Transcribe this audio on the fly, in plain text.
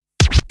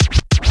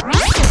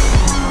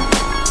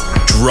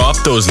Drop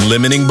those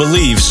limiting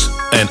beliefs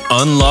and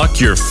unlock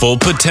your full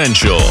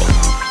potential.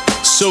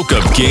 Soak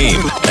up game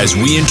as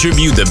we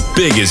interview the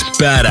biggest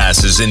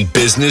badasses in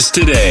business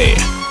today.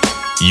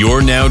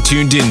 You're now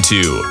tuned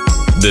into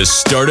the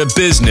Start a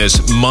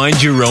Business,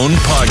 Mind Your Own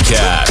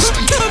podcast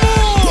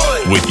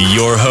with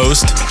your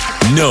host,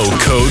 No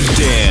Code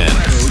Dan.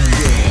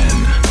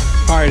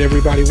 All right,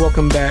 everybody,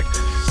 welcome back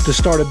to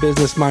Start a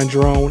Business, Mind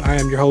Your Own. I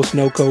am your host,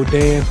 No Code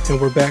Dan,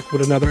 and we're back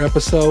with another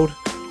episode.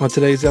 On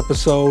today's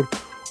episode,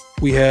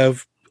 we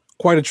have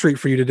quite a treat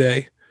for you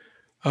today.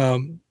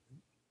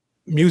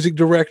 Music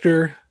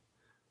director,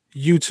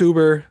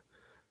 YouTuber,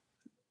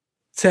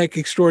 tech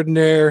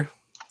extraordinaire,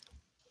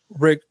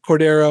 Rik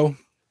Cordero.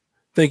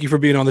 Thank you for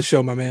being on the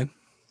show, my man.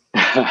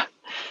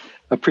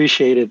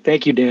 Appreciate it.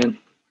 Thank you, Dan.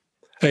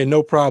 Hey,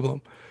 no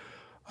problem.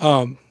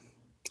 I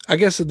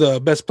guess the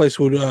best place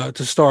would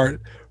to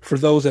start for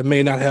those that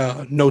may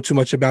not know too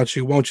much about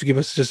you. Why don't you give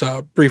us just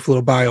a brief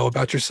little bio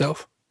about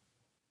yourself?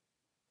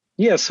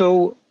 Yeah,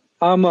 so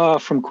I'm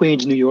from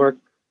Queens, New York,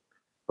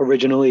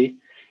 originally,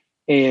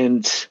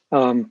 and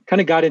kind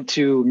of got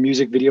into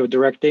music video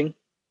directing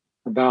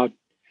about,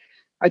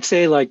 I'd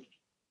say, like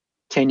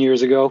 10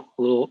 years ago,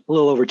 a little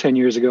over 10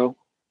 years ago,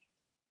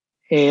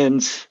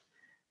 and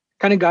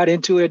kind of got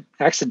into it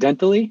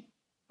accidentally.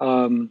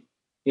 I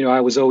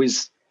was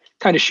always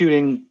kind of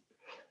shooting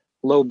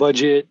low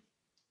budget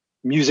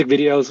music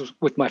videos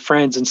with my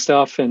friends and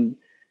stuff, and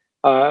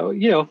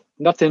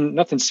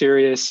nothing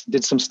serious.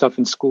 Did some stuff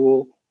in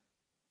school,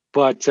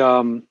 but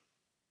kind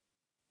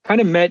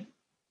of met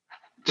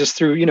just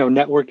through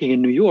networking in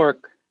New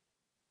York.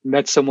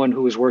 Met someone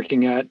who was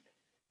working at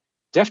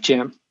Def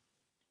Jam,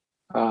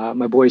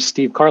 my boy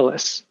Steve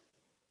Carless,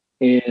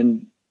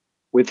 and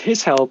with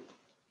his help,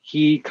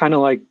 he kind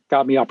of like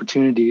got me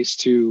opportunities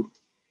to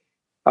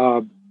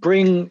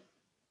bring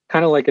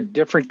kind of like a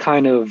different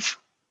kind of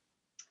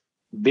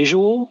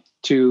visual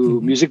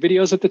to music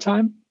videos at the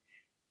time.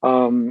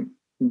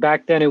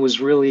 Back then it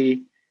was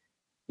really,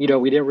 we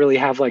didn't really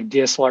have like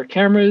DSLR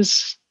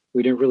cameras.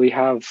 We didn't really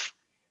have,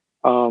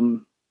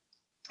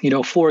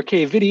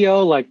 4K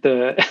video, like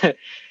the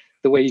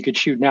way you could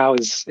shoot now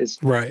is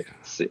right.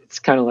 It's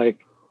kind of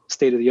like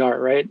state of the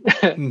art, right?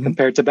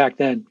 Compared to back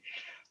then.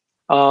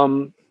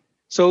 So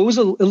it was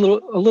a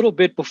little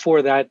bit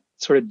before that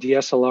sort of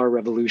DSLR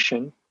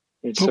revolution.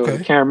 And so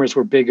the cameras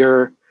were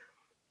bigger.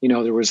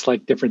 There was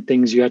like different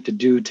things you had to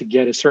do to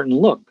get a certain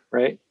look,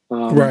 right?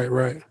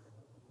 Right.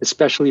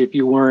 Especially if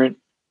you weren't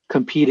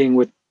competing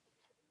with,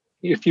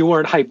 if you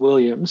weren't Hype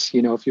Williams,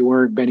 if you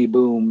weren't Benny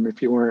Boom,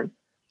 if you weren't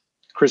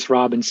Chris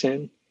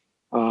Robinson,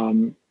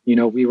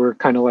 we were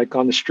kind of like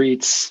on the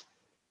streets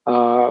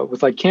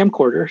with like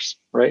camcorders,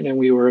 right? And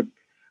we were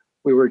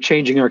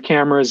changing our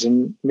cameras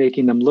and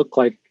making them look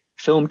like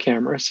film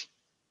cameras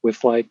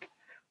with like,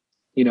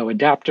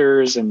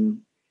 adapters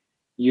and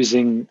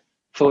using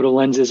photo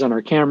lenses on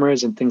our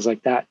cameras and things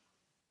like that.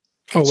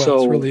 Oh, wow. So,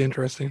 that's really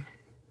interesting.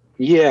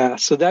 Yeah.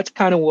 So that's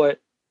kind of what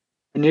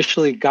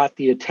initially got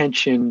the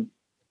attention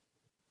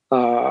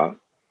from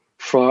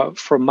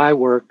my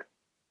work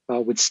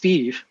with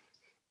Steve.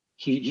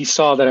 He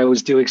saw that I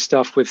was doing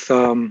stuff with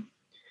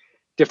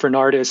different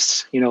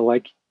artists,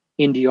 like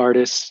indie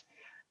artists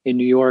in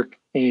New York.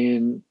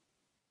 And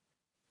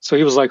so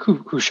he was like,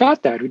 who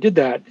shot that? Who did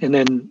that? And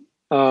then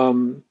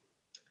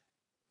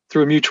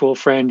through a mutual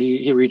friend,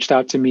 he reached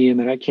out to me, and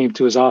then I came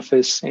to his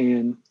office,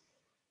 and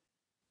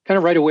kind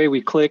of right away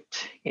we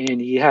clicked. And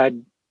he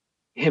had,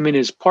 him and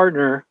his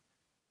partner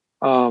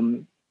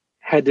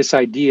had this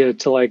idea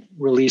to like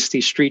release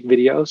these street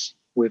videos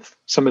with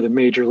some of the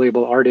major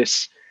label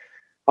artists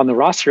on the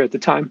roster at the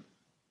time.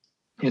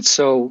 And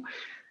so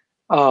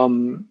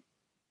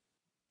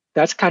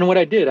that's kind of what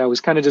I did. I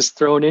was kind of just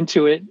thrown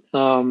into it,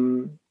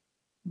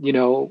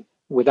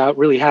 without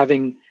really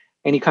having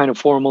any kind of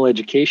formal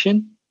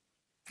education.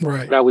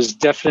 Right. But I was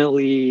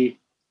definitely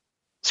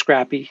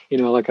scrappy,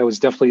 like I was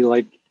definitely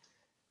like,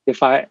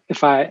 if I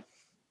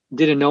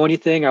didn't know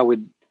anything, I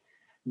would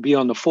be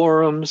on the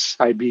forums.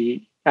 I'd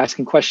be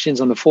asking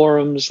questions on the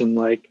forums, and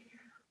like,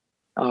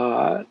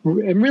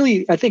 and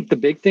really, I think the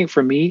big thing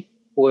for me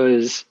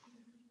was,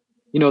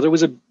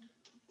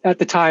 at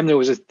the time there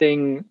was a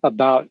thing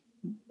about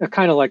a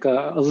kind of like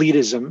a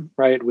elitism,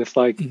 right? With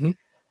like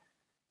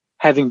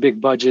having big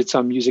budgets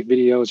on music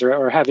videos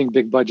or having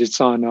big budgets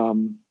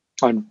on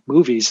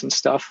movies and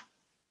stuff.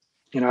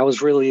 And I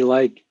was really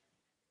like,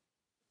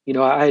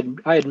 I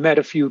had met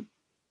a few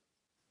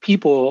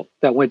people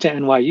that went to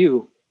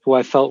NYU who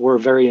I felt were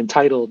very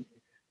entitled,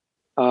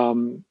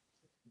 and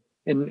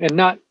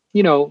not,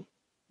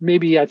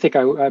 maybe I think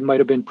I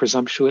might have been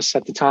presumptuous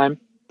at the time,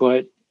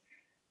 but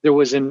there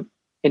was an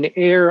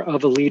air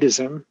of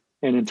elitism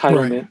and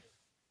entitlement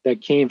that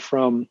came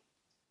from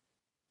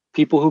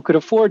people who could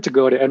afford to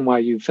go to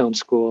NYU film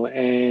school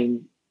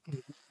and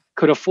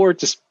could afford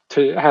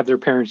to have their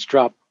parents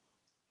drop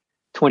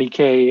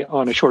 $20K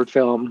on a short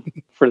film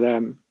for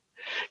them,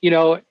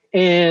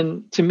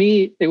 and to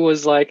me, it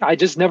was like, I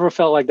just never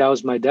felt like that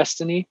was my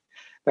destiny.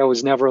 That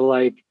was never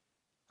like,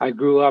 I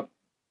grew up,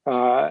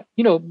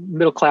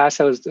 middle class.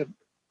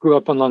 Grew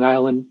up on Long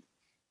Island.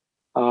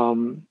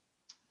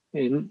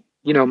 And,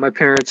 my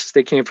parents,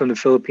 they came from the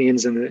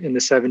Philippines in the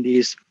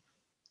 70s,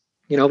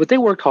 but they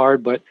worked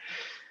hard, but,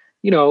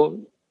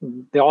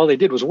 all they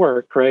did was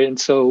work. Right. And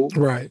so,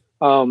 right.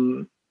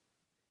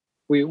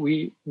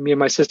 Me and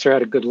my sister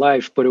had a good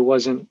life, but it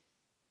wasn't,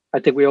 I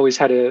think we always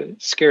had a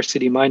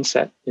scarcity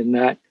mindset in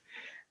that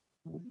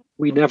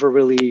we never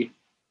really,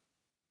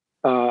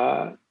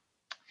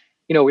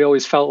 we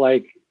always felt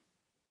like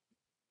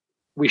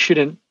we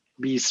shouldn't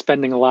be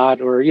spending a lot,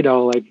 or,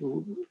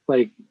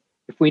 like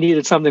if we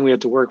needed something, we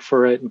had to work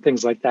for it and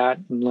things like that.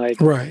 And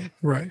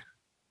right.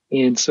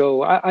 And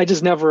so I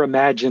just never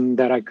imagined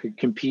that I could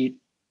compete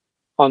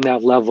on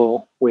that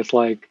level with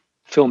like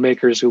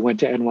filmmakers who went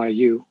to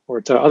NYU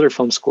or to other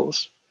film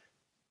schools.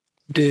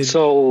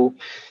 So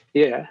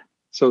I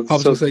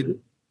was gonna say,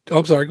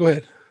 I'm sorry, go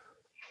ahead.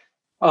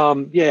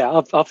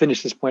 I'll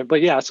finish this point.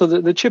 But yeah, so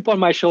the chip on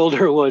my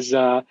shoulder was,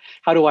 how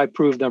do I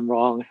prove them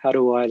wrong? How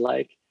do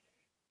I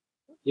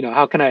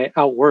how can I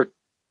outwork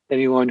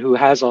anyone who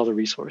has all the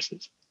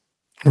resources?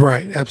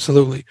 Right,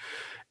 absolutely.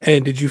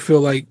 And did you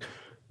feel like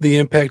the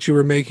impact you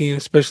were making,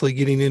 especially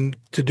getting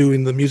into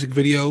doing the music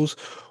videos,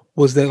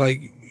 was that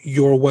like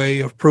your way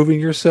of proving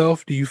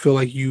yourself? Do you feel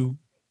like you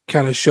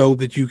kind of showed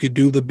that you could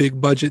do the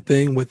big budget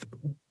thing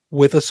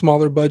with a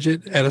smaller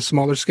budget at a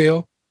smaller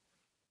scale?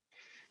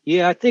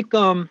 Yeah, I think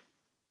kind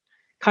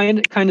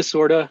of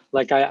sort of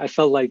like I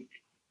felt like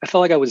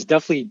I was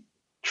definitely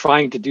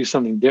trying to do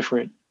something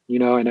different,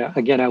 and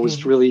again I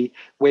was really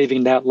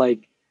waving that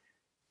like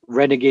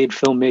renegade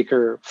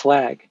filmmaker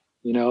flag.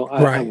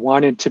 Right.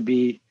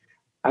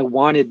 I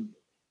wanted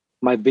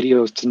my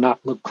videos to not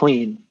look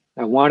clean.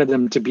 I wanted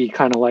them to be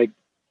kind of like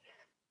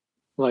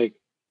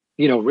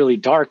really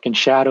dark and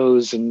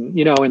shadows and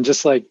and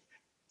just like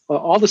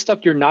all the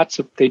stuff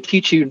they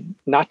teach you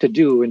not to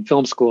do in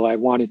film school. I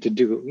wanted to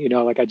do,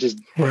 I just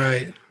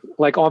right,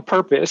 like on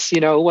purpose.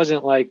 It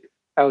wasn't like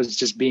I was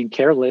just being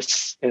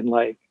careless and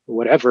like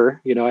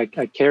whatever. I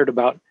cared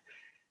about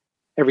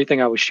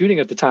everything I was shooting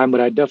at the time,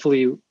 but I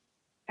definitely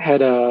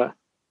had I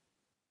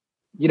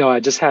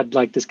just had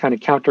like this kind of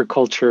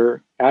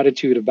counterculture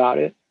attitude about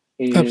it.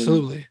 And,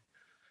 absolutely,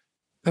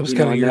 that was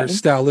kind of your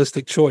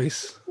stylistic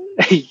choice.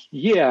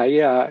 Yeah.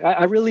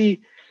 I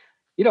really,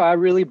 I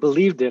really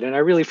believed it. And I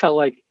really felt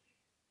like,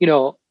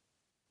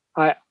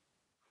 I,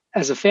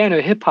 as a fan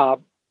of hip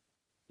hop,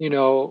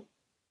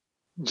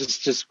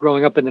 just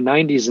growing up in the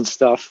 90s and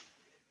stuff,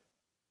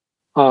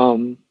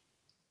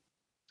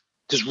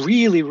 just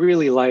really,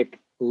 really like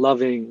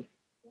loving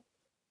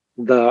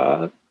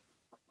the,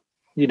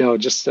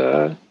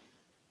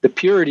 the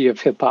purity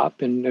of hip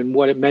hop and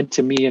what it meant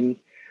to me. And,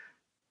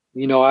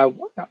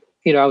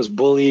 I was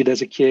bullied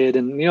as a kid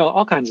and,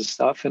 all kinds of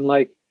stuff. And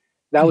like,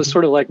 that was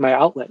sort of like my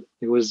outlet.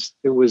 It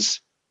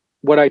was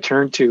what I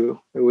turned to.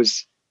 It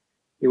was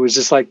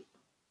just like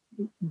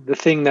the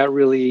thing that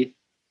really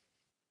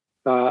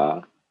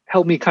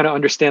helped me kind of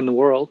understand the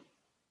world.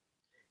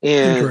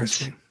 And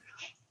interesting.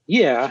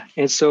 Yeah.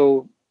 And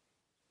so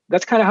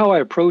that's kind of how I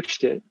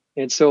approached it.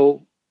 And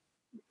so,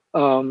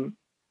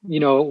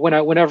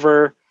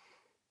 whenever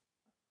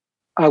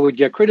I would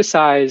get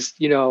criticized,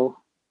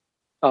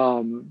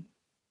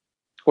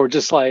 or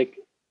just like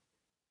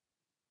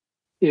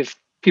if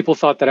people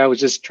thought that I was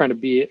just trying to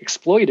be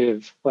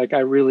exploitive, like I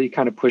really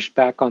kind of pushed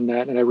back on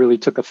that and I really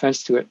took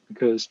offense to it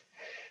because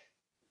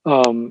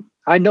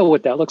I know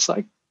what that looks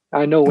like.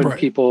 I know when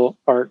people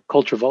are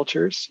culture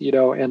vultures,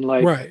 and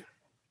like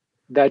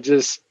that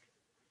just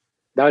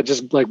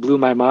like blew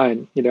my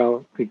mind,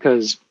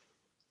 because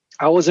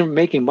I wasn't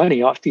making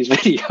money off these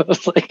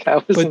videos. Like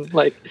I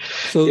wasn't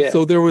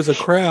So there was a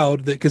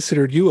crowd that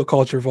considered you a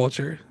culture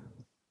vulture.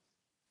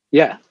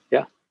 Yeah.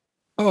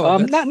 Oh,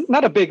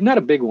 not a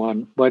big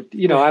one, but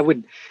I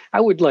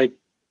would like,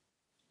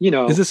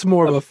 Is this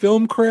more of a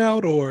film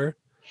crowd or?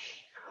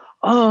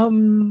 A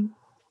little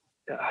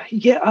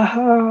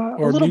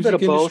bit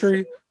of both.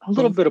 A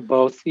little bit of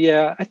both.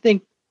 Yeah, I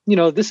think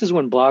this is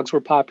when blogs were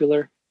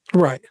popular.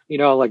 Right.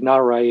 Like Not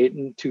Right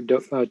and Two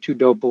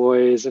Dope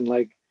Boys and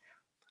like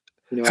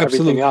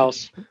everything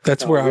else.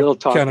 That's where I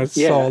kind of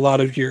saw a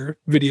lot of your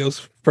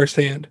videos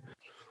firsthand.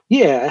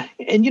 Yeah,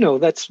 and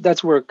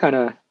that's where kind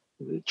of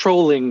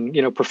trolling,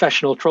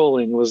 professional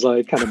trolling was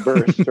like kind of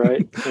birthed,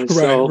 right? And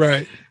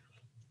right.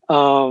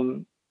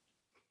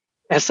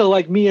 And so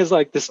like me as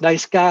like this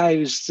nice guy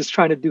who's just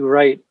trying to do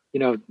right,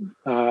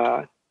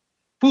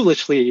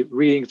 foolishly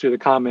reading through the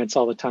comments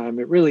all the time,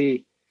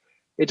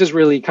 it just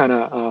really kind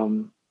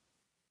of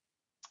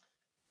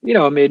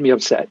it made me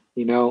upset,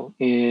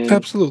 and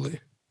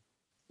absolutely.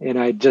 And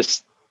I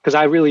just, because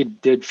I really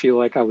did feel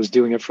like I was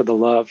doing it for the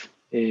love,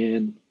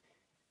 and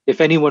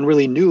if anyone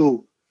really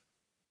knew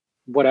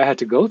what I had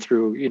to go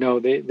through,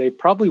 they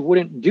probably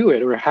wouldn't do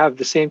it or have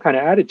the same kind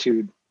of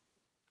attitude.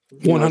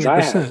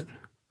 100%.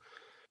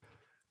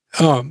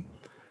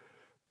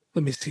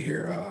 Let me see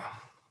here.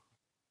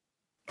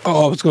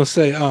 I was going to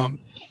say,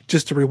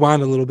 just to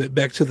rewind a little bit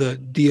back to the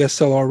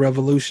DSLR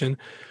revolution,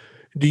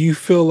 Do you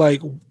feel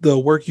like the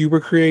work you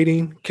were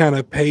creating kind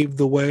of paved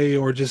the way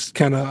or just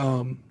kind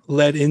of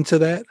led into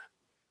that?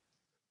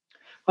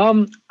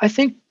 I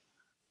think,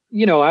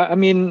 I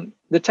mean,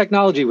 the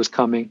technology was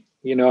coming,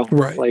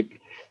 Right. like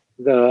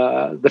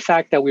the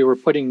fact that we were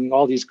putting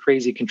all these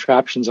crazy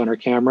contraptions on our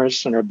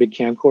cameras and our big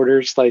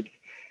camcorders, like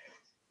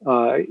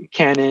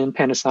Canon,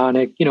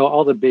 Panasonic,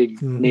 all the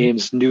big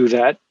names knew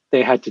that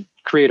they had to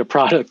create a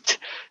product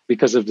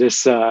because of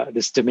this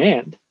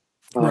demand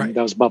Right.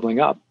 that was bubbling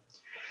up.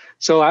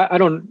 So I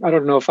don't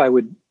know if I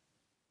would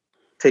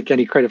take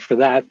any credit for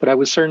that, but I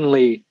was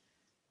certainly,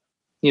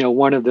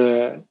 one of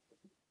the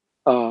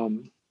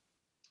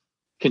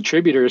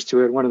contributors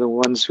to it, one of the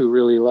ones who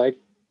really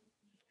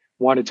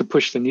wanted to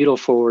push the needle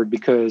forward,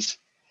 because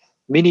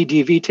mini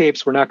DV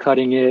tapes were not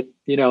cutting it.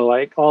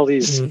 Like all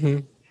these,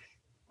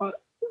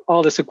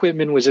 all this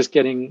equipment was just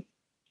getting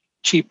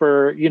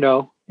cheaper,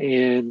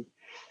 and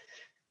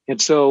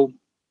so,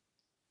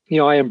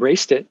 I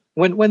embraced it.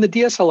 When the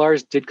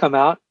DSLRs did come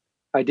out,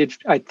 I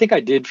think I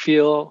did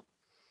feel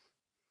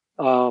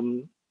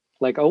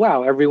like, oh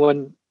wow,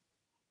 everyone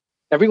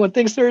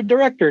thinks they're a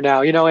director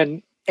now,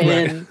 and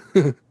Right.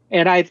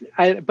 and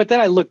I but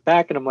then I look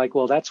back and I'm like,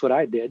 well, that's what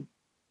I did,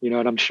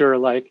 and I'm sure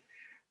like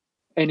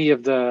any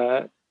of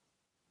the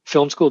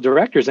film school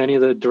directors, any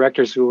of the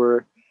directors who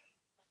were,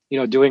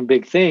 doing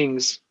big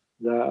things,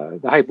 the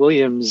Hype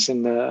Williams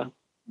and the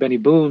Benny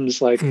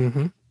Booms, like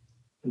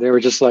they were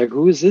just like,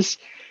 who is this?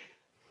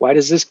 Why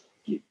does this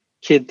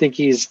kid think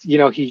he's,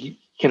 he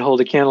can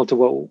hold a candle to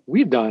what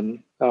we've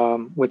done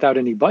without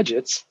any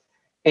budgets?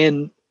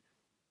 And,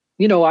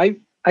 I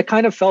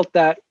kind of felt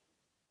that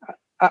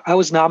I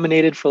was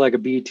nominated for like a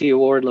BET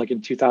award like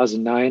in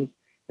 2009.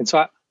 And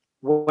so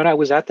when I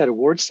was at that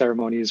awards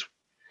ceremony,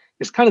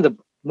 it's kind of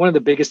one of the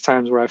biggest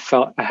times where I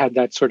felt I had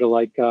that sort of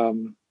like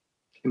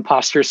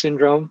imposter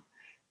syndrome,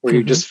 where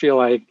you just feel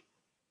like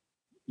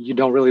you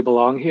don't really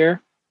belong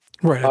here.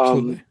 Right.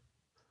 Absolutely.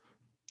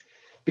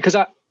 Because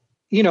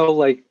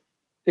like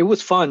it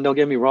was fun, don't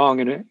get me wrong.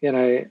 And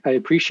I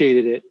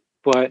appreciated it,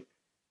 but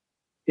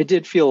it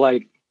did feel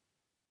like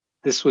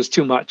this was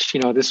too much.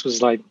 This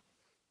was like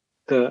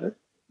the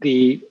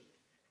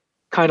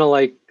kind of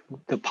like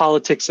the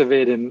politics of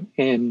it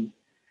and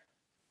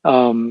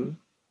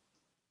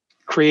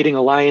creating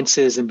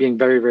alliances and being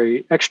very,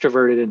 very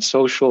extroverted and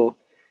social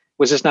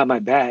was just not my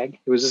bag.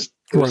 It's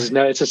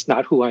just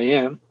not who I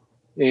am.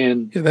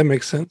 And yeah, that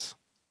makes sense.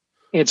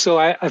 And so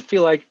I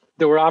feel like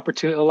there were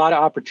a lot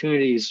of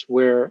opportunities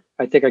where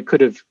I think I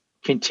could have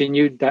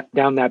continued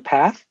down that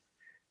path,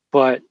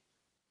 but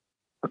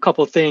a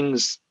couple of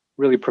things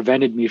really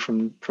prevented me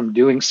from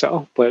doing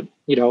so. But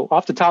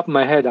off the top of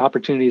my head,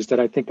 opportunities that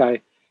I think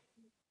that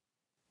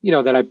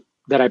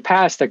I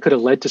passed that could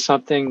have led to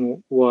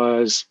something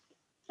was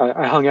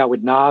I hung out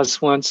with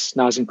Nas once,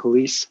 Nas and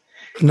Khalees.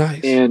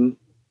 Nice. And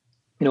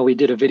we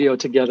did a video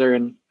together,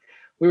 and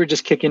we were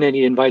just kicking it.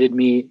 He invited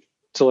me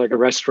to like a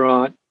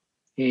restaurant,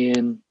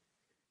 and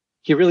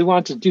he really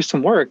wanted to do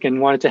some work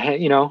and wanted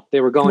to, they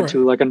were going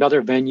to like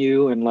another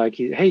venue, and like,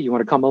 hey, you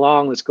want to come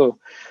along? Let's go.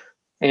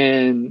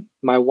 And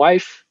my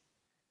wife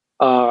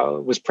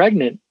was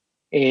pregnant,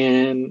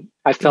 and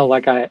I felt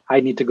like I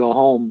need to go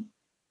home,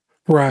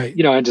 right?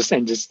 And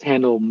just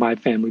handle my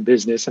family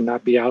business and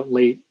not be out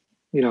late,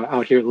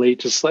 out here late,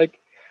 just like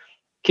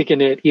kicking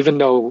it. Even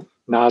though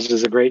Nas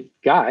is a great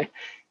guy,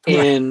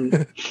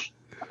 and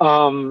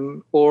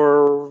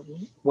or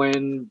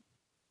when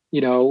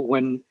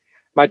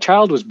my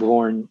child was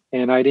born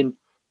and I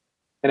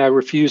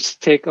refused to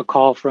take a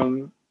call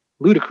from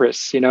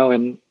Ludacris,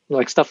 and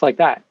like stuff like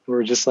that.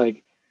 We're just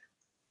like,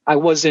 I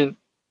wasn't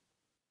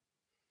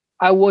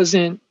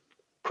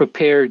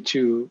prepared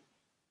to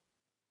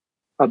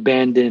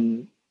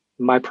abandon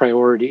my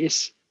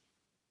priorities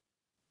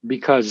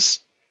because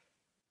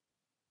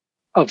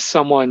of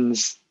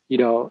someone's,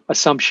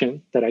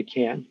 assumption that I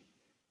can.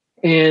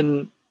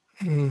 And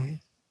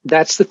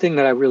that's the thing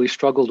that I really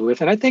struggled with.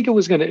 And I think it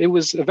was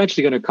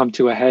eventually going to come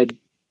to a head,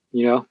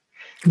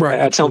 right,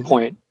 at some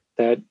point,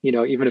 that,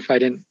 even if I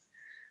didn't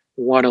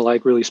want to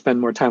like really spend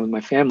more time with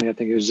my family, I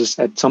think it was just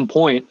at some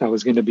point I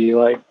was going to be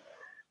like,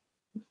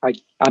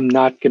 I'm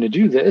not going to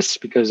do this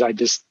because I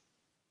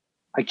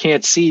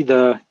can't see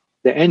the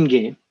end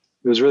game.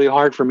 It was really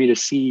hard for me to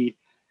see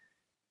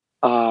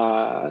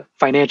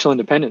financial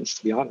independence,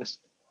 to be honest.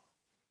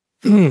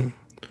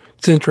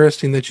 It's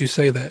interesting that you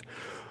say that.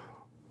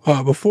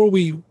 Before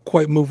we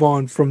quite move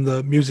on from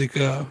the music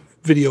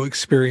video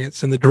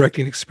experience and the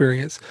directing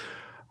experience,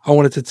 I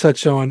wanted to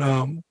touch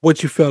on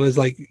what you felt is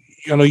like,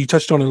 I know you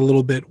touched on it a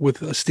little bit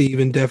with Steve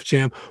and Def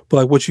Jam, but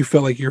like what you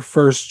felt like your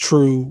first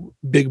true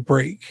big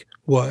break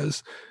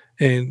was,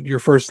 and your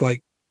first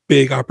like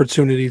big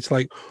opportunity to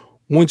like,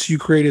 once you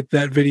created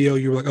that video,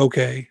 you were like,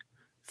 okay,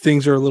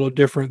 things are a little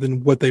different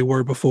than what they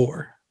were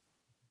before.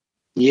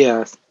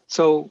 Yeah.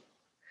 So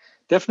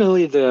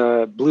definitely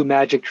the Blue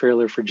Magic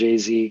trailer for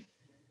Jay-Z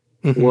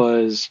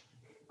was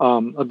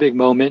a big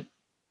moment,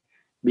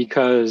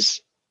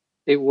 because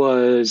it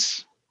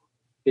was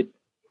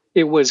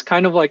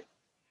kind of like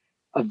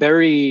a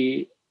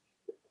very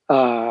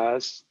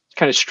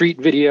kind of street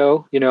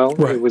video, you know.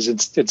 Right. It was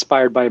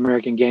inspired by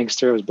American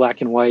Gangster. It was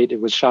black and white.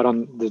 It was shot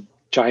on the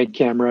giant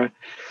camera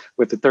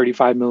with the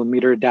 35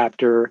 millimeter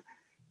adapter.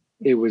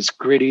 It was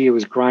gritty. It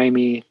was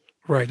grimy.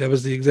 Right. That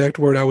was the exact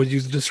word I would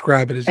use to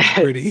describe it, as just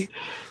gritty.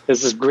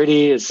 This is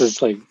gritty. It's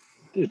just like,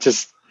 it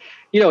just,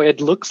 you know,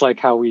 it looks like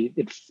how we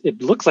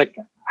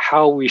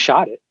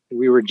shot it.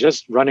 We were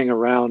just running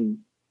around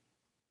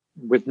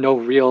with no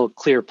real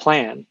clear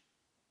plan,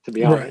 to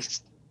be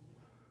honest.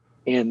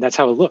 Right. And that's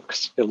how it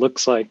looks. It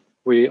looks like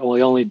we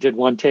only did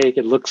one take.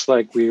 It looks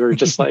like we were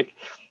just like,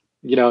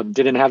 you know,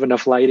 didn't have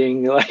enough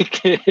lighting,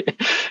 like,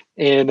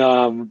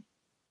 and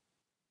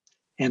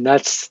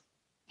that's,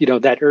 you know,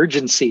 that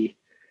urgency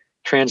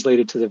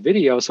translated to the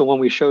video. So when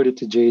we showed it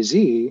to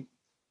Jay-Z,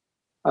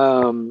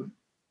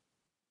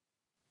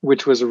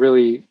 which was a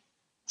really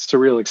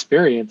surreal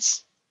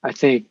experience, I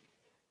think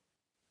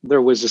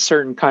there was a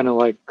certain kind of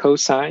like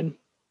cosign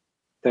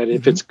that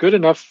if it's good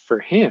enough for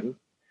him,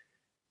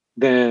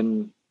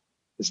 then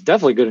it's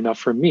definitely good enough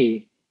for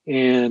me.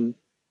 And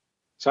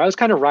so I was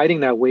kind of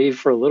riding that wave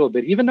for a little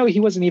bit, even though he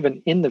wasn't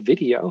even in the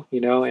video, you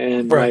know,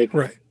 and right.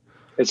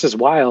 It's just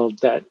wild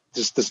that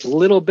just this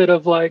little bit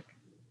of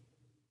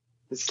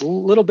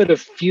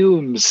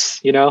fumes,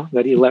 you know,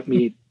 that he let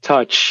me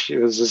touch. It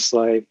was just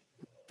like,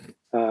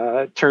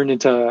 turned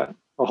into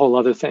a whole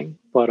other thing.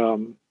 But,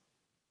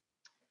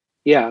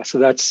 yeah, so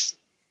that's,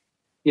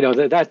 you know,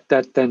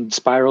 that then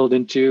spiraled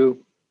into,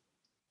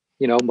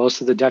 you know,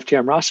 most of the Def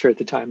Jam roster at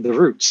the time, the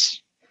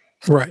Roots,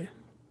 right?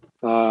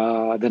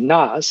 The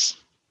Nas,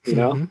 you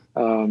know,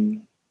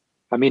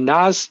 I mean,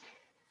 Nas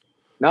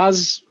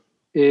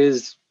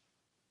is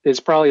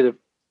probably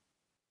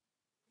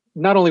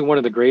not only one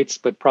of the greats,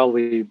 but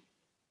probably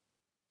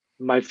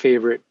my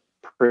favorite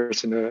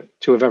person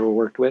to have ever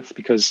worked with,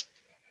 because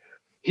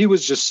he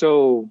was just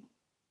so,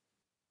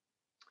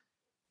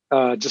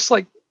 just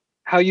like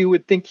how you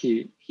would think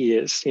he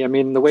is. I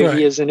mean, the way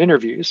he is in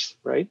interviews,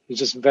 right? He's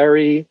just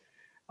very,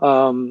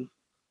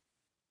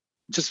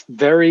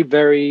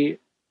 very,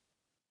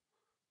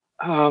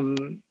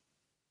 trying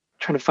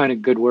to find a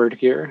good word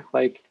here,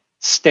 like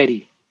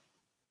steady,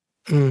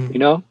 you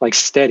know, like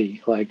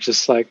steady, like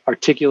just like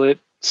articulate,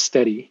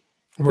 steady.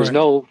 There's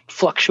no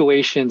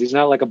fluctuations. He's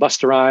not like a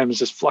Busta Rhymes,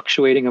 just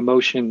fluctuating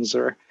emotions,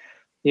 or,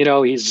 you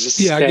know, he's just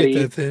steady. I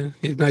get that thing.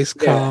 He's nice,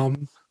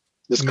 calm.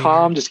 Just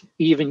calm, just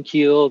even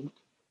keeled.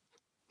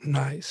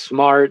 Nice.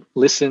 Smart,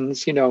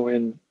 listens, you know,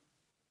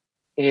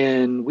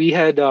 and we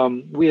had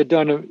done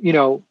you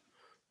know,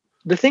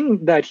 the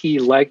thing that he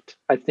liked,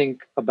 I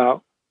think,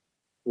 about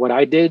what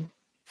I did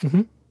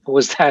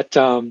was that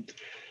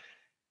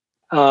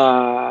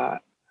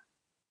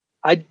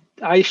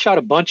I shot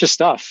a bunch of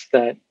stuff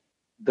that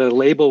the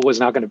label was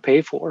not going to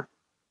pay for.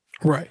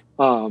 Right.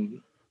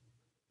 And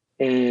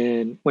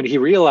when he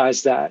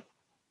realized that,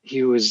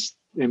 he was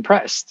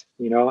impressed.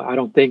 You know, I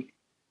don't think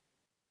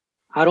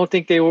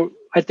they were.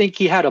 I think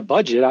he had a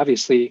budget,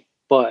 obviously,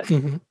 but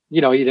you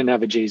know, he didn't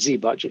have a Jay-Z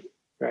budget,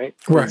 right?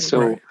 Right. And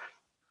so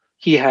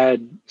he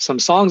had some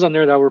songs on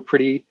there that were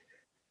pretty,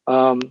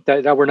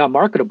 that were not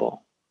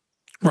marketable,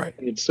 right?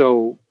 And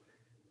so,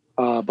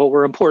 but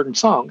were important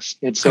songs,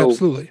 and so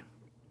absolutely.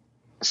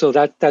 So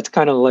that's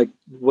kind of like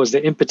was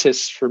the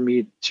impetus for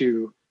me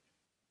to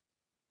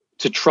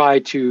try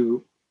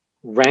to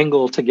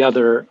wrangle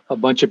together a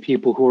bunch of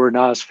people who were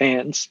Nas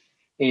fans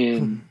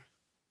and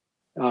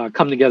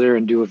come together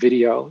and do a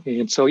video.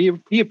 And so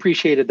he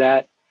appreciated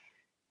that.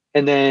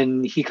 And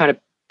then he kind of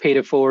paid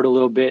it forward a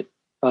little bit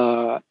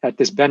at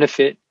this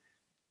benefit.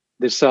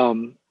 This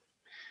it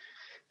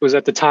was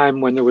at the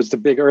time when there was the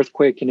big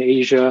earthquake in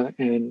Asia,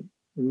 and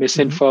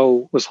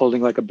Misinfo was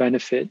holding like a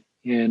benefit.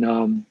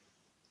 And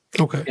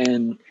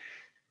and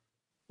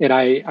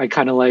I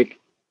kind of like,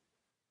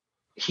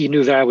 he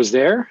knew that I was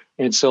there,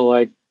 and so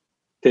like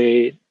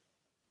he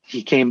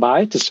came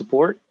by to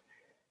support,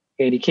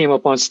 and he came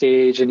up on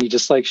stage and he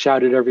just like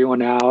shouted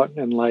everyone out,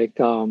 and like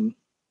and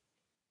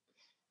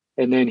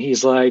then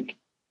he's like,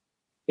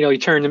 you know, he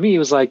turned to me, he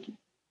was like,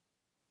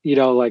 you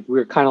know, like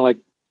we're kind of like,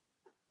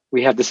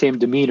 we have the same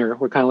demeanor,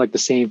 we're kind of like the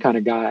same kind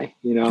of guy,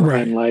 you know.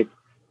 And like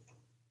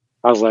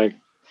I was like,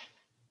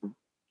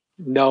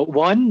 no.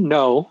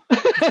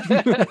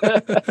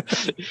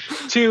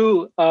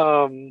 Two,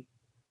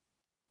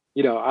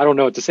 you know, I don't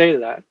know what to say to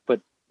that, but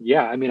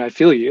yeah, I mean, I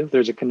feel you.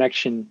 There's a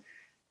connection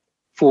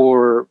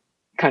for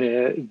kind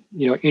of,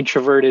 you know,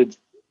 introverted,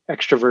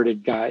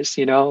 extroverted guys,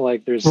 you know,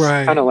 like there's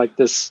kind of like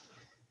this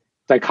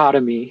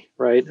dichotomy,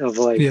 right? Of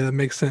like, yeah, that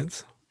makes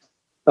sense.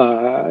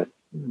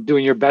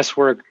 Doing your best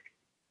work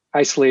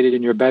isolated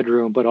in your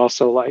bedroom, but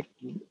also like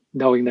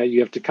knowing that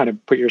you have to kind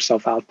of put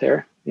yourself out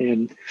there.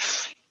 And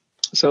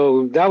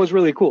so that was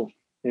really cool.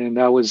 And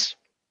those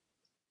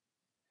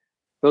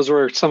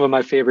were some of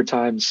my favorite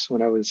times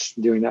when I was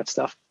doing that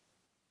stuff.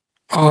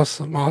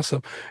 Awesome.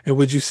 And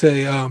would you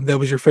say that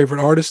was your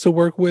favorite artist to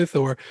work with,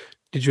 or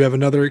did you have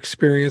another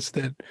experience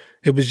that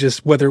it was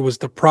just, whether it was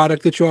the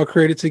product that you all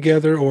created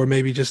together, or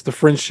maybe just the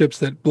friendships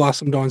that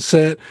blossomed on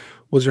set?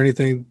 Was there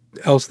anything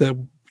else that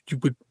you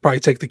would probably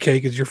take the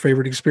cake as your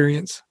favorite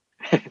experience?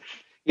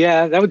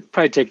 Yeah, that would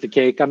probably take the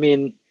cake. I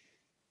mean,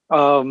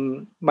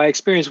 my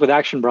experience with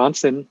Action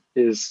Bronson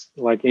is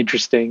like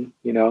interesting,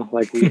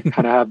 like we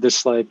kind of have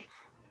this like,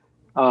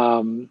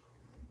 we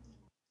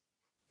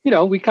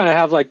kind of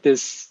have like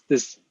this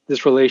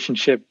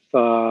relationship,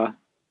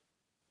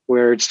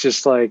 where it's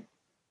just like,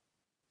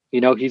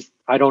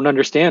 I don't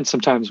understand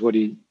sometimes what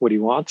he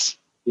wants,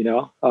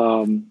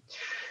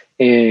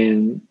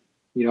 and,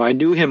 I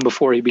knew him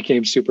before he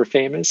became super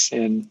famous,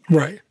 and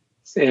Right.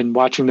 And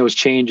watching those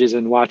changes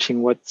and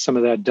watching what some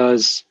of that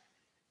does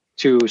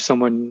to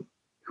someone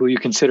who you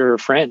consider a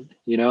friend,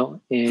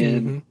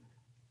 and,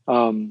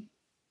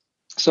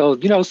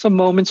 so, some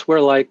moments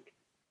where like,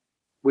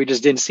 we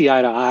just didn't see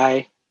eye to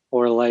eye,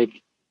 or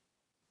like,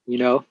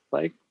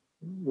 like,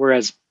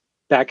 whereas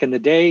back in the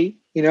day,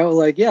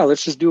 like, yeah,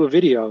 let's just do a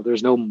video.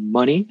 There's no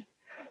money,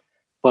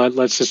 but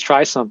let's just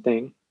try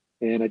something.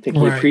 And I think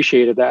he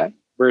appreciated that,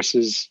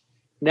 versus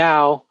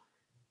now,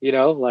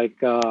 like,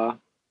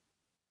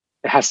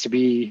 it has to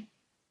be,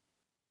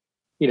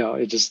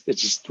 it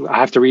just, I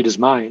have to read his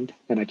mind,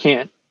 and I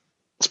can't,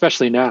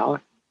 especially now.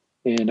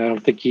 And I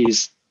don't think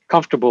he's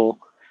comfortable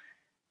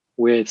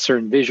with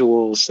certain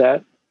visuals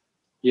that,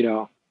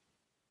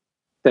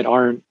 that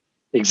aren't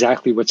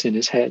exactly what's in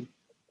his head.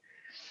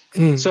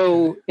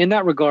 So in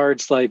that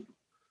regards, like,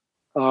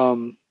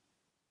 like,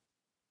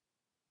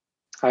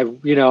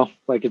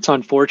 it's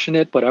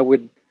unfortunate, but I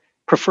would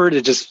prefer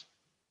to just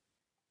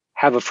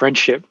have a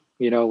friendship,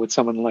 with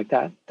someone like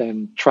that,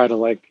 than try to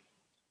like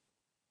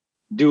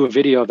do a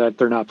video that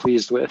they're not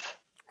pleased with.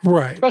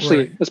 Right.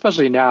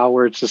 Especially now,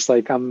 where it's just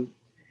like, I'm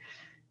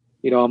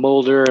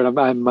older,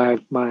 and my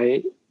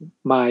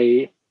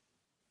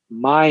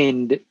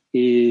mind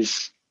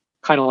is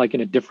kind of like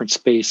in a different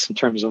space in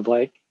terms of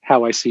like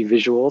how I see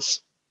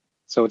visuals.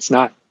 So it's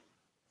kind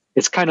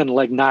of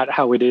like not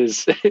how it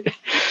is.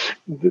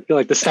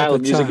 Like the style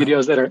of music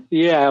videos that are,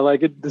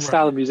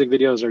 style of music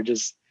videos are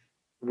just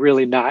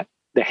really not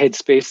the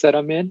headspace that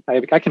I'm in.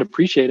 I can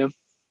appreciate them,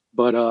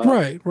 but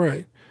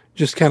right.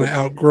 Just kind of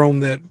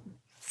outgrown that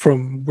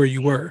from where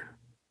you were.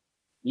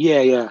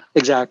 Yeah,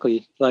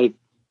 exactly. Like,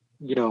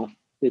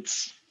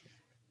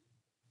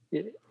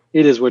 it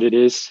is what it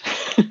is.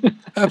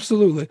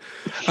 Absolutely.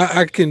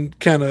 I can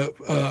kind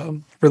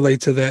of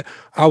relate to that.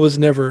 I was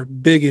never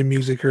big in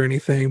music or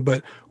anything,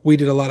 but we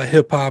did a lot of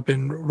hip hop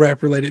and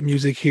rap related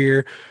music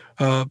here.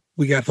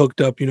 We got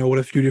hooked up, with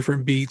a few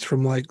different beats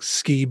from like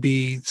Ski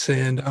Beats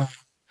and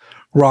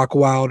Rock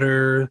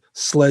Wilder,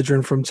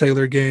 Sledgerin from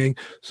Taylor Gang.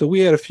 So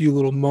we had a few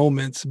little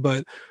moments,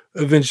 but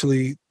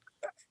eventually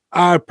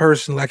I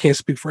can't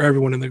speak for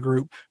everyone in the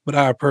group, but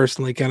I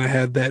personally kind of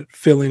had that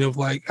feeling of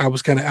like I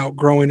was kind of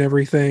outgrowing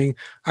everything.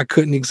 I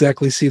couldn't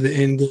exactly see the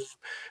end game.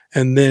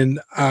 And then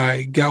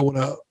I got with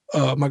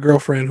my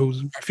girlfriend,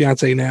 who's my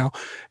fiance now,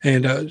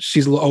 and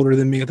she's a little older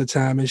than me at the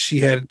time, and she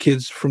had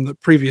kids from the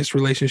previous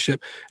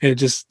relationship,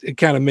 and it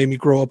kind of made me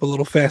grow up a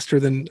little faster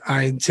than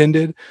I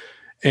intended,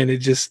 and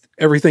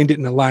everything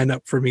didn't align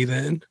up for me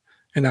then,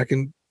 and I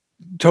can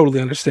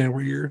totally understand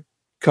where you're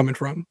coming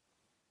from.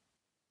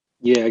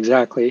 Yeah,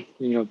 exactly.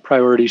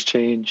 Priorities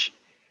change.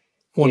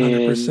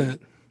 100%.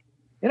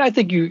 And I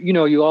think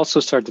you also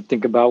start to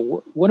think about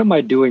what am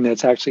I doing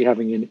that's actually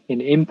having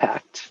an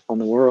impact on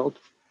the world.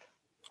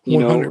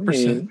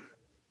 100%.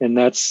 And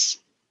that's,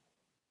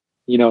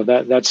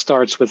 that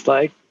starts with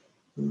like,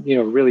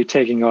 really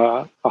taking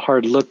a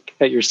hard look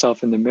at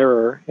yourself in the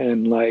mirror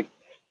and like,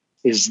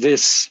 is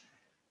this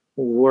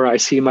where I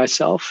see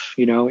myself,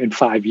 in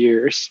 5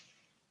 years?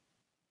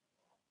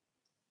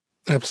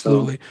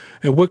 Absolutely. So,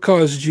 and what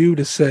caused you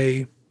to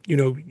say,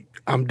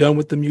 I'm done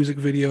with the music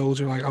videos,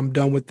 or like, I'm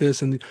done with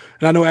this? And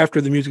I know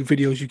after the music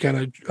videos, you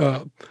kind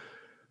of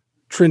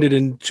trended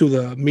into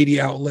the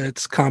media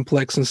outlets,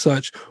 Complex and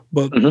such,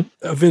 but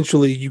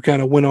eventually you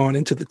kind of went on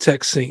into the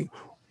tech scene.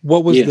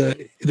 What was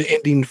the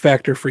ending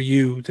factor for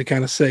you to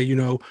kind of say,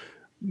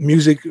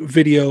 music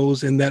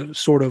videos and that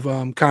sort of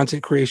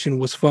content creation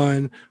was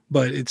fun,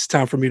 but it's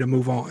time for me to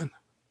move on?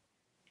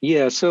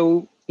 Yeah.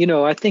 So,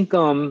 I think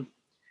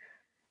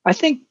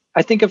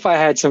if I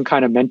had some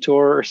kind of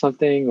mentor or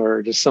something,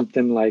 or just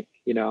something like,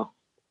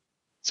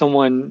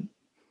 someone,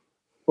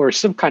 or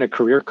some kind of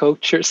career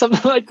coach or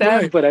something like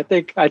that. Right. But I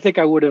think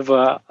I would have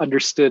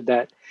understood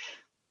that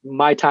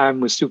my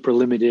time was super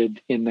limited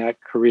in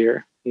that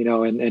career,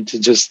 and to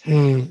just,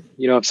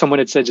 if someone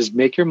had said, just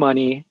make your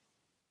money,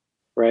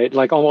 right?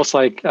 Like almost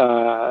like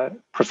a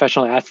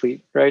professional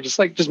athlete, right? Just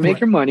make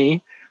your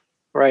money,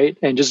 right?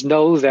 And just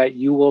know that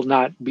you will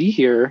not be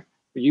here.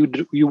 You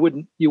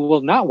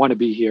will not want to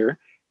be here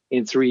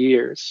in 3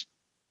 years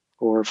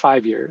or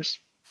 5 years,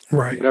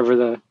 right? Whatever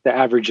the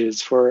average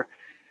is for,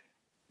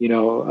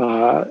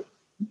 NFL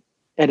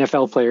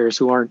players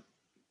who aren't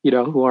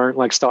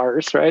like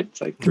stars, right?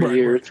 It's like 3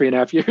 years,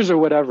 3.5 years or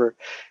whatever.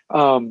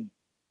 And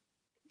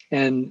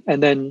then,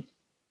 and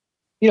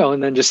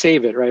then just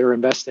save it, right? Or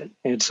invest it.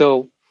 And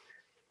so,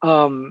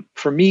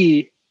 for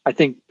me, I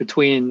think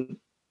between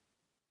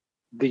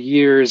the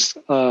years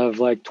of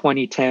like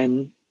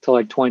 2010 to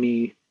like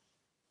 2020,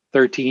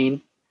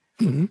 13,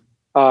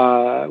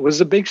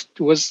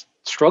 Mm-hmm. was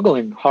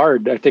struggling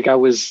hard. I think I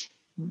was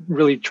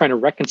really trying to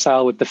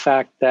reconcile with the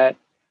fact that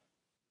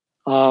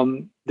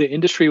the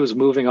industry was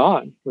moving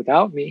on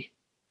without me,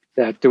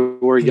 that there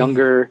were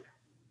younger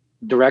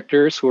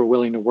directors who were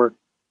willing to work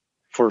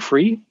for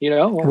free,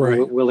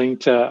 Right. willing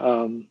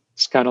to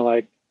just kind of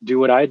like do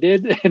what I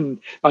did and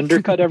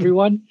undercut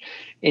everyone.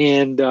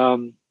 And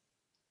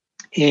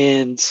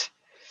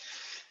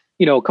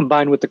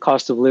combined with the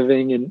cost of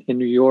living in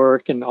New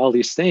York and all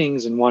these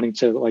things and wanting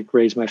to like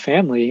raise my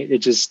family, it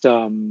just,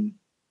 it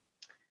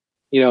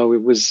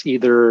was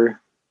either,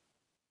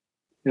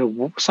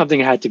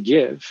 something I had to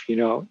give,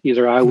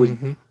 either I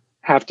would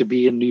have to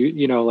be in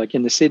like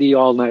in the city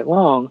all night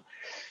long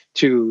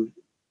to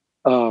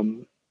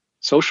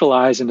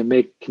socialize and to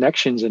make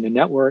connections and to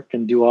network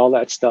and do all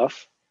that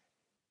stuff,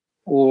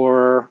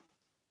 or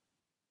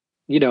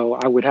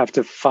I would have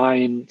to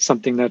find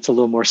something that's a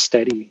little more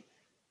steady.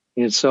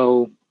 And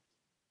so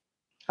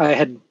I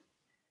had,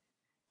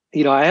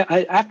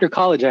 I after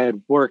college I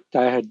had worked,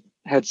 I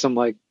had some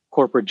like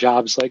corporate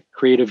jobs, like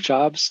creative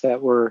jobs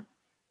that were,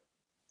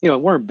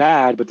 weren't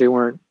bad, but they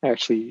weren't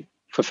actually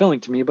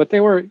fulfilling to me, but they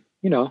were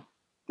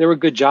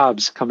good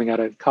jobs coming out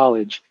of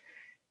college.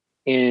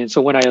 And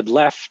so when I had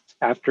left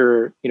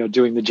after,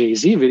 doing the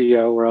Jay-Z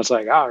video, where I was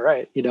like, all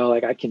right,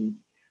 like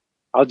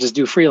I'll just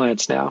do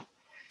freelance now.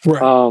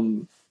 Right.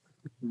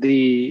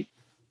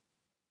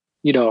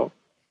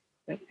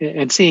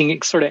 And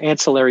seeing sort of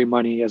ancillary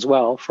money as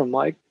well from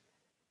like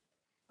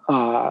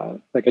I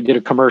did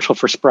a commercial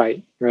for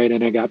Sprite, right?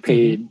 And I got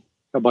paid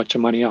a bunch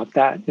of money off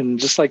that. And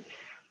just like,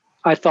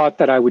 I thought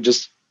that I would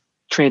just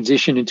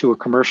transition into a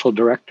commercial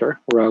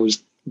director where I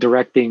was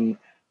directing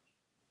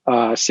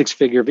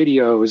 6-figure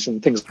videos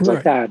and things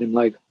like that. And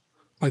like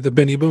the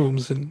Benny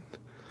Booms and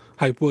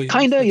Hype Williams.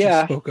 Kind of,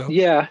 yeah. Spoke of.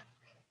 Yeah.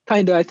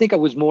 Kind of. I think I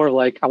was more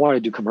like, I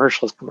wanted to do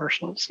commercials.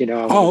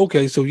 Oh,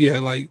 okay. So yeah,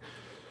 like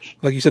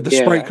you said, the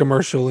Sprite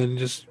commercial and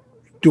just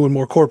doing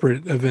more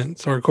corporate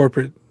events or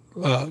corporate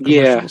commercials.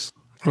 Yeah.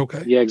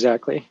 Okay. Yeah,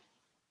 exactly.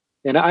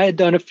 And I had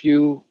done a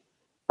few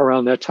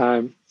around that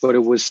time, but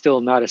it was still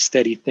not a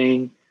steady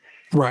thing.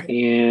 Right.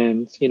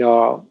 And,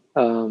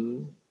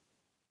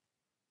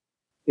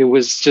 it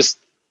was just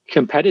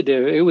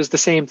competitive. It was the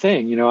same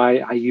thing.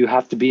 You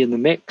have to be in the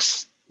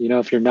mix.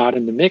 If you're not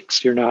in the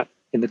mix, you're not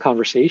in the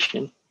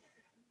conversation.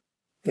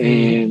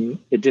 And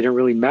it didn't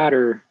really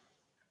matter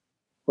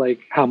like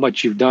how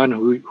much you've done,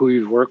 who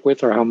you work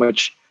with, or how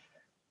much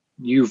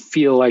you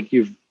feel like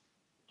you've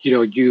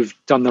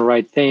done the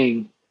right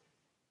thing.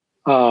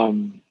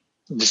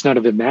 Just none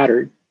of it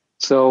mattered.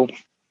 So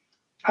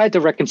I had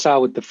to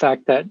reconcile with the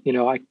fact that,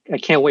 I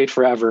can't wait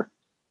forever.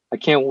 I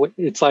can't wait.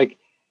 It's like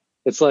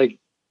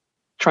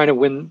trying to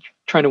win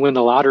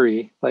the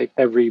lottery like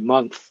every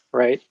month,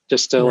 right?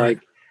 Just to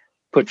like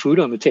put food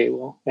on the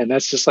table. And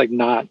that's just like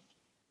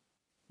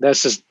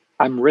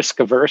I'm risk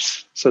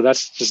averse. So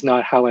that's just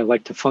not how I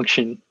like to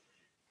function.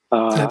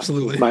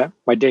 Absolutely.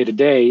 My day to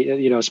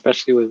day,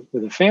 especially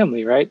with a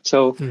family. Right.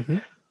 So,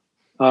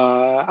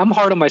 I'm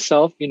hard on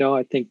myself.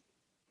 I think,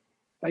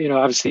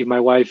 obviously my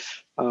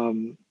wife,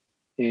 and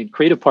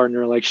creative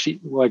partner, like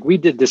we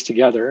did this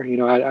together.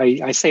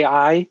 I say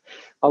I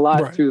a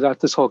lot throughout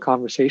this whole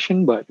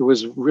conversation, but it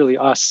was really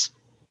us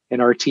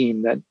and our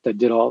team that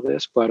did all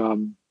this. But,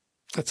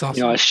 that's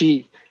awesome. As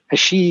she,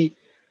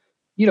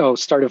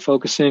 started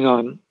focusing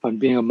on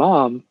being a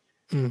mom,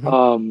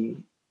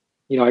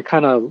 I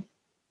kind of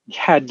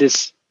had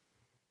this,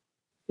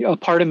 a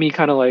part of me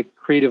kind of like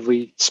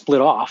creatively split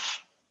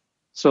off.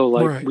 So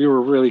like we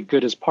were really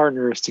good as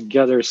partners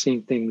together,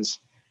 seeing things,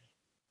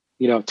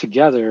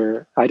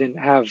 together. I didn't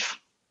have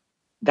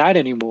that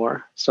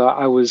anymore. So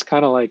I was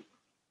kind of like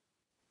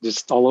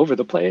just all over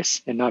the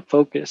place and not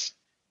focused.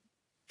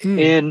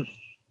 And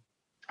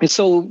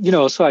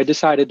so, so I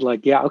decided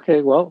like, yeah,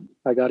 okay, well,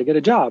 I got to get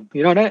a job,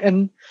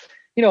 and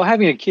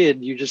having a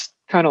kid, you just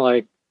kind of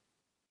like,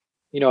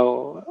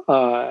 even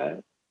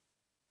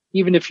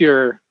if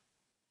I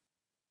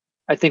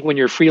think when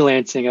you're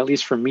freelancing, at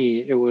least for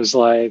me, it was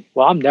like,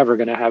 well, I'm never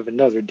going to have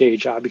another day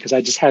job because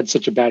I just had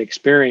such a bad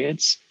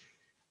experience.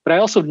 But I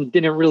also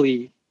didn't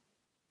really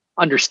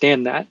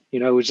understand that,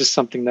 it was just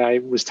something that I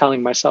was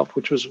telling myself,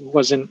 which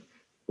wasn't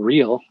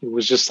real. It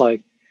was just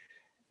like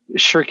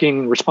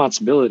shirking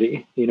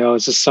responsibility,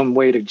 it's just some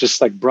way to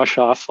just like brush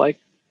off, like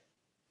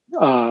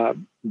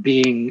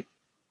doing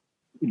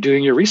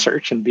your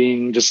research and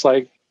being just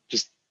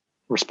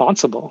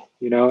responsible,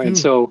 and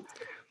so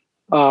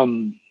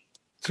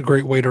it's a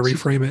great way to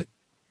reframe it.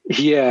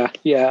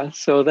 Yeah.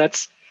 So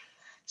that's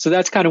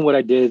kind of what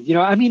I did.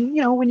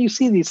 When you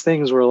see these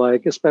things where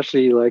like,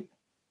 especially like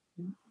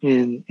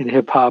in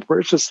hip hop, where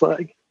it's just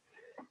like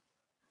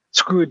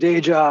screw a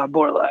day job,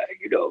 or like,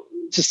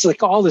 just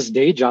like all this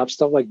day job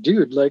stuff, like,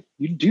 dude, like,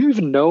 you do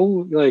even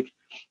know, like,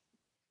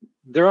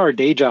 there are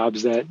day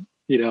jobs that,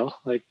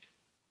 like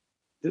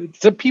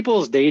the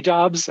people's day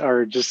jobs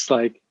are just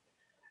like,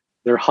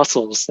 they're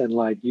hustles, and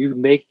like you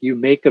make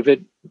of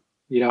it,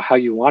 how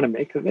you want to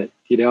make of it,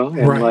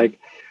 and like,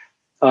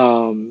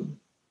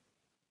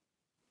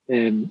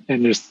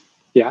 and there's,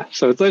 yeah.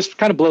 So it just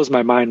kind of blows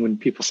my mind when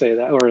people say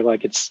that, or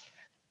like it's,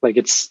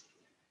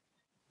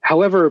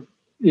 however,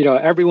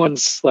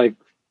 everyone's like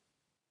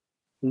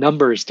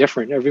number is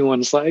different.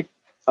 Everyone's like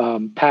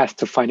path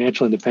to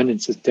financial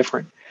independence is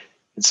different.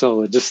 And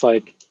so just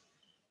like,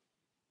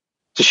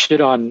 to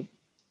shit on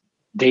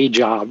day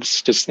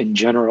jobs just in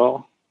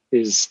general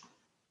it's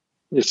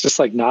just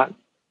like not,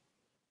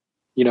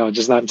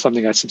 just not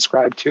something I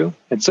subscribe to.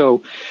 And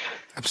so,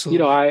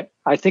 Absolutely.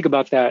 I think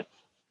about that,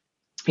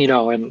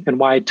 and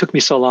why it took me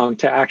so long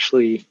to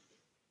actually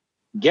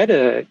get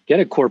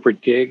a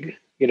corporate gig,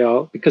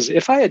 because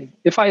if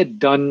I had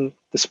done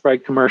the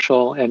Sprite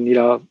commercial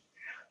and,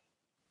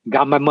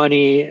 got my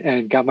money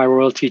and got my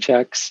royalty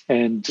checks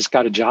and just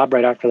got a job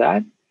right after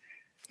that,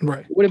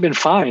 right, it would have been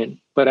fine.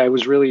 But I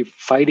was really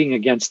fighting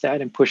against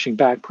that and pushing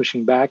back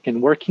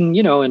and working,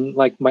 and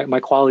like my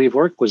quality of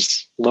work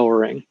was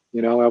lowering.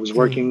 I was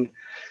working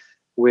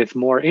with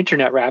more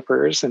internet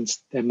rappers and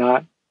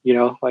not,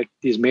 like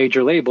these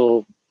major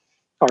label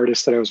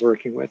artists that I was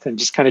working with, and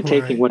just kind of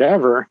taking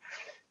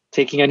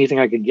taking anything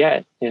I could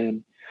get.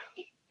 And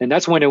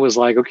that's when it was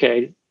like,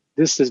 okay,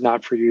 this is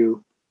not for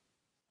you.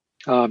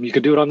 You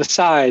could do it on the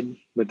side,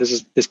 but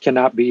this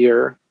cannot be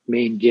your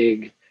main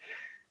gig.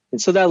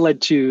 And so that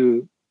led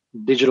to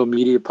digital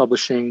media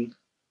publishing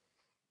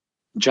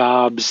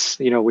jobs,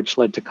 which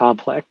led to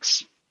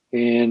Complex.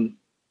 And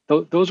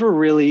those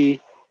were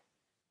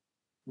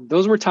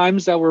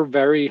times that were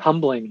very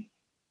humbling,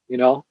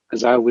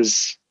 because I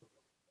was,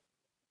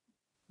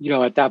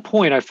 at that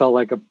point I felt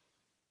like I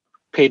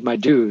paid my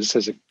dues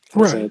as a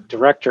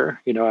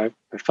director. I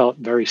felt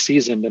very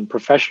seasoned and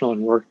professional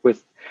and worked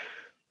with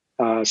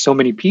so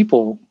many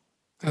people.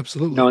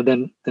 Absolutely.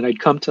 And then I'd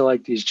come to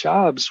like these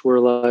jobs where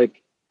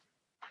like,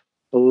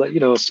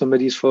 some of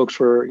these folks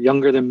were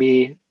younger than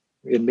me,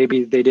 and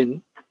maybe they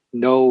didn't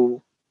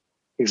know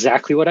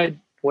exactly what I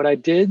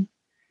did.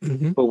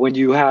 Mm-hmm. But when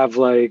you have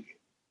like,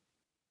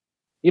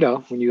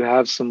 when you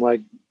have some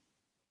like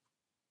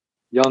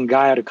young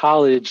guy out of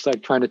college,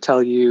 like trying to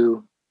tell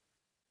you,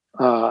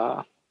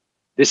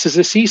 this is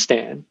a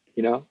C-stand,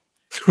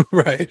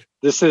 right.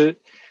 This is,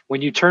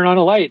 when you turn on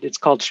a light, it's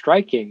called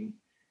striking,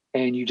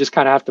 and you just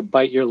kind of have to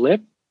bite your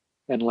lip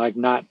and like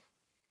not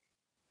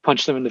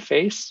punch them in the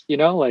face,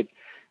 like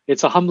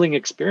it's a humbling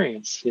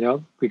experience,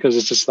 because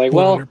it's just like,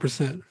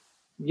 100%.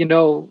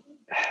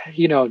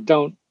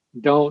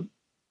 Don't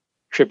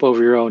trip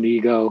over your own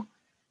ego.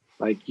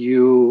 Like,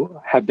 you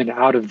have been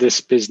out of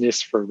this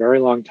business for a very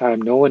long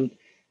time. No one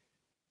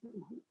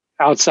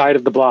outside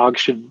of the blog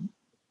should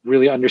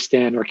really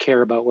understand or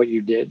care about what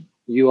you did.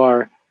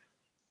 You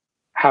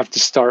have to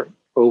start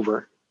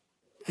over.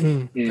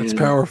 That's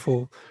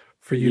powerful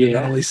for you to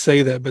not only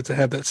say that, but to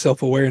have that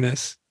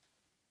self-awareness.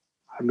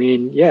 I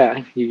mean,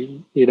 yeah,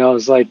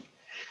 it's like,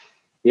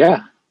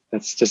 yeah,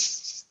 that's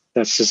just,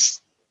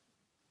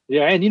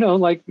 yeah.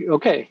 And, like,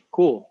 okay,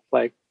 cool.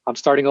 Like, I'm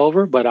starting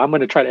over, but I'm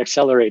going to try to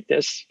accelerate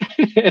this.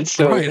 And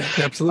so, right,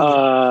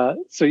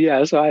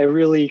 absolutely. So I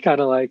really kind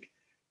of like,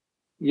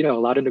 a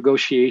lot of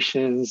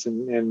negotiations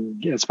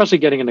and especially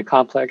getting into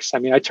Complex. I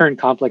mean, I turned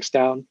Complex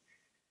down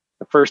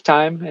the first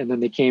time, and then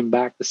they came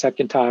back the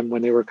second time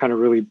when they were kind of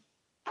really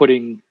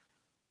putting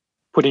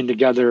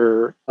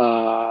together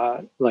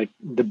like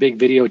the big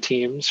video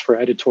teams for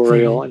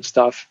editorial and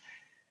stuff.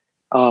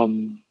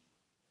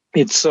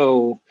 It's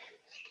so,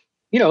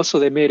 so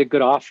they made a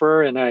good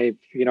offer, and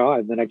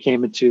then I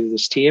came into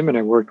this team and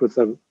I worked with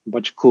a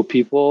bunch of cool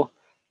people.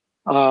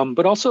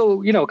 But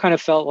also, kind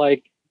of felt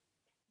like,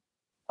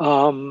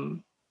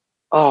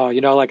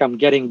 like I'm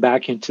getting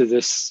back into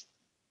this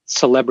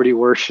celebrity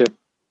worship,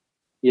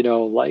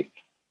 like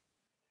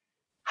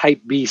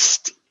hype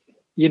beast,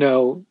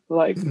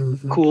 like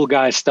cool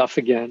guy stuff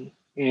again.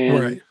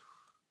 And,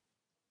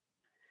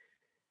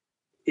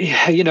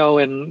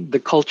 and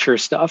the culture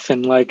stuff.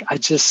 And like, I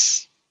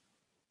just,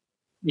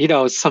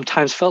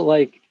 sometimes felt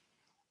like,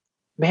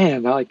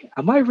 man, like,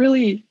 am I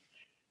really,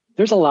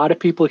 there's a lot of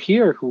people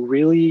here who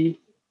really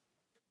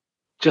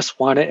just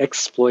want to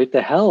exploit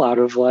the hell out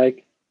of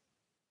like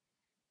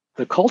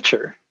the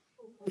culture.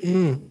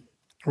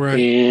 Right.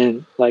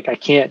 And like, I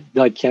can't,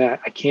 and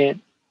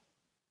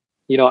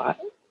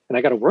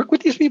I got to work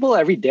with these people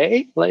every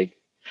day. Like,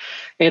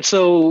 and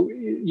so,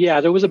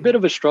 yeah, there was a bit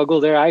of a struggle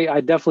there.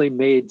 I definitely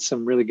made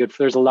some really good,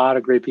 there's a lot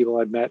of great people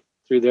I've met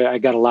through there. I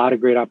got a lot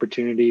of great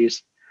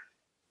opportunities.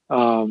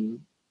 So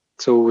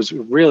it was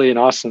really an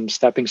awesome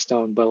stepping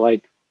stone, but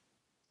like,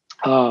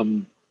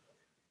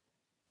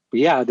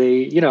 yeah,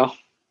 they,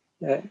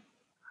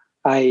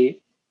 I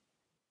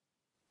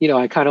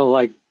kind of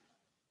like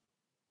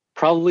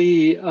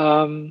probably,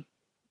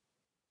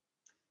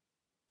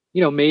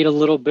 made a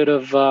little bit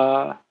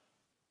of,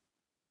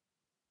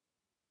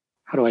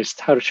 how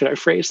should I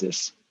phrase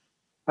this?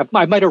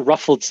 I might have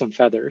ruffled some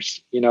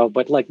feathers,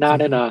 but like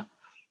not in a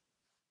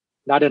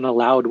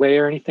loud way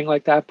or anything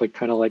like that, but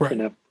kind of like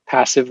in a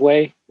passive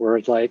way where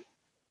it's like,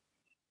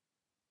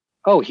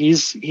 oh,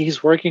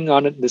 he's working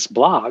on this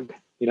blog,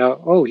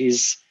 oh,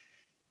 he's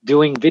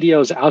doing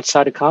videos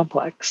outside of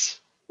Complex.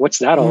 what's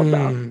that all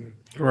about?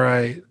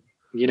 Right.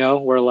 You know,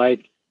 where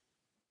like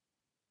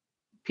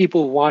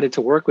people wanted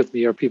to work with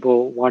me or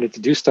people wanted to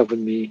do stuff with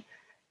me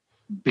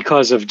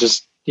because of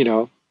just, you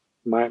know,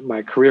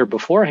 my career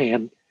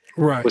beforehand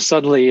Right. was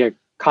suddenly a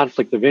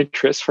conflict of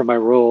interest for my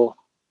role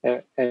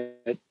at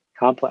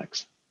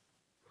Complex.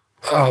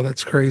 Oh,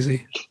 that's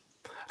crazy.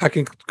 I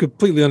can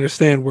completely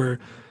understand where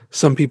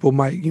some people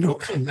might, you know,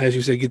 as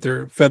you say, get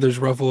their feathers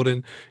ruffled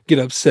and get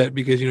upset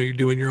because, you know, you're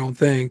doing your own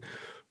thing.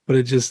 But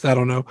it just, I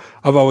don't know.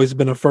 I've always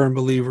been a firm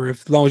believer.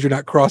 If, as long as you're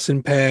not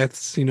crossing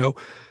paths, you know,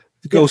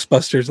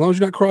 Ghostbusters, as long as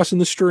you're not crossing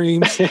the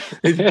streams,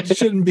 it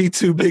shouldn't be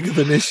too big of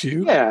an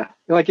issue. Yeah.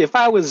 Like if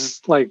I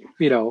was like,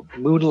 you know,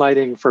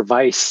 moonlighting for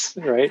Vice,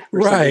 right?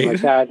 Or something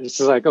like that. It's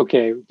just like,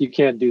 okay, you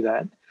can't do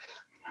that.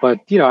 But,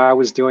 you know, I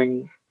was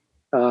doing,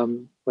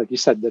 like you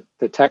said,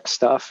 the tech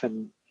stuff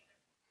and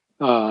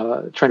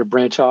trying to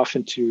branch off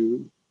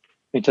into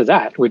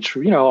that, which,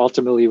 you know,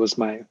 ultimately was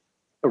my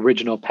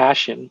original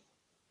passion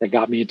that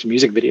got me into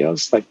music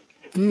videos, like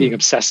being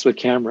obsessed with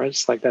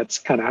cameras. Like that's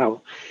kind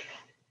of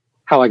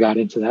how I got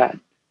into that.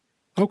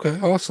 Okay,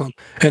 awesome.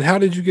 And how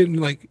did you get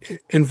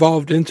like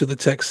involved into the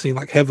tech scene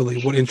like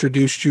heavily? What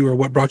introduced you or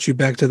what brought you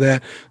back to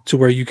that to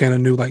where you kind of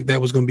knew like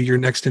that was going to be your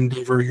next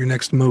endeavor, your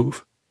next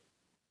move?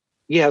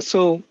 Yeah,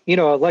 so, you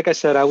know, like I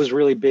said, I was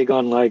really big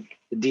on like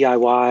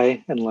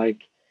DIY and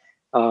like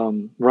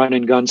run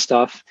and gun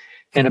stuff.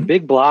 And a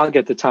big blog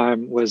at the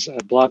time was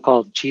a blog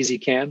called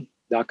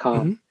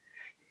cheesycan.com.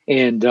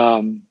 And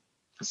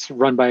it's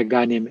run by a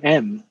guy named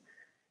M.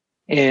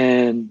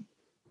 And,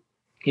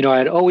 you know, I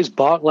had always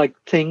bought like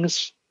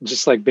things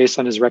just like based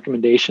on his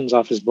recommendations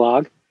off his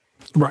blog.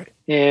 Right.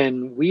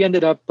 And we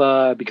ended up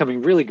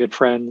becoming really good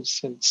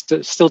friends and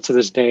still to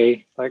this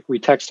day, like we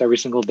text every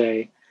single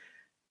day.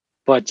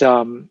 But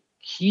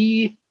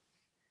he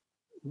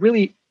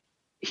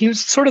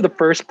was sort of the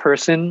first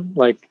person,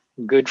 like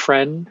good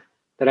friend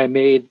that I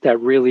made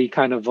that really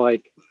kind of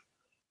like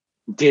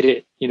did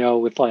it, you know,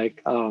 with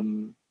like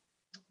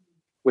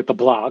with the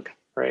blog,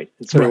 right?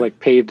 And sort of like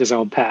paved his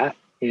own path.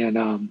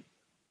 And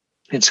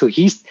so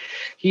he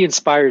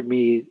inspired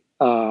me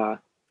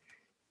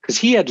because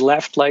he had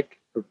left like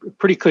a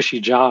pretty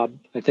cushy job,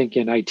 I think,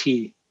 in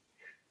IT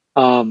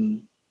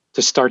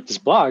to start this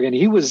blog. And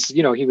he was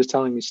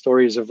telling me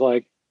stories of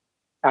like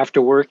after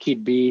work,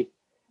 he'd be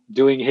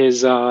doing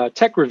his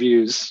tech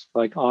reviews,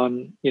 like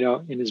on, you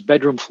know, in his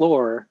bedroom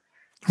floor,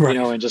 you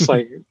know, and just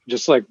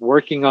like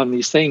working on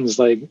these things,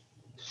 like,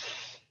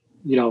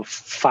 you know,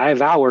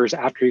 5 hours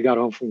after he got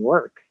home from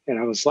work. And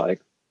I was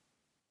like,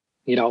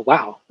 you know,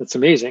 wow, that's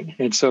amazing.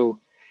 And so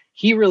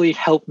he really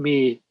helped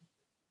me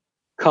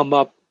come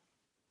up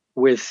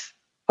with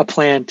a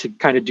plan to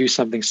kind of do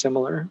something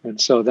similar.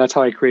 And so that's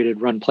how I created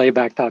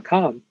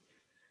runplayback.com,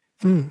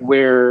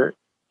 where,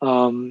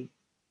 you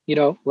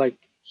know, like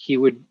he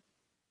would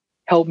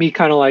help me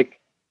kind of like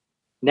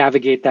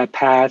navigate that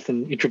path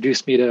and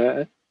introduce me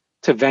to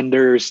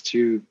vendors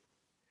to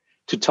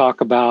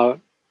talk about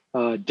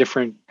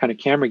different kind of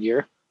camera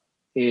gear.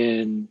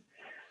 And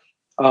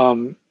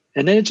then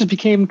it just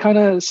became kind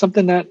of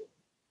something that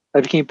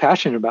I became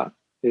passionate about.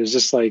 It was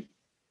just like,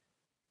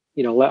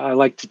 you know, I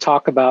like to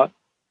talk about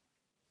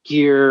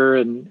gear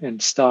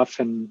and stuff.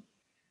 And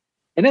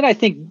then I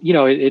think, you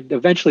know, it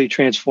eventually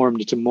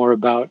transformed into more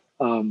about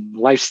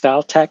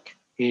lifestyle tech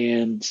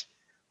and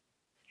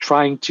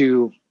trying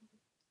to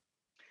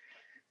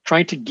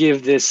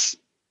give this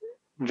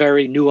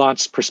very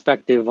nuanced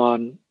perspective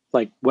on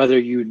like whether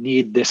you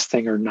need this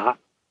thing or not.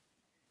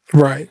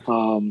 Right.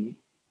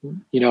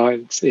 You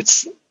know,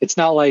 it's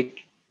not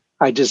like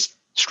I just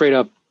straight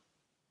up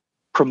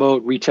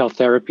promote retail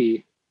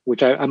therapy,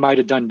 which I might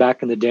have done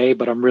back in the day,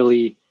 but I'm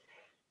really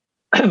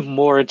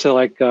more into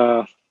like,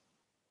 you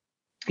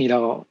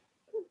know,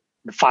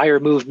 the FIRE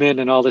movement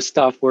and all this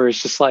stuff where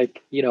it's just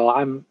like, you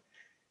know,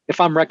 if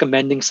I'm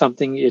recommending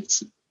something,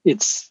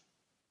 it's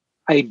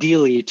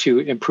ideally to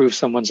improve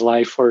someone's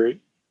life or, you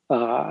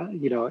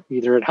know,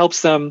 either it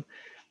helps them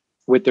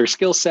with their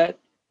skill set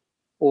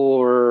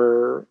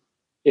or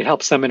it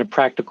helps them in a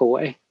practical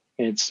way.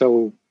 And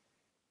so,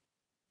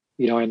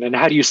 you know, and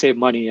how do you save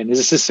money? And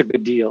is this a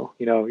good deal?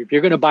 You know, if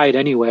you're going to buy it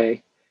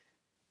anyway,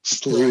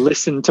 just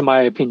listen to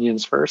my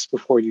opinions first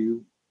before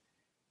you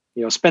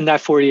know, spend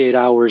that 48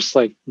 hours,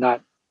 like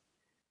not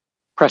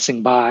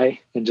pressing buy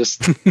and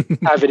just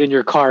have it in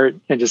your cart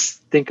and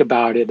just think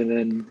about it. And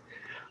then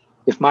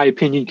if my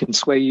opinion can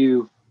sway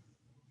you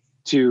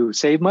to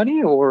save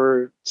money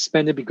or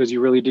spend it because you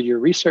really did your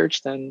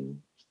research,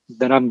 then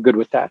I'm good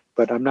with that.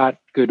 But I'm not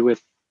good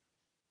with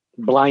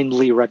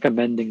blindly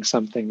recommending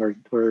something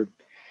or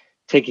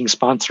taking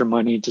sponsor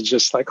money to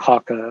just like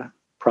hawk a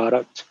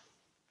product.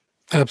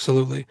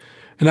 Absolutely.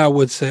 And I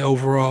would say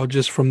overall,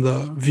 just from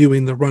the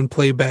viewing the Run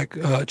Playback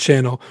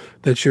channel,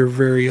 that you're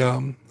very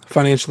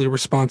financially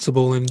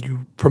responsible and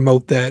you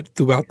promote that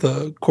throughout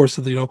the course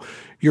of the, you know,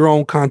 your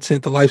own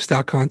content, the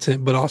lifestyle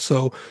content, but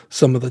also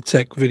some of the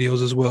tech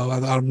videos as well.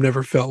 I've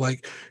never felt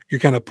like you're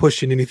kind of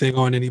pushing anything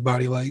on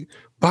anybody. Like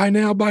buy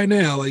now,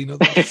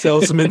 the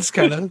salesman's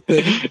kind of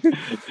thing.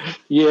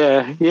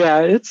 Yeah.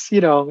 It's,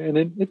 and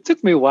it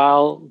took me a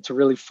while to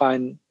really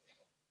find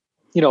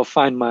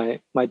my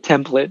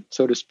template,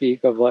 so to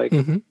speak, of like,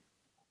 so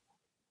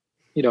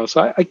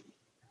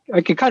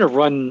I can kind of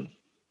run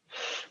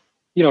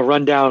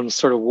down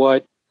sort of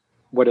what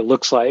it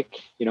looks like,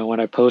 when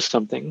I post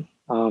something.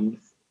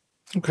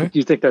 Okay. Do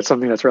you think that's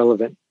something that's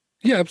relevant?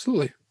 Yeah,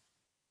 absolutely.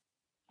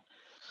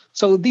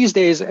 So these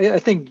days, I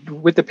think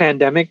with the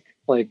pandemic,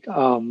 like,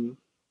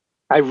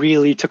 I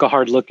really took a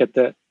hard look at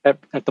the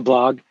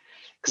blog,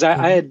 because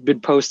I had been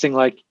posting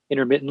like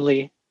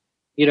intermittently,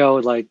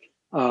 like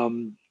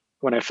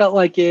when I felt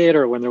like it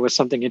or when there was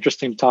something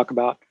interesting to talk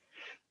about.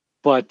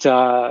 But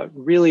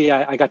really,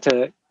 I got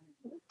to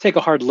take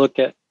a hard look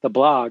at the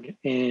blog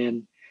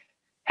and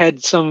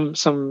had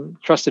some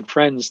trusted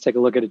friends take a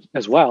look at it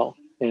as well.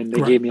 And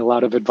they gave me a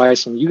lot of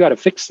advice on, you got to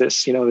fix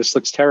this, this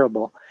looks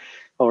terrible.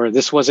 Or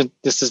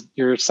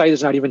your site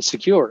is not even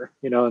secure,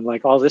 and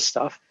like all this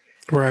stuff.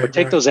 Right. Or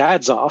take those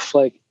ads off.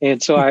 Like,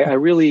 and so I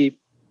really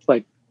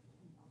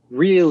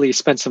really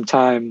spent some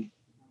time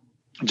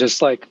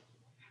just like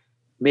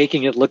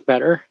making it look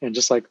better and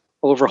just like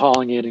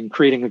overhauling it and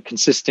creating a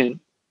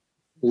consistent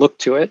look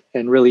to it,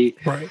 and really,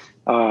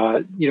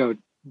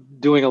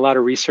 doing a lot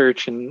of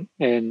research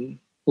and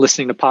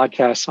listening to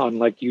podcasts on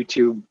like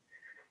YouTube,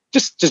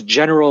 just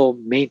general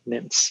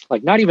maintenance,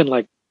 like not even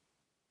like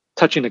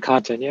touching the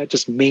content yet,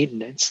 just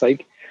maintenance.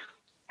 Like,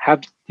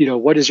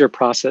 what is your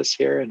process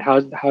here, and how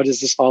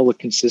does this all look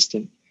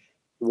consistent?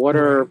 What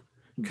are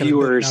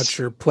viewers? Not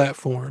your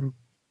platform.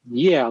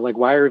 Yeah, like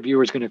why are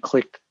viewers going to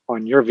click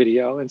on your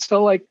video? And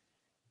so like,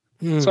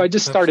 so I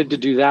just started to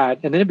do that,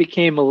 and then it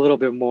became a little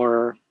bit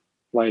more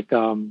like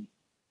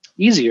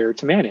easier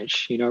to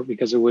manage,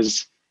 because it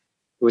was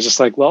just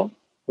like, well,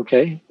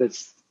 okay,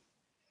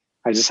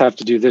 I just have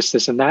to do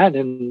this and that,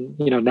 and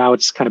now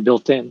it's kind of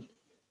built in,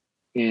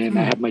 and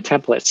I have my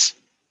templates.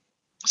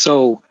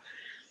 So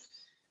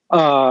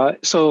for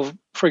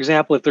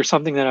example, if there's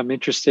something that I'm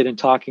interested in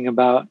talking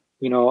about,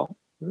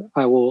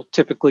 I will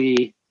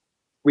typically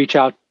reach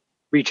out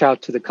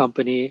to the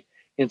company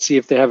and see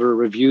if they have a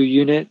review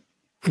unit,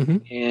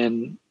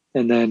 and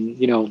then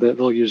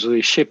they'll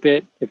usually ship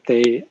it if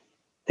they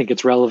think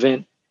it's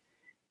relevant,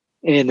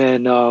 and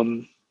then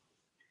I'll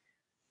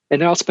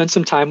spend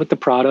some time with the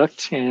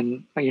product,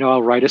 and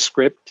I'll write a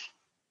script,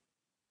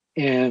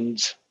 and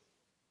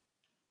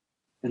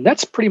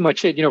that's pretty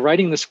much it.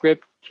 Writing the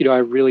script, I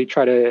really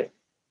try to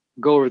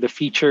go over the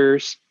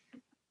features.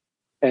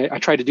 I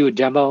try to do a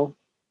demo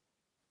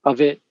of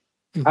it.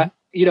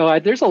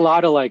 There's a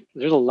lot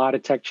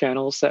of tech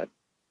channels that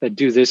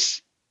do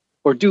this,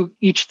 or do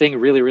each thing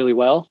really, really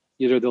well.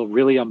 Either they'll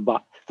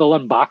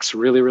unbox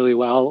really, really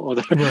well, or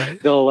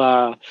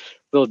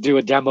they'll do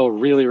a demo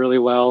really, really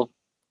well,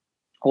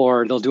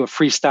 or they'll do a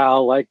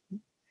freestyle, like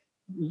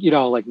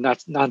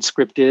not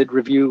non-scripted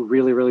review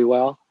really, really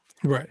well.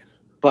 Right.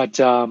 But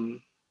I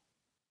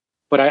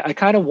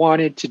kind of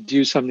wanted to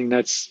do something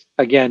that's,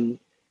 again,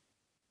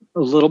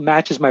 a little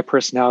matches my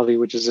personality,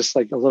 which is just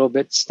like a little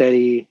bit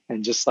steady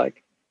and just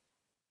like,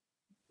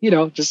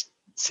 just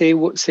say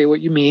what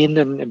you mean,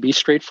 and be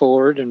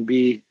straightforward, and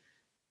be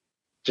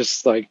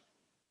just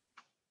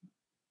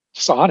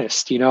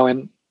honest,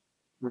 And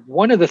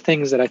one of the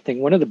things that I think,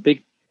 one of the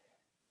big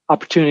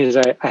opportunities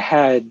I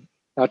had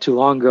not too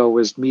long ago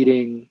was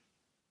meeting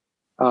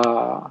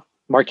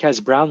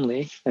Marquez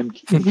Brownlee,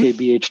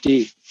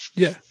 MKBHD.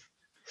 Yeah.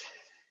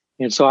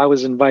 And so I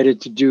was invited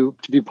to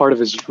be part of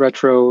his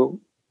retro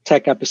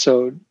tech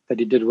episode that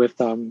he did with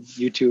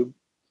YouTube.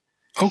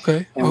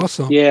 Okay,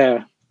 awesome.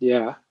 Yeah.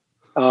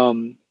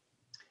 And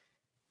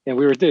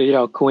we were,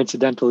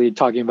 coincidentally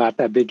talking about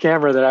that big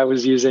camera that I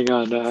was using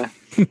on the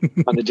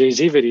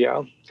Jay-Z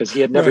video, because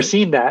he had never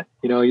seen that.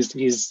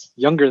 He's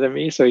younger than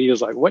me, so he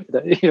was like, "What?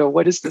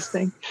 What is this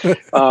thing?"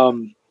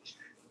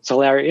 It's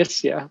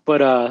hilarious, yeah.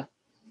 But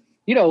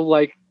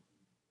like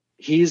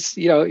he's,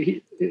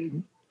 he,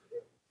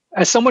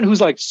 as someone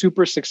who's like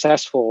super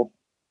successful,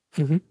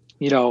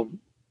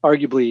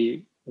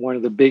 arguably one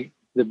of the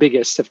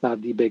biggest, if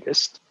not the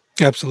biggest,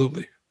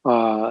 absolutely,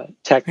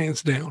 tech,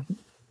 hands down,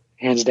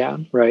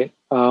 right?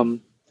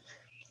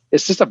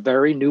 It's just a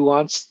very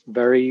nuanced,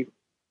 very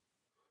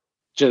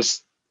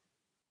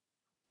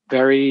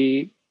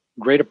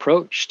great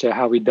approach to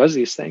how he does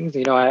these things.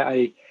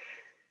 I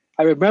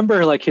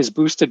remember like his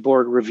boosted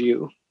board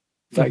review.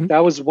 Like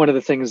that was one of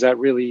the things that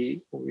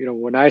really,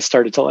 when I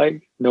started to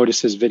like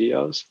notice his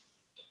videos.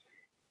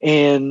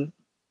 And,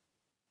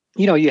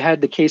 you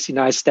had the Casey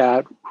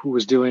Neistat, who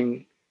was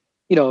doing,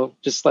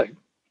 just like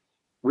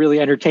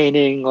really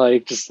entertaining,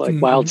 like just like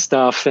wild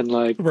stuff, and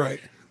like,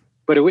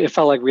 but it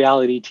felt like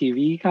reality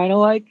TV, kind of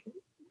like,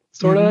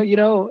 sort of,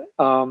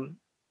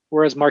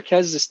 whereas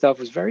Marquez's stuff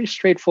was very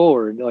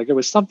straightforward. Like there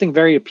was something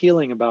very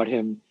appealing about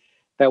him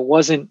that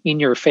wasn't in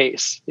your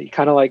face. It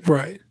kind of like,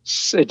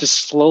 it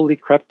just slowly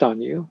crept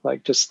on you.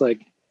 Like, just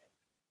like,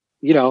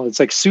 it's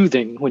like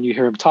soothing when you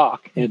hear him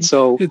talk. And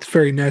so it's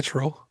very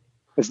natural.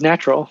 It's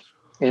natural.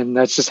 and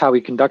that's just how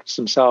he conducts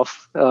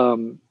himself,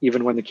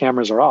 even when the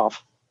cameras are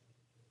off.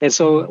 And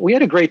so we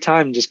had a great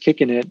time just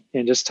kicking it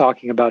and just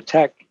talking about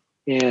tech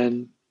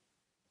and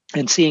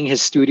seeing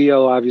his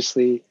studio,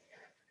 obviously.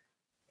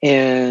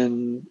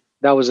 And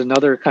that was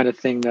another kind of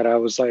thing that I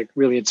was like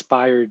really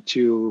inspired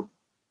to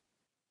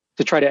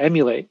try to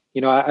emulate.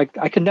 You know,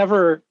 I can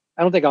never,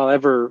 I don't think I'll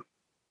ever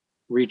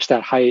reach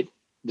that height,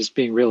 just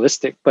being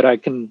realistic, but I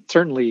can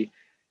certainly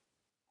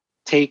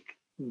take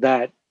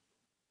that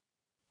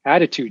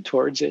attitude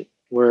towards it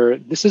where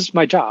this is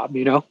my job,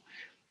 you know?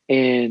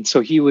 And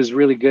so he was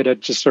really good at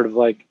just sort of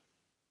like,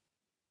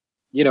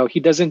 you know, he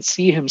doesn't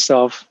see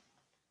himself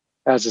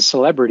as a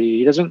celebrity.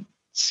 He doesn't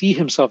see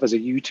himself as a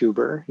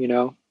YouTuber, you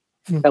know?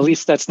 Mm-hmm. At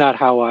least that's not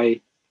how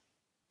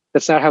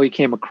he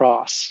came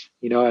across,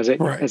 you know, as an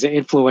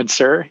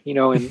influencer, you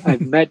know, and I've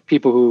met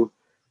people who,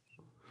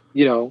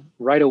 you know,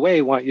 right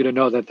away want you to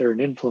know that they're an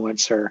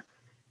influencer,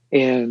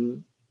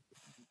 and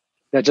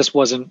that just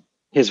wasn't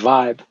his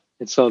vibe.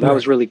 And so that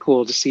was really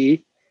cool to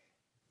see.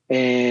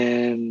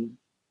 And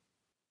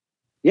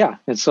yeah.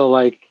 And so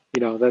like,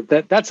 you know,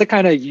 that's the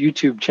kind of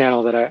YouTube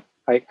channel that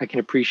I can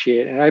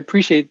appreciate. And I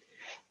appreciate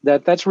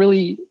that that's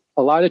really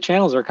a lot of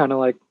channels are kind of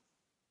like,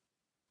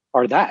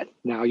 are that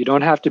now. You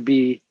don't have to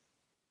be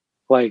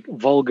like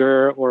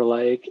vulgar or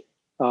like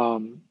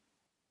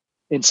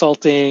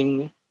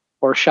insulting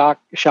or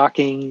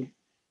shocking.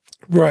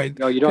 Right. You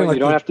know, you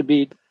don't have to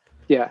be,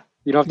 you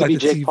don't have to be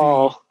Jake TV.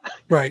 Paul.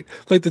 Right.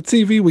 Like the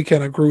TV we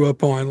kind of grew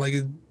up on, like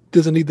it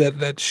doesn't need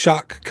that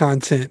shock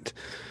content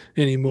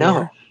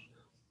anymore.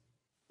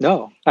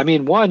 No. I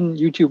mean, one,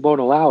 YouTube won't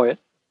allow it.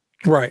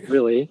 Right.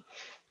 Really.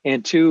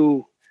 And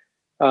two,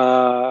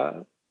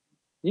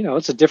 you know,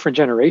 it's a different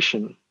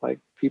generation. Like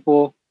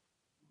people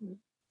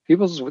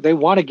they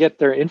want to get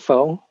their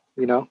info,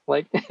 you know,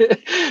 like,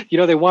 you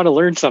know, they want to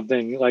learn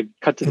something, like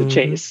cut to the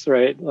chase,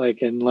 right?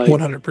 Like, and like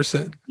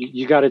 100%.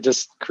 You got to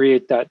just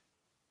create that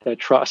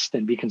trust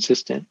and be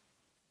consistent.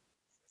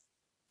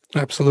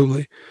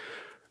 Absolutely.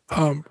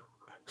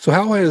 So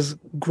how has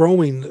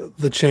growing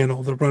the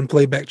channel, the Run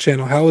Playback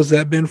channel, how has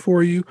that been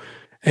for you?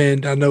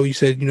 And I know you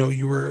said, you know,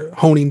 you were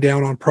honing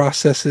down on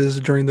processes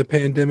during the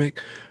pandemic.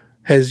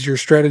 Has your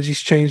strategies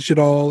changed at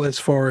all as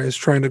far as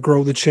trying to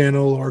grow the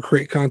channel or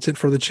create content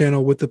for the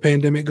channel with the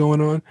pandemic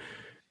going on?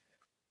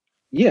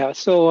 Yeah.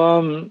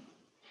 So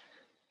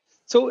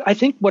I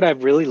think what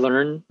I've really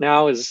learned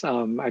now is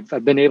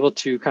I've been able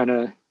to kind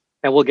of,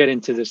 and we'll get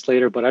into this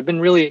later, but I've been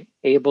really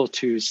able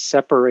to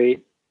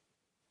separate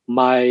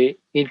my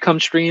income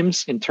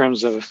streams in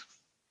terms of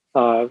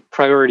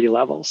priority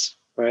levels,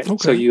 right? Okay.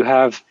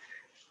 So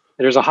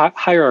there's a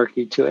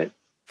hierarchy to it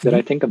that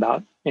I think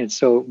about. And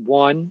so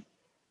one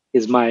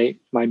is my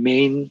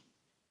main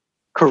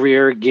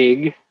career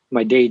gig,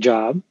 my day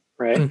job,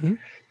 right?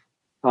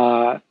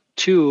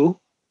 Two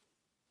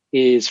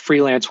is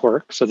freelance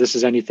work. So this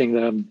is anything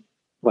that I'm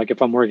like,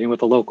 if I'm working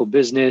with a local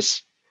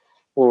business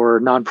or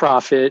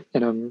nonprofit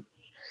and I'm,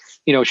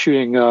 you know,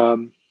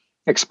 shooting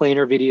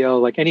explainer video,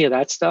 like any of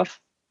that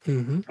stuff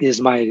is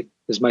my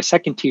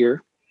second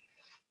tier.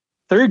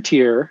 Third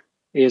tier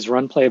is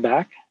Run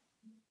Playback.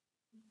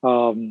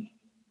 And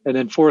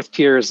then fourth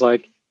tier is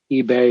like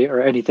eBay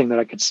or anything that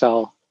I could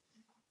sell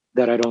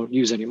that I don't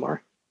use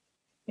anymore.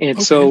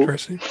 And so,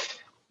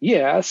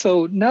 yeah.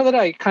 So now that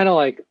I kind of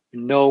like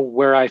know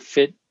where I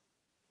fit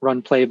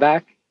Run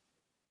Playback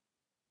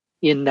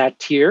in that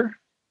tier,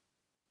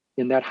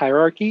 in that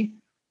hierarchy,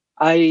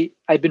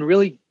 I've been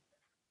really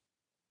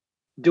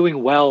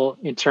doing well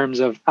in terms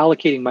of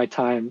allocating my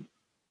time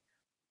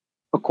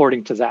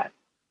according to that.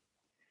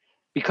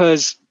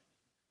 Because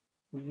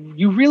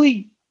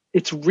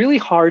it's really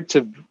hard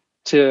to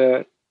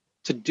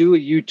do a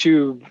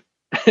YouTube,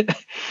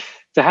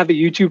 to have a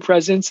YouTube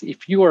presence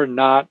if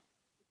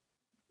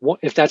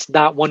that's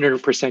not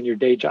 100% your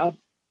day job.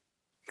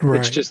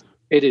 Right.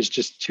 It is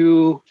just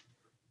too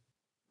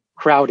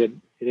crowded.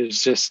 It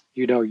is just,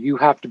 you know, you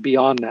have to be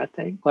on that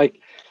thing.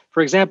 Like,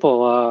 for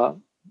example,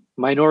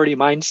 Minority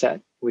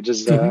Mindset, which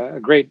is a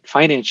great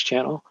finance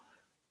channel.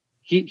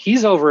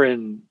 He's over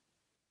in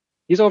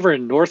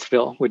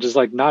Northville, which is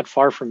like not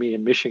far from me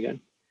in Michigan.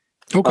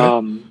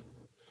 Okay.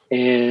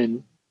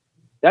 And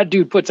that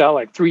dude puts out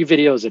like 3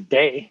 videos a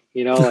day,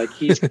 you know, like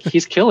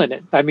he's killing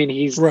it. I mean,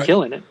 he's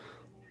killing it,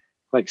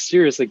 like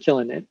seriously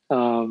killing it.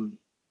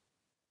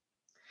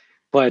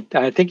 But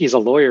I think he's a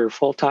lawyer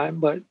full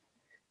time, but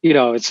you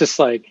know, it's just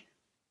like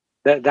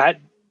that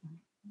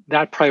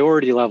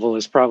priority level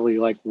is probably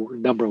like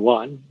number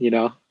one, you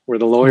know, where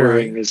the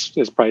lawyering is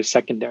probably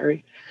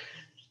secondary.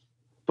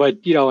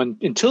 But, you know,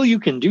 until you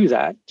can do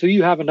that, till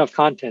you have enough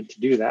content to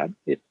do that,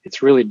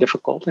 it's really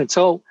difficult. And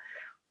so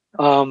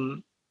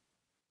the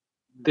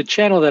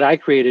channel that I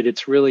created,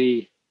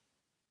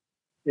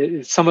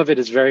 some of it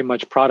is very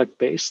much product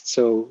based.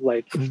 So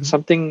like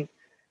something,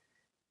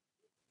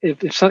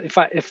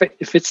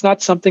 if it's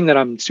not something that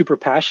I'm super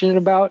passionate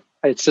about,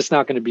 it's just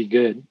not going to be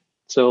good.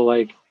 So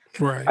like,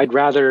 I'd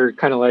rather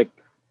kind of like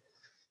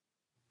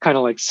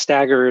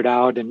stagger it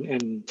out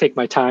and take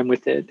my time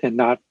with it and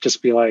not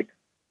just be like,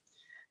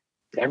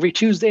 every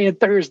Tuesday and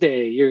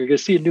Thursday you're gonna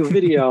see a new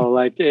video.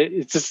 Like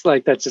it's just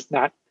like that's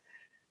not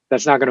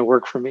going to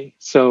work for me.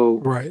 So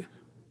right.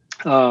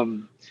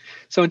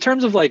 So in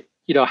terms of like,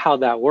 how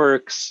that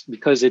works,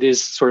 because it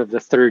is sort of the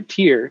third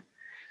tier,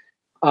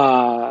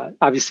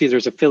 obviously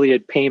there's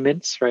affiliate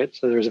payments, right?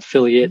 So there's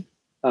affiliate,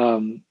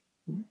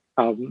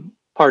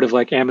 part of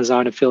like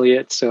Amazon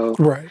affiliate. So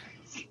right.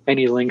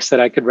 any links that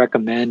I could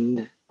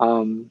recommend,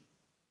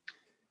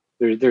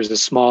 there's a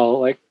small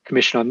like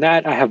commission on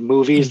that. I have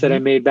movies that I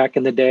made back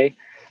in the day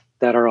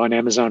that are on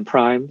Amazon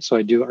Prime. So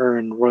I do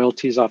earn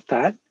royalties off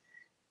that.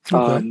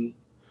 Okay.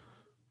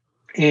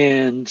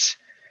 And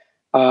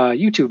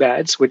YouTube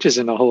ads, which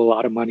isn't a whole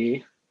lot of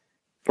money,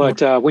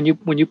 but when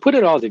you put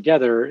it all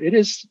together, it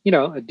is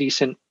a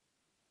decent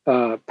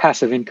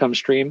passive income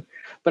stream.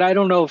 But I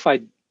don't know if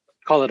I'd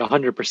call it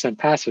 100%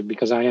 passive,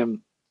 because I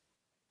am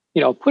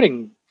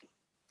putting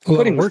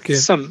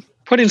some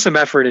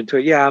effort into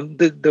it. Yeah,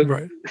 the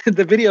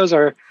the videos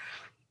are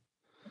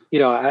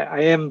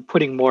I am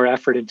putting more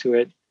effort into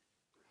it,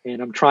 and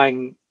I'm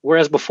trying.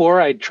 Whereas before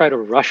I try to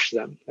rush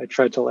them. I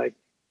tried to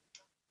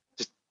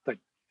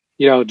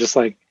just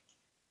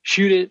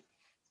shoot it,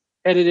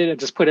 edit it, and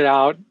just put it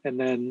out, and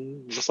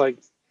then just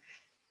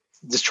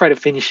try to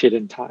finish it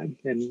in time.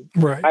 And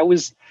that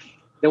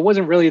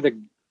wasn't really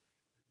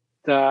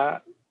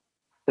the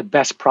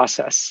best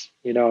process,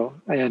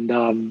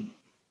 and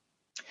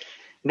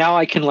now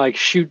I can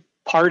shoot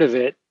part of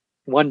it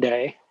one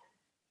day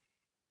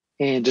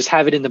and just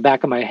have it in the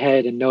back of my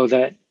head and know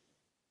that,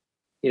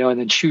 and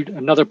then shoot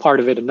another part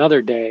of it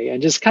another day,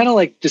 and just kind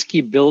of just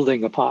keep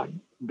building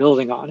on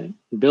it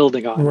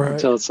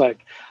until it's like,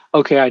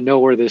 okay, I know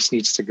where this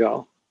needs to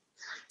go.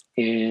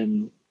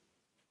 And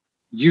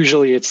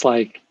usually it's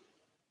it's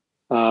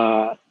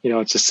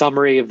a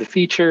summary of the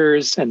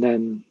features, and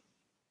then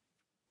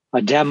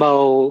a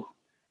demo,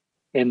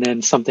 and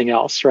then something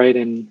else. Right.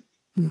 And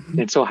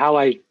so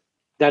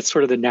that's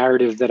sort of the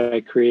narrative that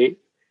I create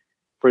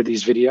for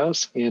these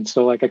videos. And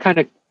so I kind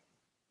of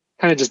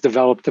just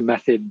developed a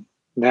method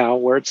now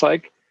where it's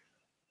I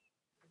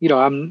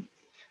don't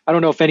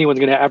know if anyone's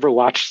going to ever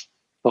watch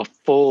the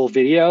full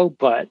video,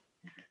 but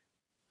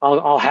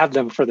I'll have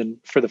them for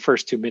the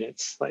first 2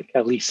 minutes,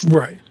 at least.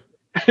 Right.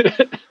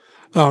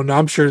 Oh no,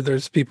 I'm sure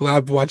there's people.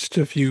 I've watched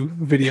a few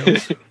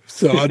videos,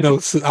 so I know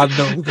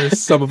there's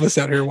some of us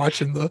out here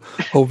watching the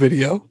whole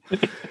video.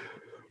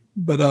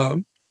 But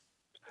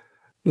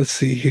let's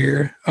see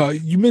here.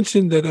 You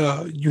mentioned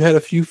that you had a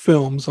few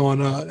films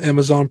on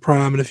Amazon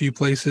Prime and a few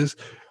places,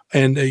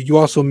 and you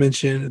also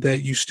mentioned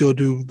that you still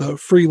do the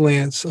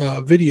freelance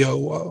video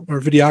or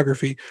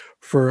videography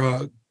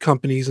for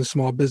companies and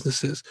small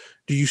businesses.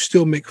 Do you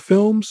still make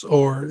films,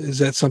 or is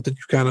that something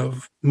you kind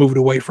of moved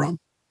away from?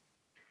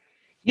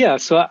 Yeah,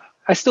 so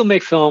I still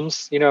make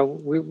films.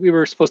 We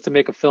were supposed to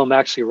make a film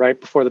actually right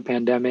before the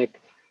pandemic.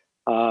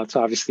 So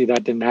obviously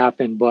that didn't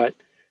happen. But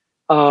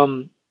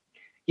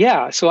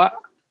yeah, so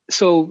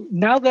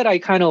now that I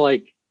kind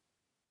of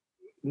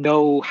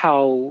know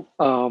how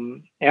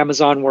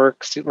Amazon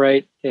works,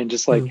 right? And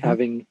just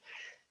having,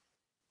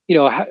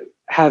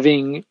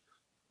 having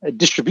a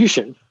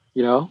distribution,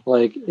 and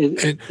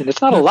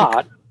it's not a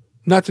lot.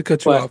 Not to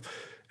cut you off,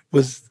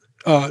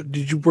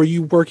 were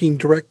you working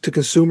direct to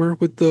consumer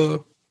with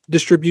the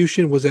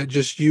distribution? Was that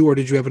just you, or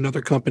did you have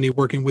another company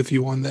working with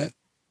you on that?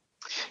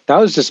 That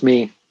was just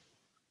me.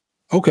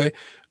 Okay.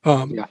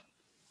 Yeah.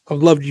 I'd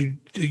love you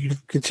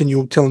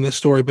continue telling this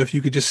story, but if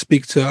you could just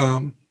speak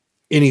to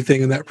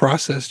anything in that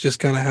process, just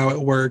kind of how it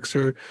works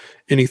or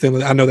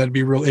anything. I know that'd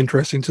be real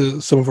interesting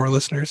to some of our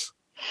listeners.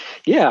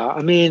 Yeah.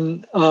 I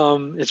mean,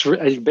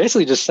 I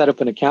basically just set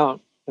up an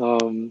account.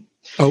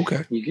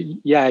 Okay.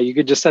 You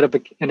could just set up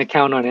an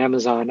account on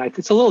Amazon.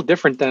 It's a little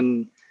different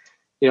than,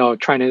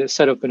 trying to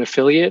set up an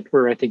affiliate,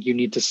 where I think you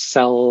need to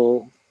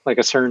sell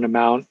a certain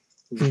amount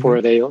before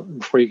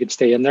you could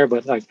stay in there.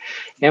 But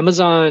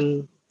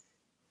Amazon,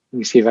 let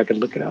me see if I could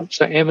look it up.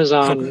 So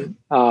Amazon,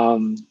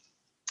 okay.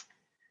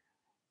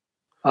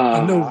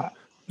 I know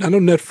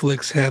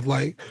Netflix have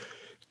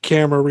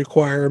camera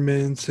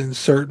requirements and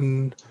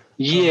certain.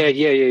 Yeah.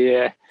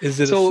 Is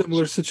it a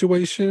similar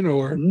situation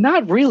or?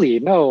 Not really,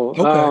 no.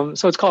 Okay.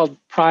 So it's called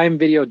Prime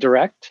Video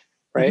Direct,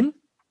 right? Mm-hmm.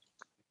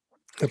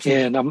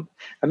 Absolutely. And I'm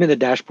in the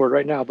dashboard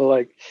right now,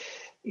 but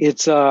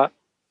it's so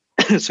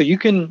you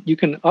can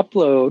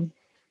upload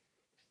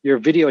your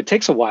video. It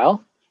takes a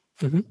while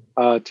to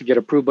get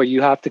approved, but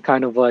you have to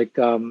kind of put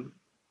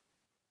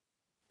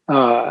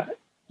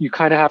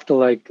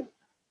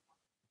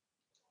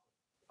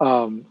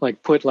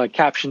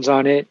captions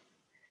on it,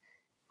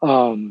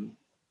 or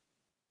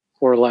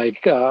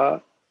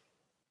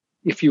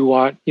if you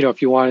want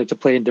it to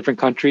play in different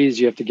countries,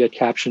 you have to get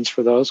captions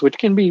for those, which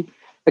can be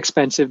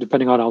expensive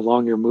depending on how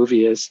long your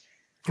movie is.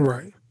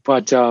 Right.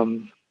 But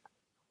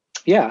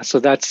yeah, so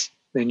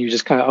then you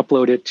just kind of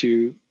upload it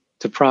to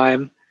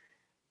Prime,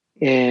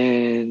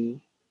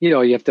 and you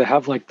have to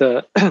have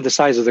the the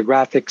size of the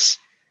graphics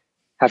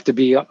have to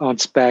be on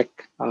spec,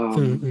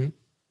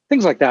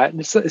 things like that. And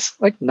it's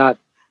not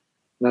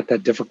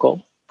that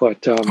difficult.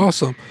 But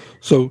awesome.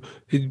 So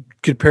you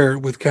could pair it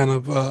with kind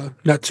of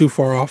not too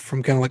far off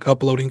from kind of like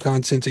uploading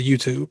content to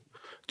YouTube.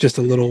 Just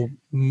a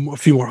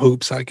few more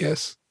hoops, I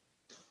guess.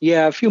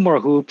 Yeah, a few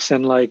more hoops,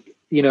 and like,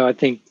 I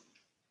think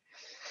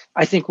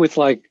with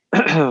like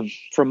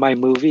from my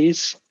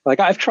movies,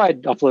 like I've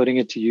tried uploading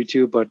it to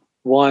YouTube, but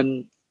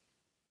one,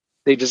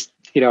 they just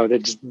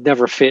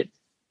never fit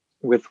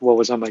with what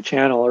was on my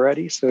channel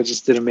already, so it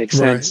just didn't make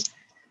sense.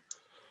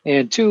 Right.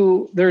 And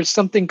two, there's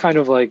something kind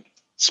of like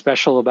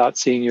special about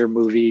seeing your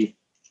movie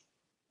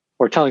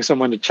or telling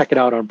someone to check it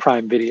out on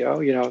Prime Video.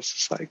 It's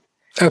just like,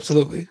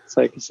 absolutely. It's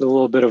like, it's a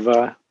little bit of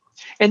a,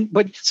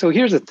 but so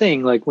here's the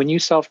thing, like when you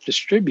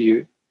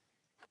self-distribute,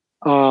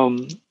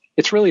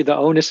 it's really the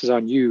onus is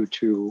on you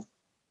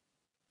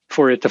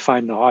for it to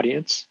find the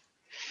audience.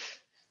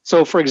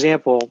 So for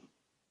example,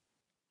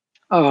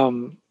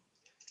 there's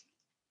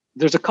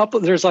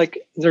like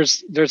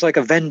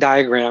a Venn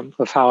diagram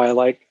of how I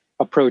like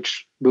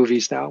approach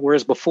movies now.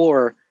 Whereas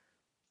before,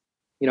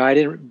 I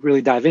didn't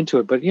really dive into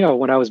it, but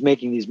when I was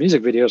making these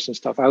music videos and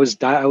stuff, I was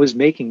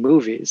making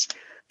movies,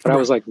 but right. I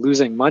was like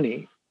losing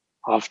money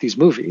off these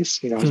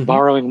movies. I was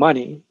borrowing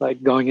money,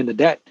 like going into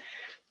debt.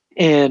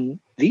 And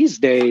these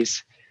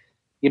days,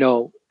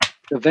 the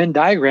Venn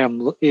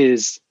diagram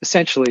is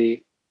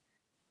essentially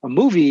a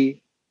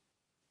movie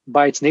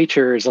by its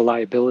nature is a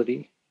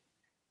liability.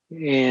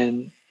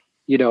 And,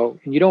 and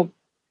you don't,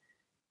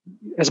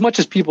 as much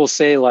as people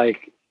say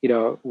like,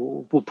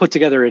 we'll put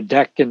together a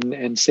deck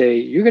and say,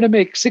 you're going to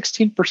make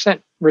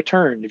 16%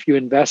 return if you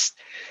invest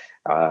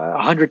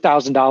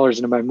 $100,000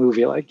 into my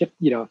movie, like,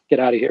 get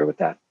out of here with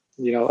that.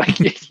 Like,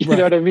 you right.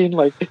 know what I mean?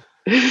 Like,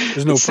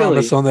 there's no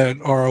promise on that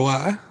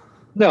ROI.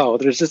 No,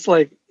 there's just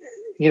like,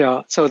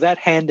 so that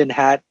hand in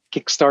hat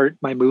kickstart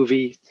my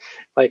movie.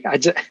 Like I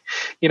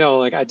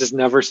just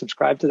never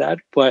subscribed to that.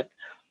 But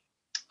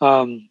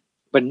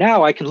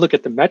now I can look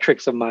at the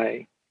metrics of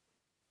my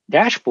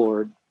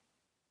dashboard.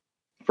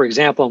 For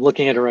example, I'm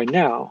looking at it right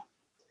now,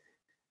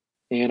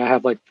 and I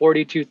have like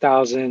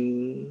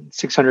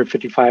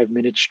 42,655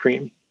 minute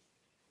stream.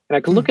 And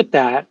I could look at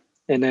that,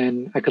 and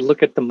then I could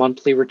look at the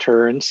monthly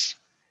returns,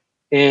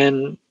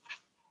 and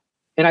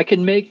I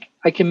can make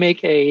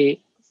a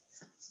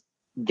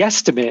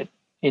guesstimate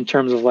in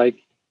terms of like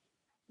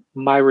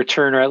my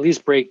return, or at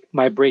least break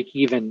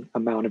even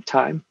amount of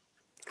time.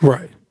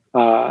 Right.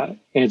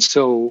 And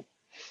so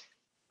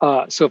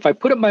if I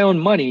put up my own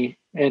money,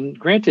 and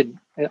granted,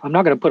 I'm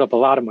not going to put up a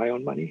lot of my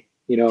own money.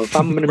 If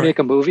I'm going to make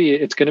a movie,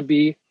 it's going to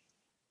be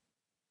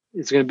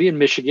in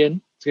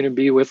Michigan. It's going to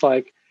be with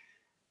like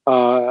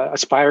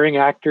aspiring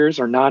actors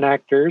or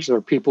non-actors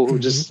or people who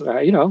just,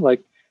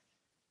 it's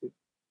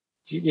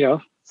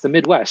the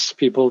Midwest.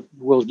 People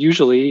will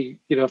usually,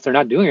 if they're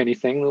not doing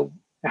anything, they're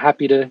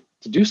happy to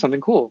do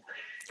something cool.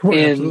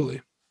 Right,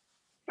 absolutely.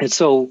 And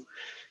so,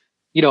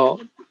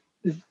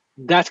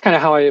 that's kind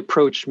of how I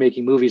approach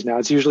making movies now.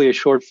 It's usually a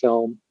short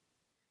film.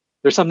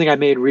 There's something I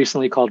made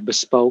recently called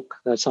Bespoke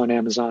that's on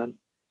Amazon.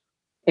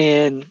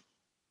 And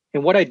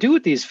what I do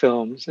with these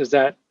films is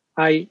that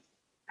I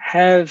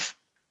have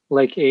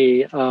like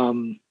I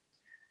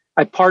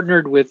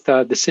partnered with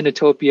the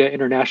Cinetopia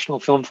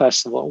International Film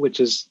Festival, which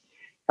is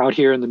out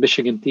here in the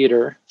Michigan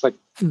Theater. It's like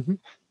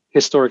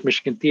historic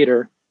Michigan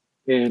Theater.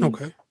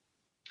 And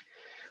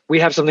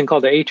we have something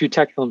called the A2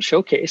 Tech Film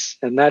Showcase.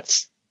 And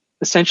that's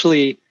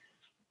essentially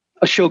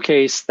a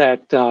showcase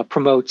that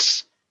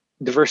promotes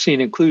diversity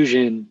and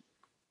inclusion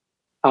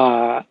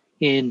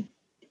in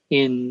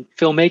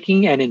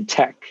filmmaking and in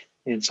tech.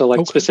 And so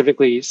like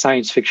specifically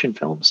science fiction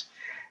films.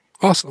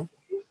 Awesome.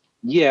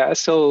 Yeah.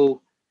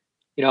 So,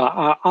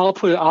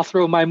 I'll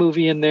throw my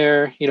movie in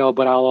there,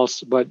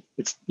 but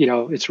it's,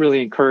 it's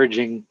really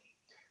encouraging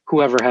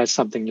whoever has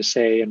something to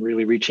say and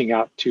really reaching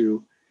out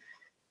to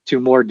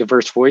more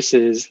diverse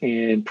voices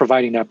and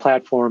providing that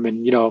platform.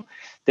 And,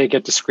 they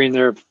get to screen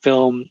their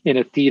film in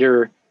a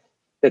theater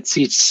that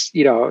seats,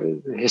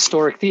 a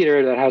historic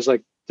theater that has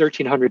like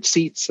 1,300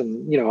 seats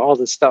and, all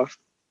this stuff,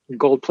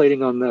 gold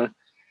plating on the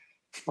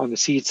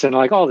seats and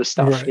like all this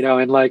stuff,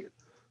 right.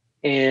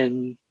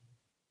 And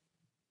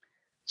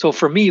so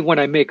for me, when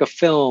I make a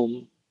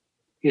film,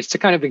 is to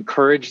kind of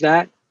encourage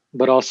that,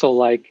 but also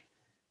like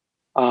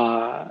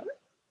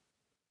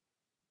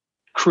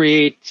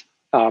create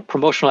a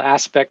promotional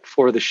aspect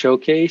for the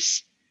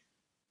showcase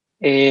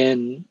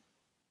and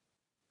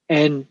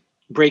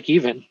break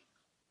even,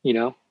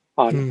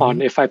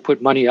 on if I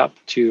put money up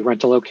to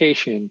rent a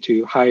location,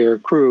 to hire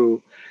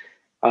crew,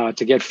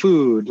 to get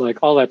food, like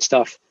all that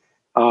stuff.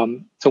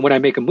 So when I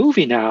make a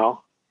movie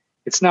now,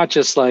 it's not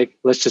just like,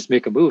 let's just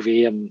make a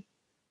movie and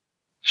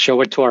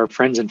show it to our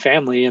friends and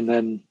family and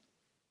then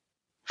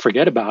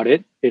forget about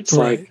it. It's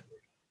right. Like,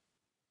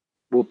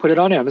 we'll put it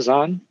on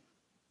Amazon.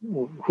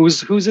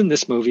 Who's in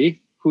this movie?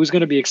 Who's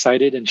going to be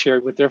excited and share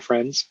it with their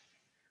friends?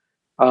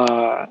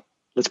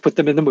 Let's put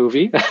them in the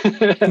movie.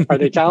 Are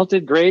they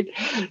talented? Great.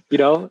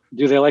 Do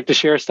they like to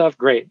share stuff?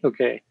 Great.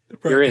 Okay.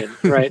 Right. You're in.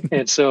 Right.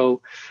 And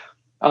so,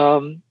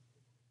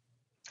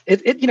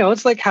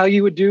 it's like how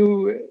you would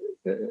do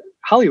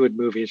Hollywood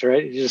movies,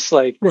 right? It's just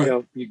like, Right. you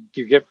know,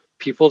 you get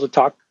people to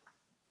talk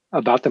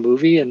about the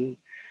movie, and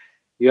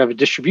you have a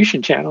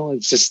distribution channel.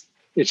 It's just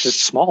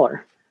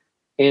smaller.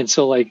 And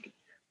so like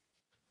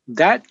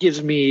that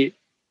gives me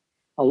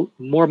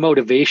more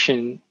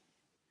motivation.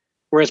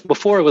 Whereas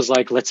before it was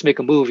like, let's make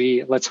a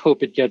movie. Let's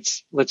hope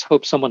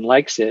someone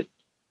likes it.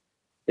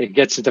 It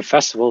gets into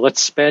festival.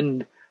 Let's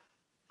spend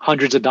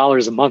hundreds of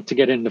dollars a month to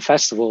get into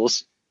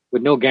festivals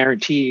with no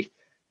guarantee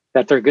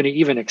that they're going to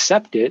even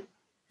accept it.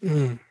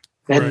 And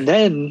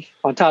then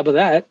on top of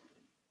that,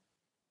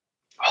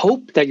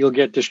 hope that you'll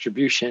get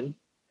distribution.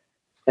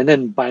 And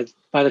then by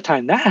the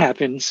time that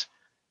happens,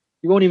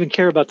 you won't even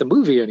care about the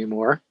movie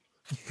anymore.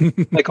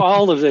 Like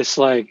all of this,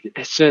 like,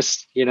 it's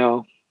just, you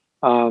know,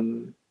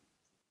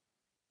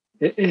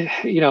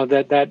 you know,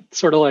 that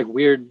sort of like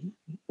weird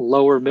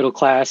lower middle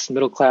class,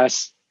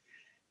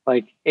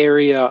 like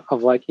area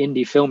of like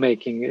indie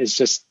filmmaking is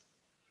just,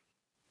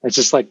 it's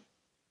just like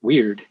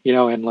weird, you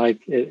know, and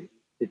like, it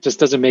just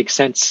doesn't make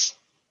sense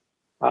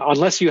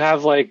unless you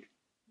have like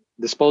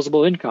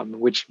disposable income,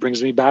 which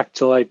brings me back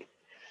to like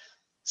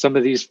some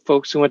of these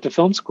folks who went to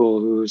film school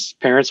whose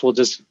parents will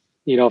just,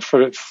 you know,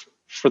 for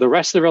the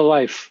rest of their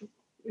life,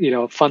 you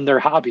know, fund their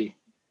hobby.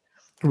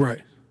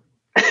 Right.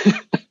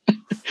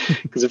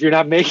 Because if you're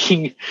not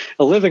making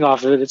a living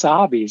off of it, it's a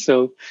hobby.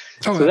 So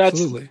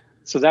absolutely.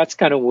 That's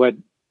kind of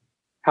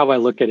how I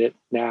look at it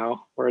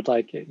now, where it's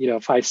like, you know,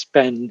 if I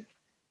spend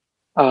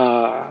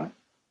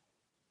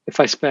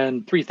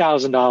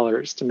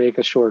 $3,000 to make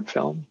a short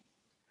film,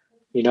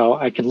 you know,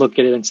 I can look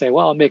at it and say,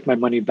 well, I'll make my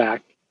money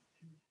back,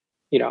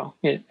 you know,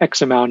 in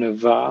X amount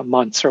of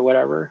months or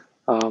whatever.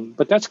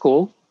 But that's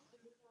cool.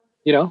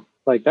 You know,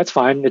 like, that's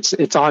fine.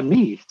 It's on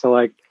me to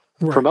like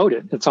promote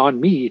it. It's on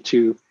me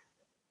to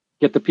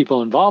get the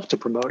people involved to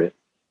promote it.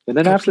 And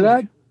then after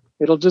that,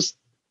 it'll just,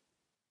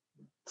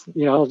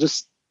 you know, it'll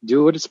just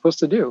do what it's supposed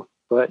to do.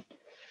 But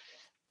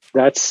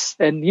that's,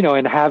 and, you know,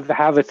 and have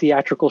a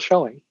theatrical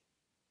showing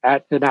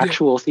at an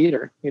actual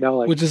theater, you know,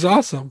 like, which is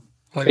awesome.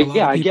 Like, a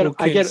lot of people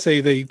can't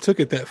say they took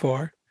it that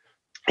far.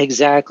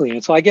 Exactly.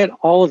 And so I get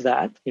all of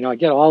that, you know,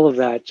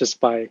 just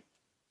by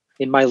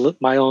in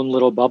my own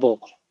little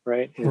bubble.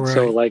 Right. And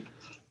so like,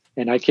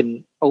 and I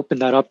can open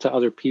that up to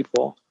other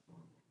people.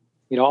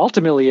 You know,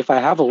 ultimately, if I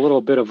have a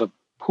little bit of a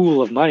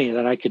pool of money,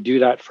 then I could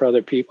do that for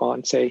other people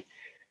and say,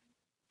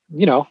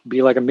 you know,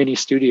 be like a mini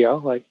studio,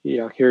 like, you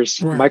know,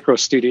 here's micro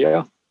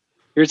studio,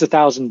 here's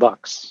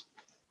 $1,000.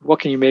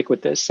 What can you make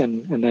with this?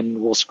 And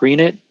then we'll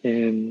screen it,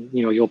 and,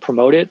 you know, you'll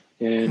promote it,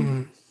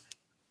 and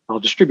I'll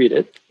distribute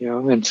it, you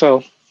know. And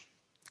so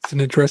it's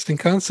an interesting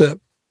concept.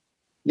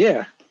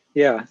 Yeah.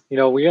 You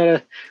know, we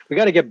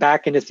gotta get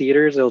back into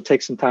theaters. It'll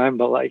take some time,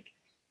 but like,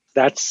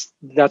 that's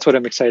what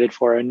I'm excited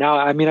for. And now,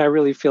 I mean, I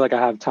really feel like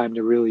I have time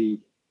to really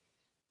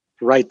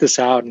write this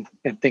out and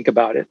think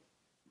about it.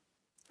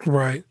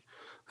 Right.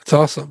 That's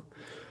awesome.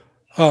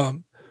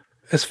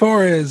 As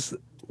far as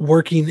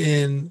working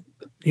in,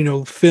 you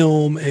know,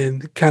 film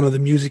and kind of the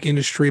music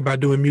industry by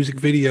doing music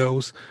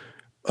videos,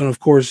 and of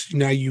course,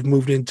 now you've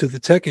moved into the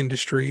tech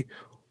industry,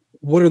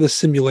 what are the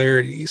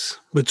similarities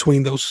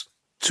between those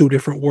two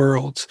different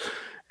worlds?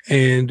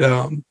 And,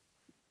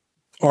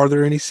 are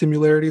there any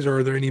similarities, or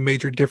are there any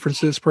major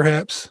differences,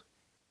 perhaps?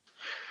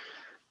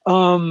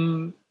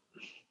 I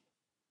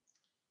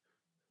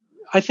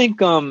think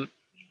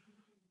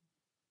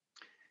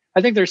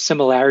there's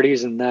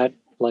similarities in that,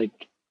 like,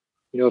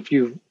 you know, if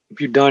you've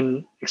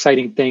done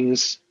exciting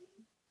things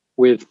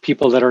with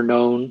people that are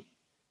known,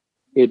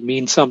 it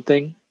means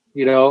something,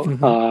 you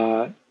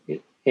know.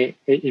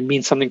 It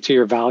means something to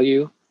your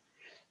value.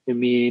 It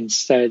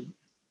means that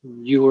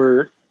you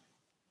were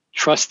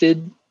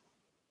trusted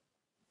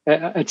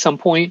at some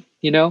point,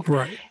 you know,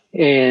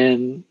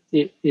 and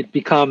it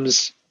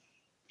becomes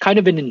kind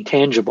of an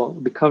intangible.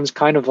 It becomes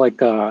kind of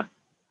like a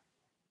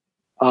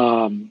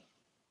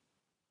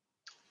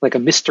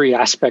mystery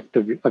aspect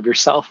of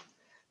yourself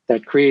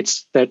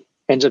that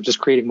ends up just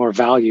creating more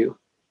value.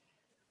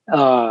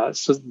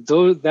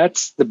 So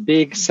that's the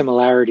big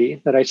similarity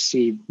that I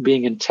see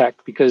being in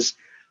tech, because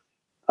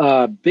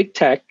big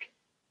tech,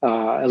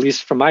 at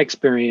least from my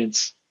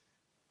experience,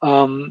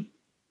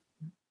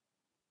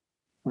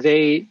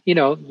 they, you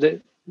know,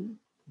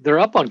 they're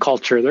up on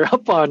culture. They're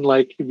up on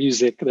like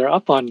music. They're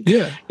up on,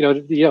 you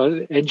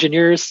know,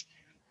 engineers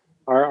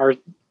are.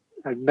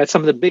 I've met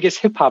some of the biggest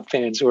hip hop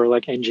fans who are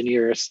like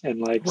engineers and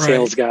like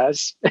sales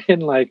guys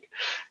and like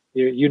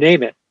you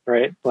name it,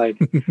 right? Like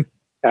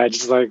I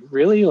just like,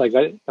 really, like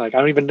I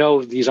don't even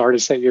know these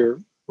artists that you're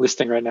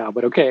listing right now,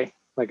 but okay,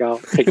 like I'll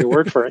take your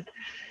word for it.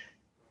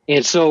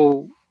 And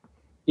so,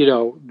 you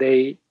know,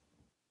 they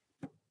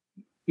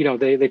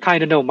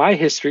kind of know my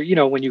history. You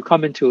know, when you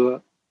come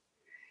into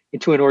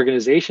an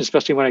organization,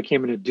 especially when I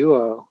came in a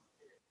duo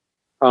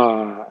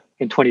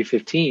in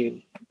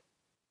 2015,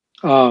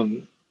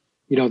 you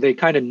know, they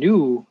kind of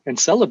knew and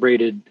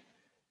celebrated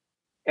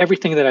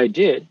everything that I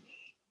did,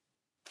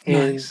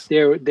 and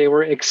they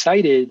were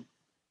excited.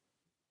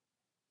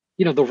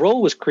 You know, the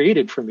role was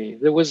created for me.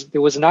 There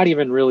was not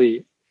even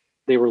really,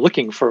 they were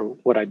looking for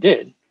what I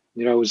did.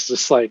 You know, it was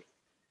just like,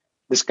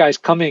 this guy's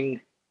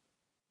coming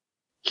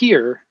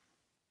here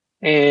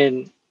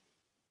and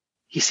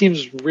he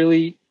seems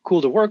really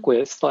cool to work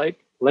with.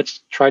 Like,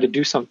 let's try to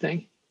do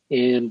something.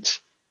 And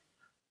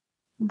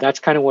that's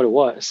kind of what it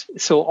was.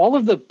 So all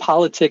of the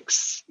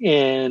politics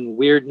and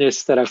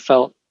weirdness that I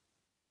felt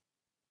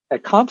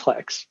at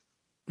Complex,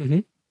 Mm-hmm.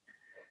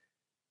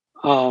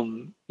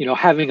 You know,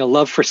 having a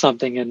love for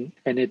something and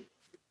it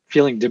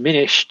feeling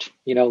diminished,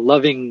 you know,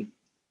 loving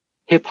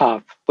hip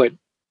hop, but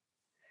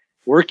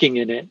working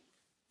in it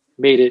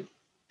made it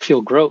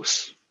feel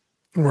gross.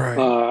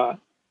 Right.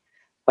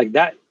 Like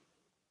that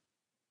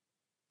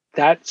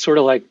sort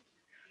of like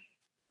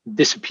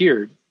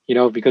disappeared, you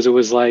know, because it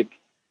was like,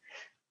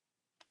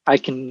 I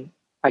can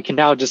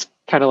now just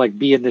kind of like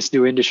be in this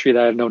new industry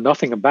that I know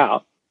nothing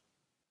about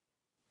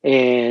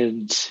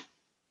and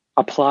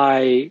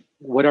apply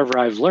whatever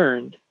I've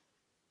learned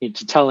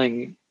into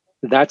telling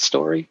that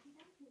story.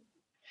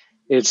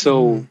 And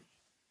so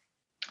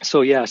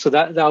yeah, so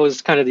that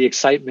was kind of the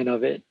excitement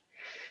of it.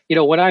 You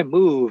know, when I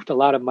moved, a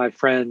lot of my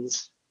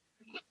friends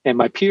and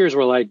my peers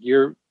were like,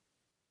 you're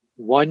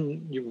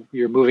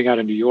moving out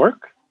of New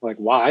York? Like,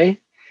 why?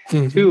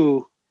 Mm-hmm.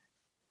 2,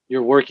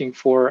 you're working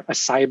for a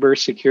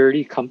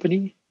cybersecurity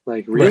company?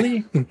 Like,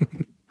 really? Right.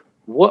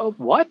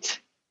 What?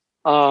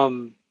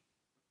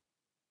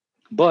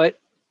 But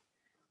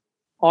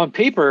on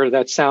paper,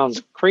 that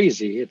sounds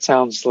crazy. It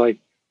sounds like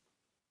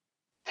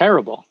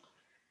terrible.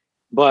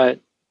 But,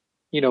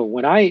 you know,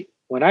 when I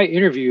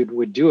interviewed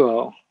with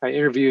Duo, I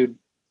interviewed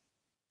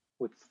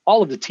with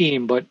all of the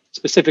team, but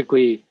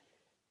specifically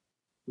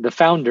the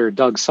founder,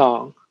 Doug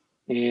Song.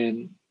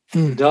 And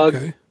Doug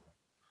Okay.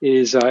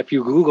 is, if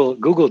you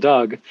Google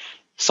Doug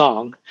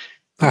Song,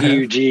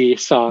 DUG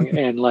Song,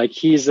 and like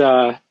he's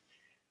an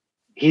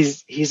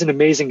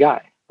amazing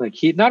guy. Like,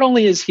 he not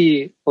only is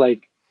he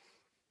like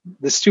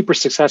the super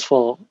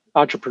successful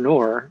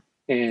entrepreneur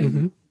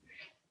and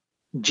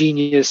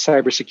genius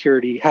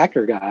cybersecurity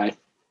hacker guy,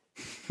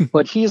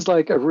 but he's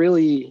like a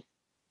really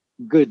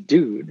good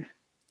dude.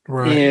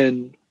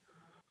 Right.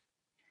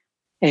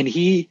 And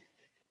he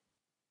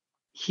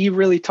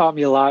really taught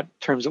me a lot in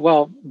terms of,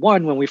 well,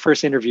 one, when we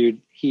first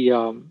interviewed,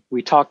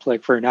 we talked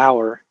like for an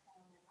hour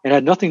and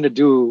had nothing to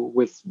do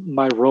with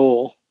my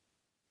role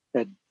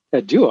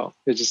at Duo.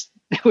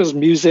 It was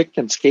music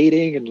and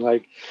skating and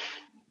like,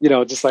 you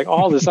know, just like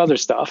all this other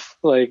stuff.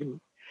 Like,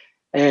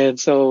 and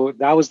so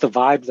that was the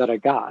vibe that I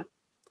got.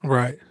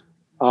 Right.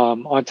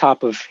 On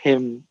top of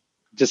him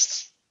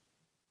just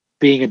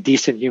being a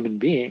decent human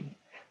being,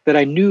 that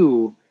I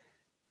knew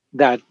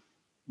that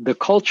the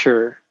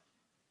culture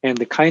and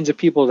the kinds of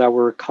people that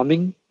were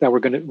coming, that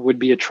would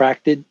be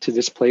attracted to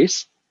this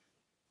place,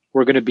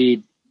 were going to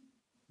be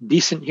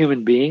decent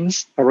human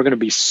beings, and were going to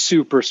be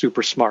super,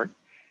 super smart,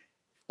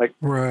 like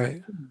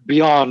right,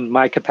 beyond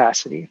my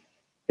capacity.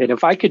 And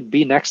if I could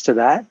be next to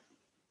that,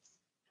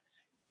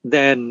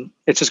 then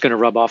it's just going to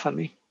rub off on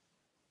me.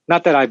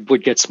 Not that I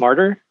would get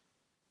smarter,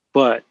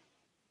 but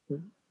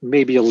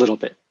maybe a little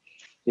bit,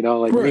 you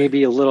know, like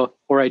maybe a little,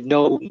 or I'd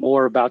know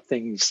more about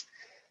things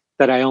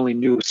that I only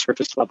knew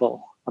surface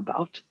level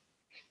about.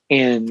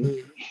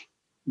 And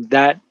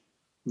that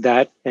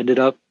ended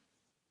up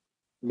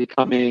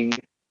becoming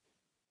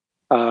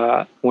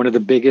one of the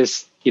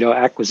biggest, you know,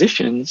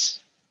 acquisitions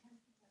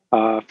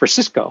for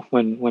Cisco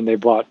when they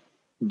bought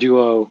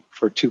Duo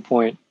for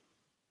 $2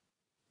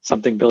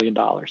 billion.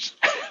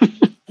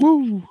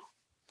 Woo.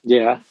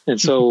 Yeah.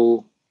 And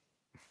so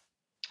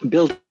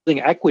building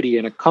equity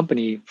in a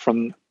company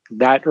from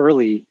that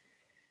early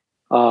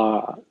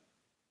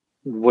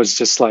was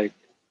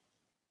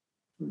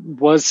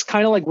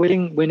kind of like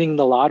winning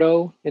the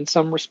lotto in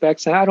some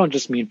respects. And I don't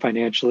just mean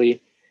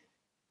financially,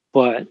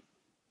 but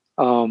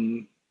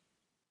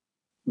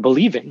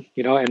believing,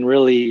 you know, and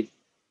really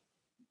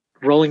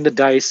rolling the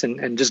dice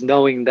and just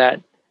knowing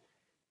that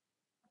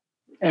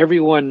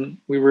everyone,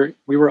 we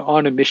were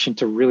on a mission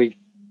to really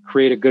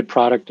create a good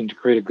product and to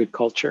create a good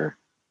culture.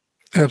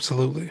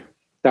 Absolutely.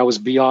 That was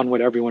beyond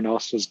what everyone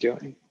else was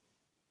doing.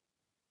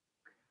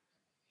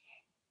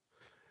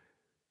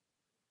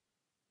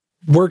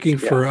 Working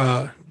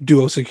for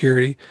Duo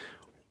Security,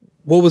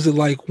 what was it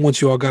like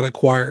once you all got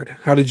acquired?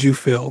 How did you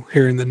feel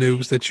hearing the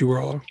news that you were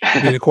all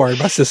being acquired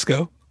by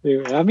Cisco?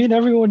 I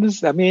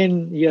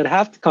mean, you had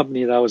half the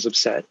company that was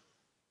upset.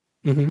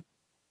 Mm-hmm.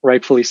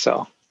 Rightfully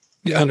so.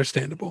 Yeah,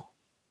 understandable.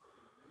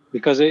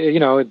 Because,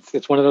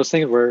 it's one of those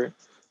things where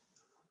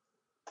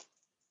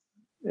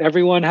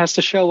everyone has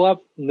to show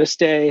up on this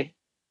day.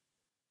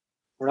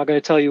 We're not going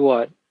to tell you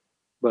what,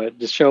 but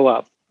just show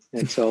up.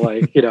 And so,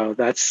 like,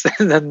 that's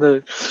then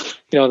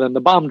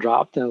the bomb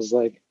dropped, and I was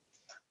like,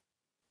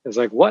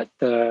 what?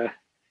 The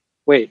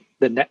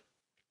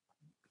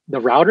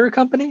router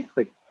company?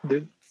 Like,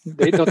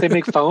 don't they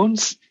make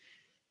phones?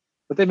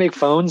 Don't they make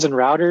phones and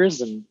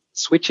routers and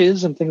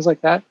switches and things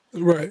like that?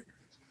 Right.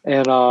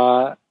 And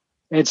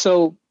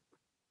so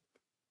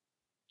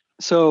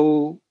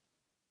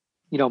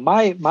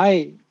my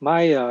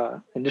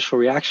initial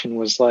reaction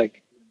was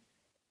like,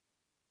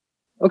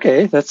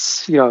 okay,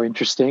 that's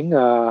interesting.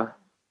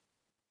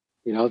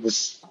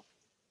 this,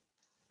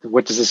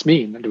 what does this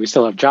mean? Do we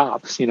still have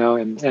jobs?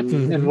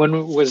 And when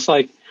it was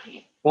like,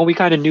 when we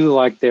kind of knew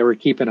like they were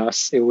keeping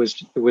us, it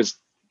was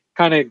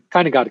kind of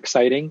got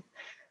exciting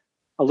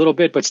a little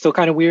bit, but still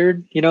kind of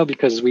weird,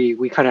 because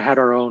we kind of had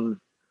our own,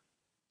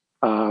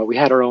 we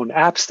had our own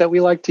apps that we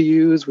like to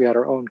use. We had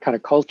our own kind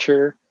of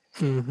culture,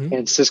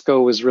 and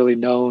Cisco was really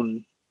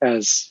known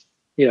as,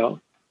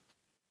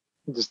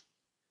 just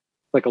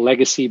like a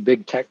legacy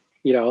big tech,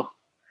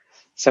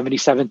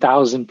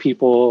 77,000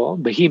 people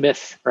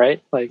behemoth,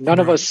 right? Like none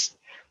of us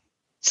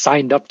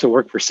signed up to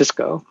work for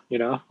Cisco,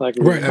 like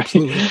right,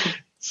 absolutely.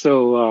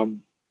 So,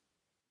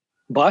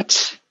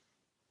 but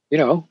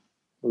a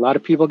lot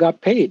of people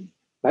got paid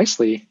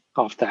nicely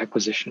off the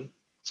acquisition.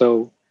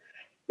 So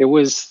it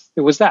was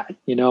that,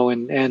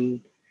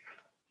 and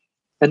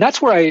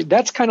that's where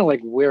that's kind of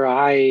like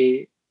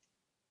where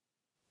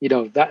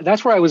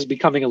that's where I was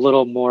becoming a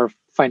little more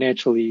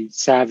financially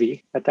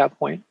savvy at that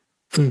point,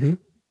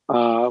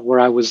 where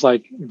I was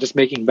like just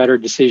making better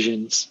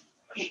decisions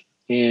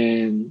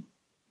and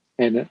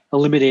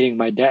eliminating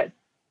my debt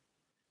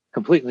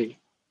completely.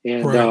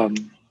 And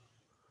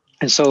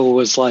so it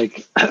was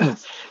like,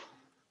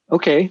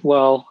 okay,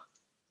 well,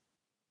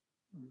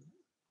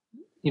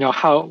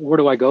 where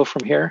do I go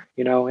from here?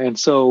 And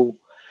so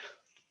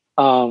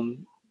part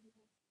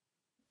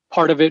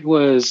of it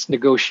was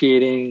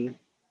negotiating,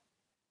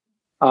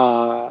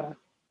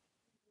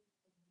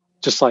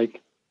 just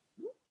like,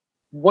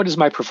 what does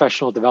my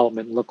professional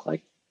development look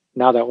like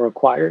now that we're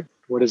acquired?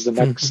 What does the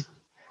next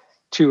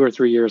 2 or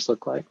 3 years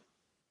look like?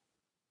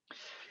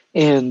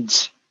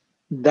 And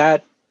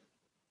that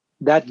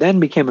then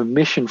became a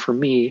mission for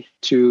me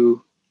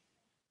to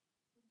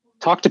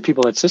talk to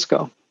people at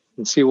Cisco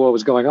and see what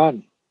was going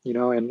on,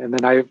 and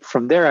then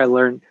from there I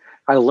learned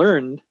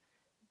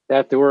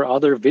that there were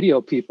other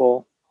video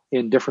people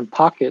in different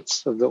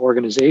pockets of the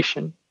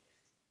organization.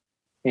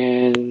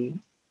 And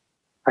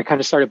I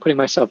kind of started putting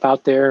myself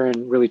out there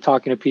and really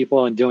talking to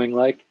people and doing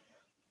like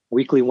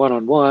weekly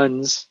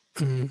one-on-ones,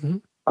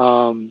 just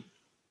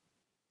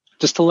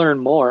to learn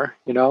more,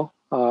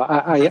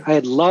 I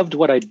had loved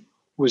what I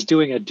was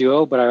doing at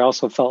Duo, but I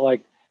also felt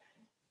like,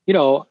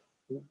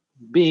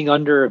 being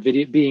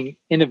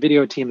in a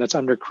video team that's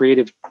under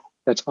creative,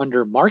 that's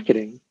under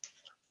marketing,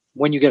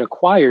 when you get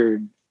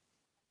acquired,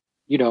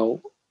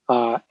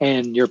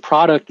 and your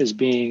product is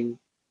being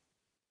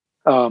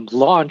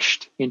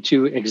launched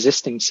into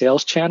existing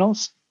sales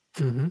channels,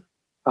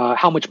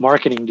 how much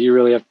marketing do you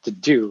really have to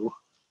do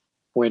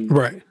when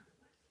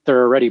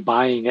they're already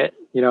buying it?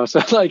 So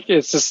like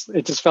it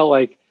just felt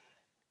like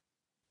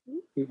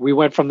we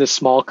went from this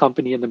small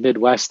company in the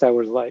Midwest that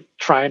was like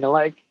trying to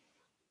like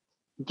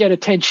get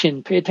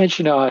attention, pay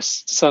attention to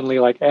us, to suddenly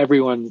like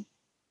everyone,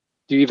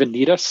 do you even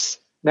need us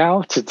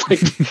now to like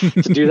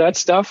to do that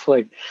stuff?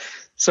 Like,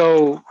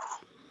 so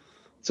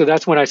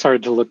that's when I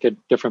started to look at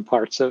different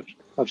parts of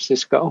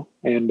Cisco,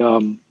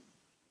 and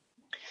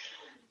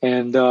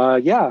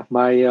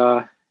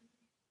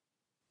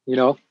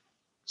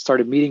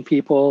started meeting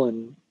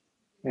people,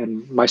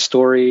 and my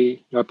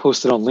story, I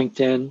posted on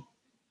LinkedIn,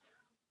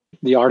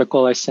 the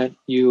article I sent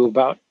you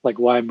about like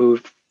why I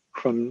moved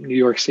from New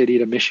York City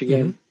to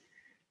Michigan,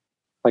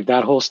 like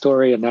that whole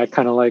story, and that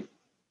kind of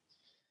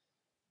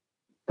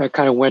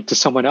went to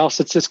someone else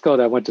at Cisco,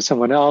 that went to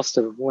someone else,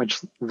 that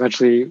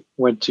eventually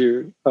went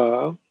to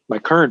my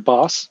current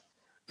boss,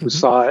 who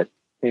saw it,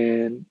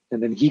 and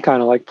then he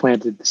kind of like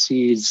planted the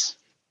seeds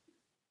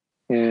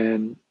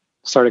and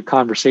started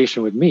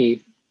conversation with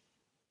me,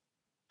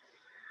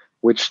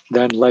 which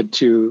then led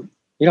to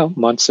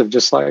months of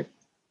just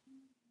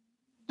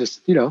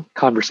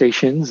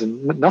conversations,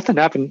 and nothing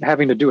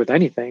having to do with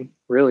anything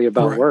really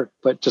about work,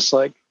 but just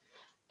like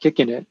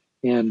kicking it.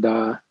 And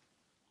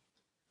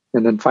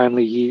then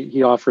finally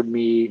he offered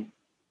me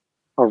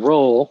a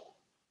role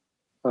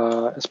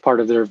as part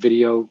of their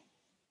video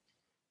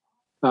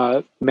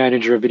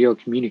manager of video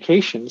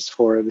communications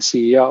for the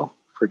CEO,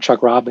 for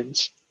Chuck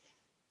Robbins.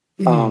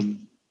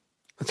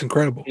 That's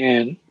incredible.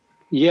 And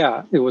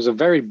yeah, it was a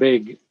very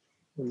big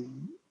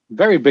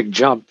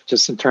jump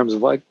just in terms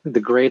of like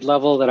the grade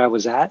level that I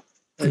was at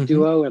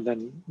Duo, and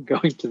then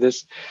going to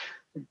this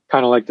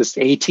kind of like this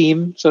A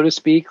team, so to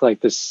speak, like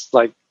this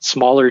like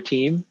smaller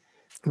team.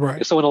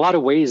 Right. So in a lot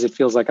of ways, it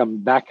feels like I'm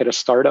back at a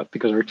startup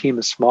because our team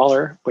is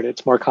smaller, but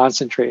it's more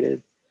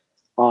concentrated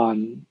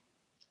on,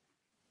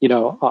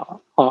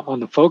 on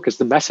the focus,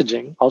 the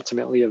messaging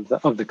ultimately of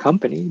the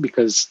company,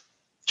 because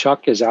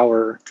Chuck is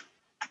our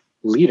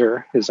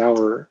leader, is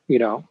our,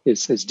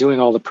 is doing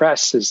all the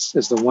press, is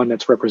the one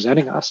that's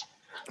representing us.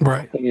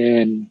 Right.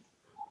 And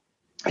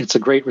it's a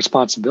great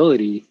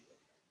responsibility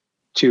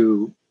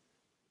to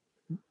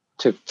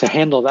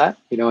handle that,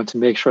 and to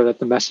make sure that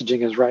the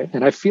messaging is right.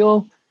 And I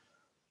feel,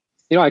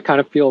 I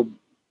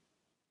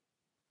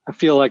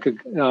feel like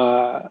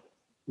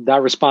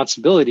that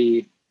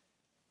responsibility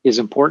is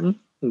important,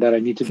 and that I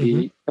need to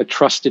be a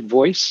trusted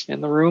voice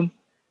in the room.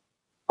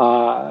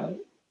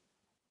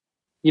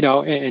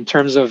 In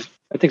terms of,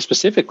 I think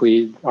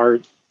specifically our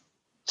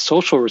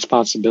social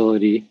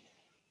responsibility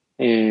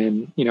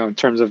and, you know, in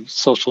terms of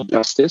social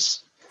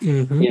justice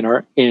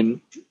Mm-hmm.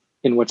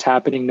 in what's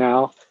happening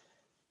now,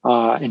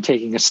 and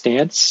taking a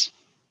stance.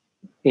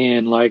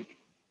 And like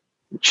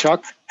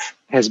Chuck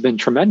has been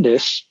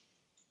tremendous,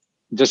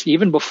 just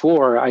even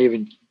before I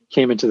even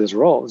came into this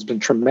role, has been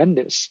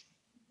tremendous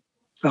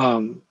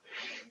in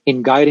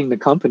guiding the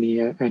company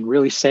and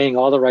really saying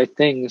all the right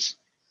things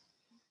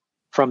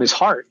from his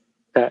heart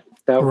that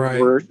Right.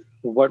 were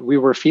what we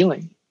were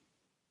feeling.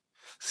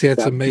 See,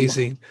 that's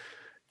amazing.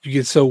 You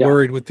get so Yeah.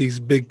 worried with these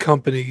big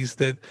companies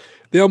that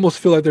they almost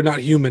feel like they're not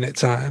human at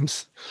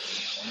times.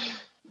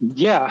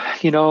 Yeah,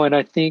 you know, and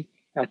I think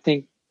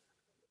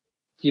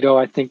you know,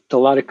 I think a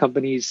lot of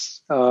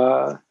companies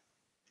don't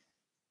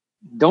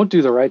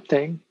do the right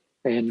thing,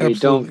 and they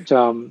Absolutely.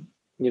 don't,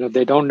 you know,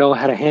 they don't know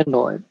how to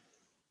handle it.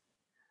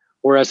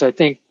 Whereas I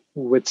think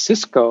with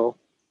Cisco,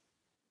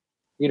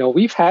 you know,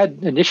 we've had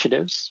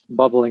initiatives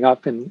bubbling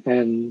up,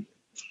 and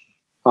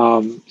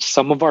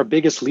some of our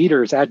biggest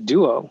leaders at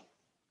Duo,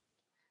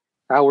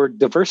 our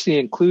diversity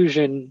and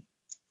inclusion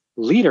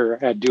leader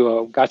at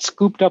Duo, got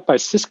scooped up by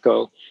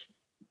Cisco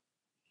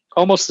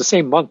almost the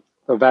same month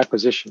of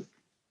acquisition.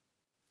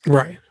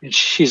 Right. And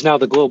she's now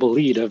the global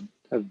lead of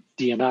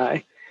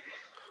D&I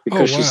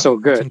because she's so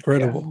good. That's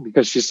incredible.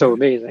 Because she's so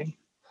amazing.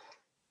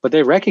 But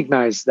they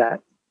recognize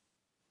that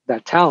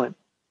talent.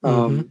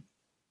 Mm-hmm.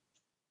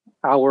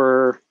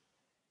 Our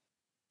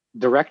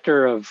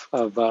director of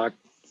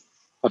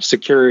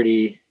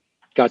security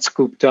got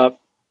scooped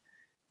up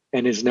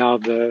and is now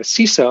the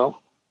CISO,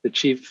 the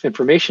Chief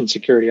Information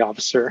Security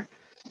Officer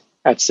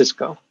at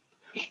Cisco.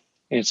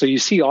 And so you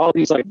see all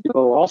these like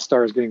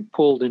all-stars getting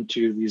pulled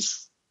into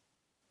these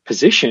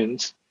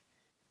positions.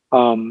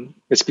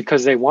 It's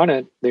because they want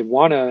to,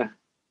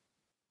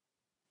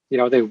 you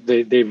know,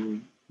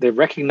 they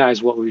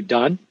recognize what we've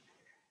done,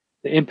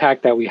 the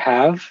impact that we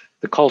have,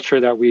 the culture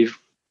that we've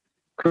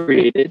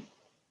created.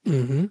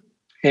 Mm-hmm.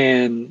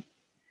 And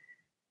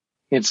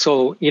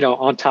so, you know,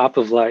 on top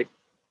of like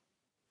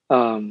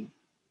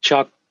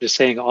Chuck just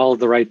saying all of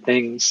the right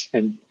things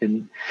and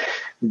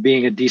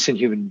being a decent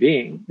human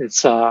being, it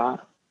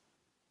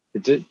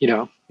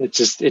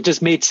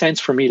just made sense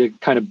for me to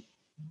kind of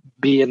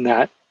be in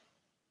that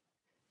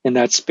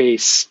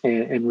space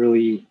and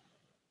really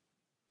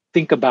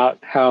think about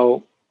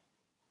how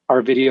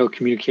our video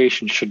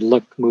communication should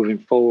look moving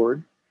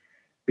forward.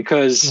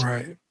 Because,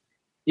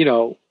 you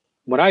know,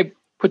 when I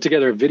put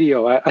together a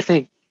video, I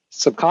think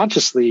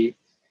subconsciously,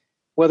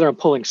 whether I'm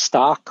pulling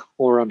stock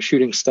or I'm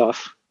shooting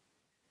stuff,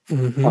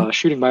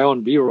 shooting my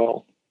own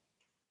B-roll,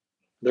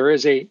 there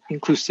is a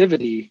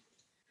inclusivity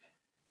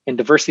and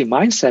diversity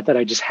mindset that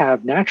I just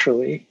have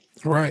naturally.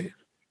 Right.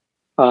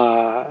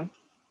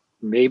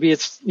 Maybe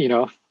it's, you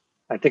know,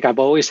 I think I've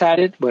always had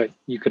it, but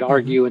you could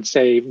argue and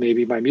say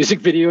maybe my music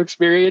video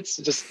experience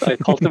just I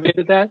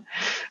cultivated that.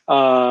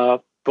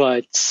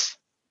 But,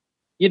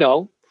 you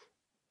know,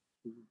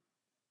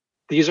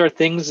 these are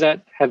things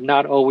that have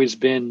not always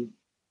been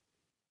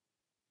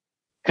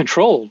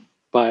controlled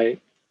by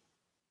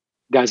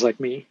guys like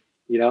me,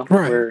 you know,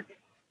 where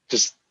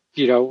just,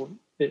 you know,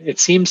 it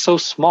seems so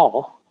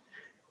small,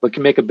 but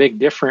can make a big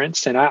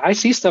difference. And I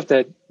see stuff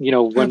that, you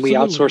know, when we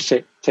outsource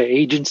it to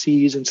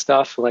agencies and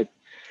stuff, like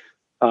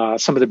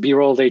some of the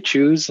B-roll they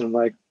choose, and I'm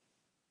like,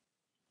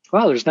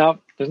 wow, there's not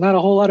a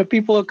whole lot of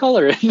people of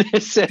color in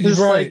this. It's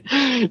like,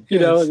 you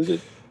know,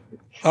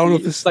 I don't know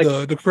if it's like,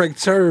 the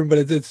correct term, but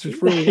it's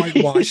just really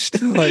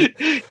whitewashed. Like,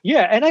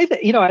 yeah, and I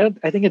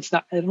don't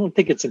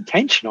think it's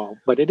intentional,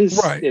 but it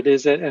is. It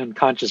is an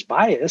unconscious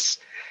bias,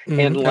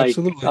 and like,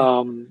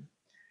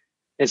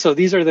 and so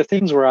these are the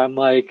things where I'm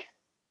like,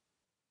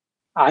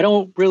 I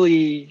don't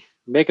really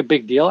make a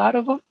big deal out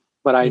of them,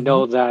 but I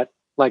know that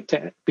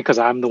because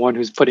I'm the one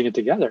who's putting it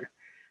together.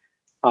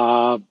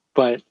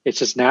 But it's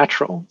just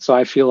natural. So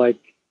I feel like,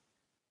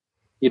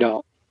 you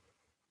know,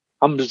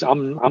 I'm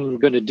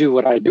going to do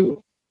what I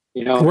do,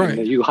 you know,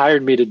 and you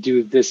hired me to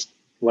do this,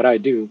 what I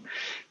do.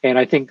 And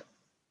I think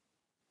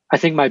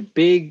my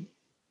big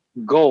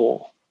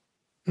goal,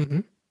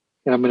 and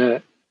I'm going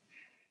to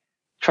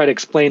try to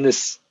explain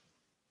this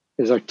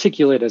as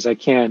articulate as I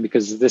can,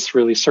 because this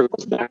really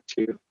circles back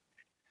to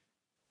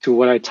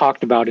what I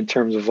talked about in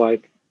terms of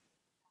like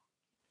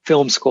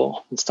film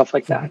school and stuff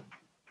like that.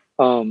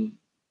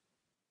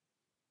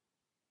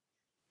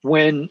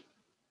 When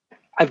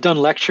I've done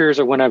lectures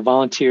or when I've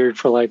volunteered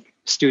for like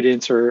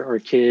students or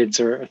kids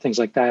or things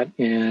like that,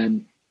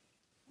 and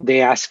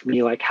they ask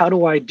me like, how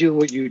do I do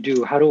what you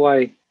do? How do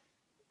I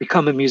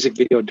become a music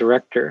video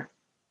director?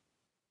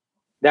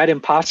 That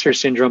imposter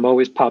syndrome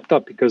always popped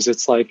up, because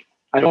it's like,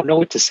 I don't know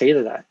what to say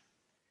to that.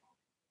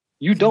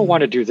 You don't want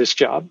to do this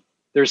job.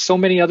 There's so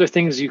many other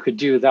things you could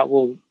do that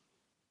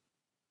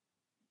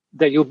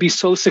you'll be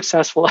so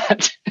successful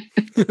at.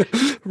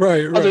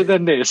 Other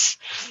than this.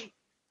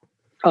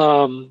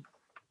 And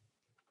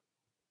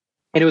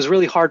it was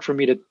really hard for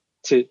me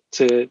to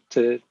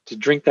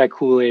drink that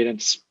Kool-Aid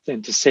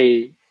and to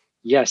say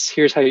yes,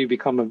 here's how you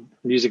become a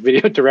music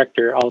video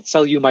director. I'll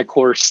sell you my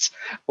course,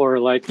 or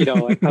like,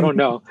 like, I don't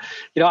know,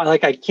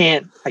 like I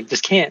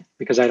just can't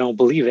because I don't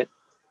believe it.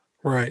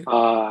 Right.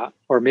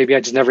 Or maybe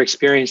I just never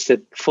experienced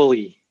it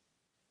fully,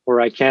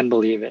 or I can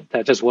believe it.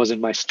 That just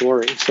wasn't my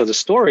story. So the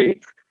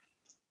story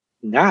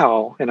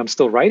now, and I'm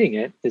still writing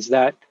it, is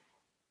that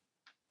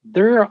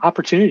there are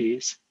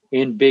opportunities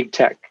in big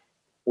tech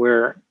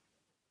where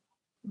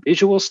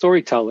visual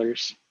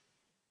storytellers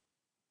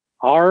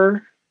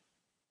are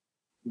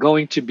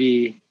going to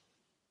be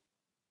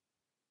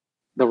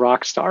the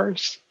rock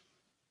stars,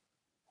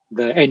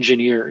 the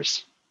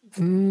engineers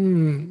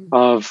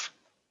of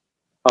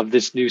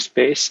this new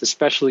space,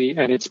 especially,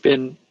 and it's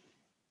been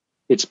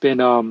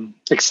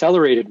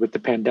accelerated with the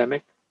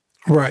pandemic.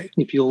 Right.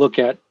 If you look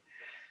at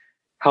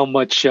how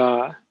much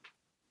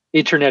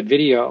internet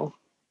video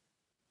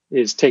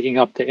is taking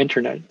up the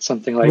internet,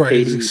 something like right,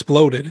 80. It's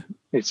exploded.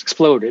 It's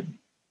exploded,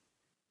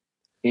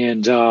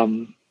 and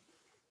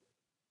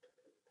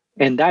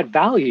that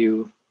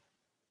value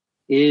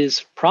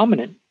is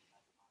prominent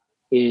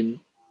in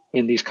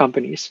these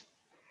companies,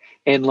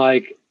 and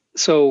like,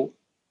 so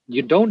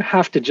you don't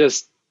have to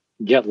just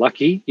get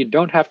lucky. You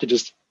don't have to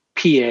just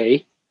PA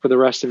for the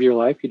rest of your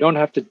life. You don't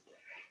have to,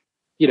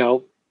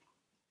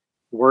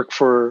 work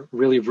for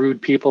really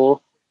rude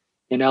people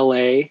in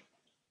LA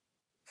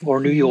or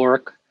New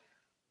York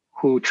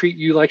who treat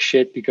you like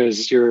shit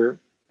because you're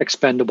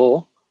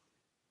expendable.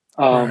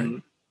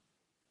 Right.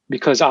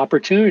 Because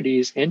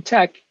opportunities in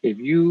tech, if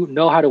you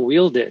know how to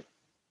wield it,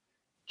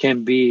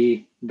 can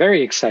be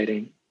very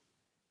exciting,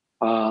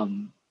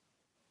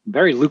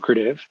 very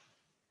lucrative,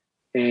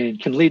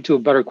 and can lead to a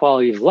better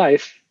quality of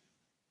life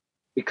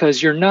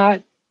because you're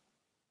not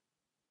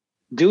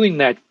doing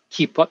that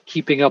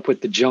keeping up with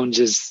the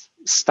Joneses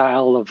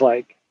style of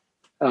like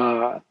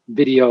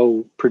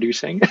video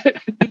producing.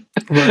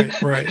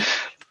 Right.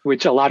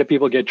 Which a lot of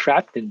people get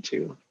trapped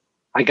into.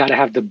 I got to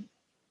have the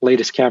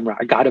latest camera.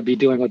 I got to be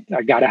doing what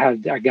I got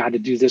to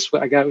do this.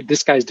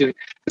 This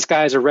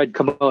guy has a red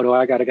Komodo.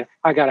 I got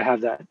to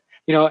have that,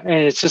 and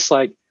it's just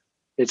like,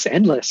 it's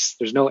endless.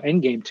 There's no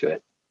end game to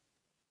it.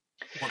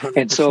 100%.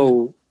 And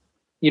so,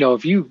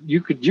 if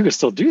you could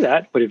still do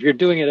that, but if you're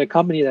doing it at a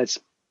company that's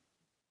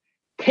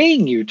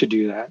paying you to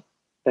do that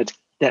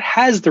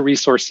has the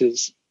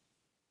resources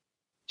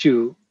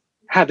to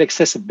have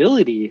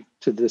accessibility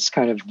to this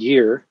kind of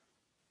gear,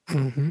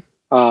 then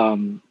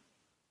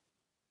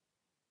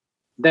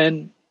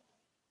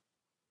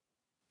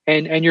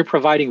and you're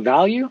providing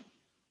value,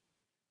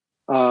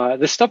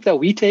 the stuff that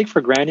we take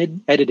for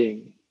granted,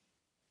 editing,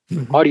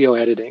 audio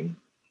editing,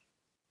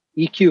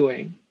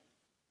 EQing,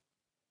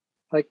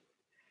 like,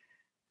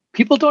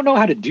 people don't know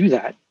how to do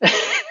that.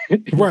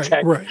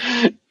 Right.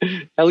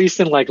 At least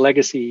in like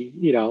legacy,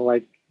 you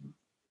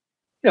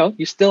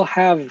still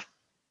have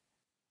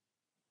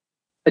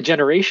a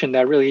generation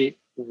that really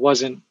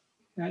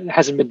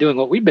hasn't been doing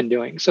what we've been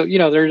doing. So,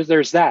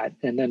 there's that.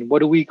 And then what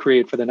do we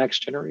create for the next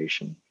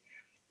generation?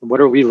 And what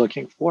are we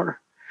looking for?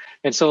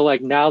 And so,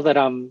 like, now that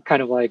I'm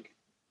kind of like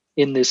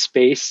in this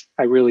space,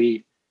 I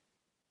really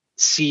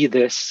see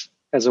this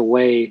as a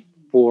way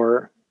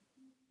for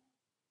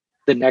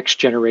the next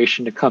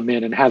generation to come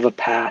in and have a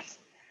path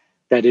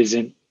that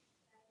isn't,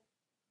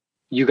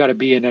 you got to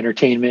be in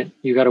entertainment,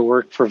 you got to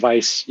work for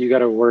Vice, you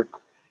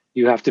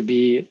have to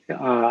be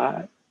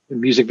a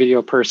music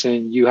video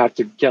person, you have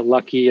to get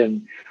lucky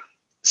and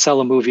sell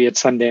a movie at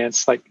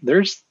Sundance. Like,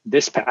 there's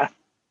this path,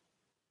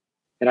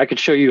 and I could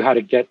show you how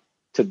to get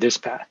to this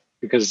path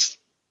because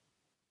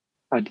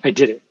I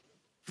did it.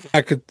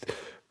 I could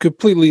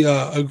completely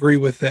agree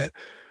with that.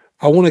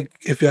 I want to,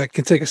 if I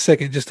can take a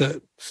second just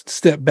to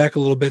step back a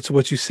little bit to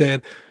what you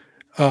said,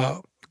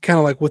 kind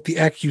of like with the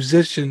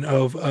acquisition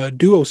of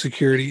Duo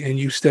Security and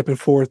you stepping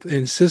forth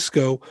in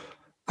Cisco.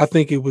 I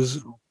think it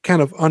was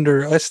kind of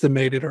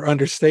underestimated or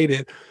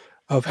understated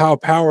of how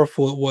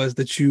powerful it was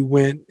that you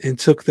went and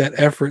took that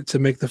effort to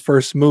make the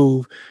first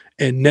move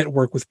and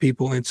network with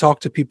people and talk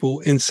to people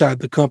inside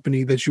the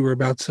company that you were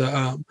about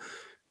to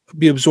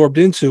be absorbed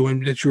into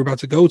and that you were about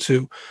to go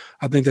to.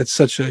 I think that's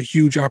such a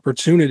huge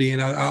opportunity.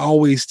 And I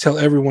always tell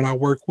everyone I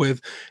work with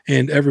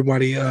and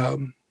everybody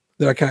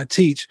that I kind of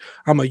teach,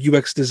 I'm a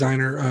UX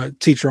designer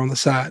teacher on the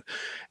side.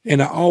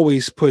 And I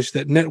always push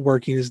that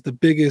networking is the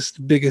biggest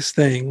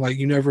thing. Like,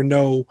 you never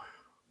know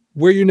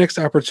where your next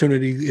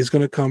opportunity is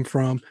going to come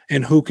from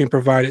and who can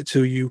provide it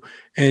to you,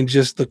 and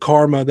just the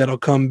karma that'll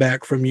come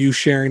back from you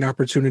sharing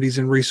opportunities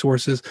and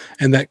resources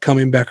and that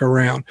coming back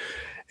around.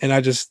 And I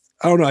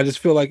don't know, I just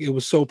feel like it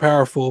was so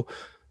powerful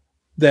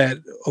that,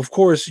 of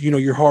course,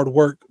 your hard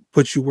work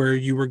put you where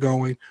you were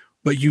going,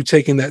 but you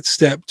taking that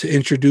step to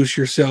introduce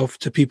yourself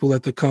to people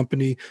at the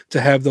company,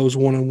 to have those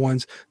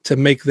one-on-ones, to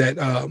make that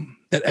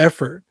that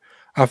effort.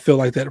 I feel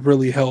like that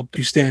really helped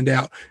you stand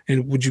out.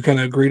 And would you kind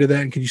of agree to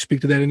that? And can you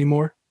speak to that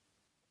anymore?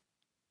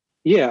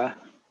 Yeah.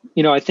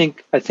 I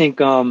think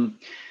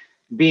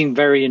being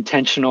very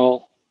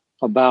intentional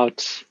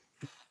about,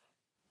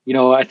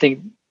 I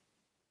think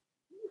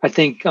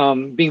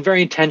being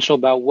very intentional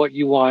about what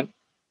you want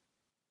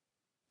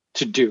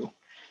to do.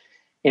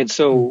 And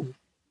so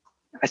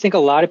I think a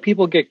lot of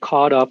people get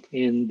caught up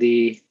in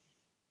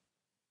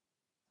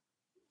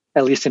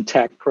at least in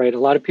tech, right? A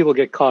lot of people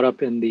get caught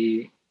up in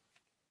the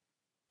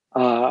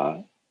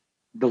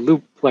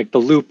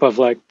loop of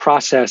like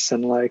process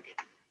and like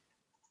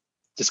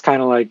just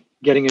kind of like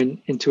getting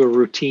into a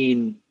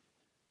routine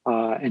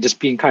and just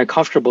being kind of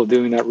comfortable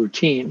doing that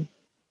routine.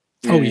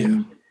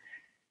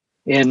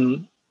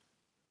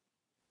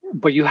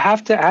 But you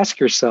have to ask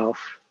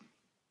yourself,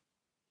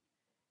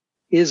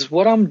 is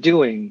what I'm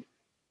doing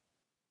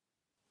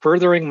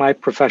furthering my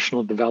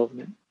professional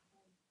development?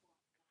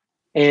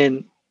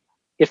 And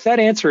if that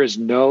answer is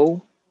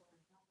no,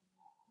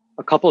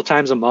 a couple of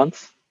times a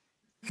month,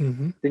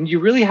 then you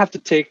really have to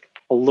take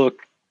a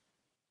look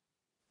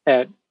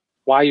at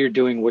why you're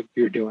doing what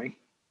you're doing.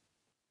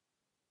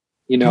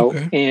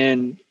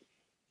 And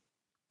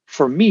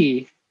for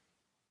me,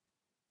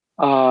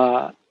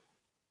 a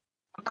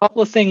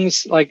couple of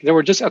things, like there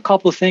were just a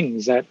couple of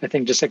things that I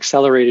think just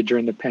accelerated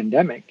during the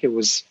pandemic. It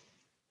was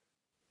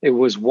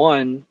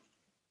one,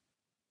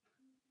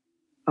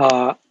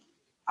 I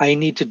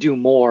need to do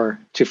more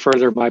to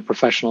further my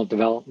professional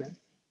development.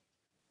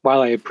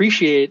 While I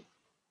appreciate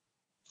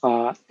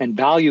and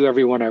value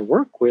everyone I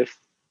worked with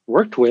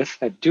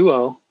at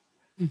Duo,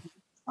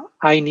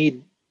 I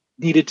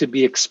needed to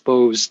be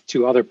exposed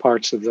to other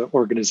parts of the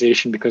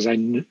organization because I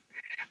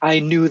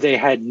knew they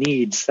had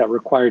needs that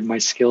required my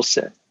skill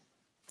set.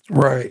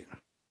 Right.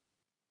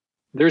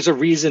 There's a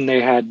reason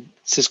they had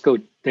Cisco.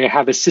 They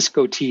have a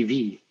Cisco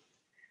TV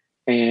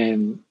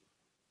and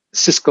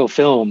Cisco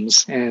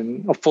films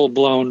and a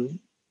full-blown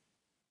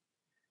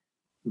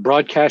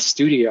broadcast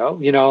studio,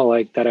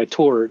 like that I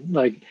toured.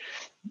 Like,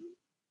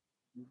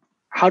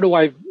 how do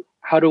I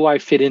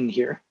fit in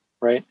here,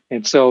 right?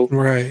 And so,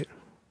 right.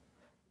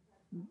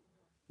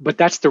 But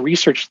that's the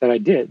research that I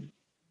did.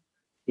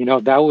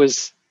 That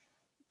was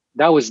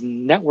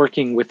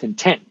networking with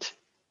intent.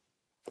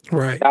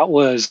 Right. That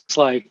was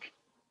like,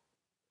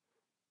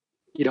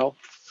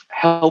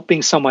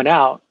 helping someone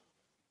out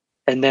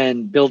and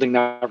then building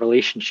that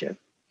relationship.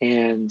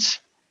 And,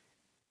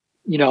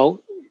 you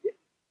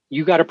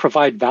got to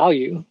provide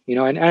value,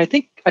 and I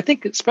think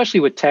especially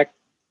with tech,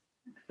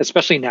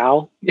 especially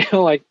now,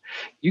 like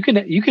you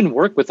can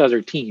work with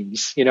other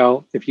teams,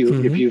 if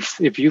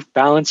you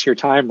balance your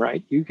time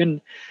right, you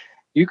can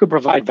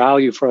provide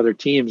value for other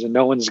teams, and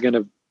no one's going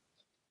to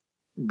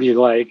be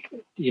like,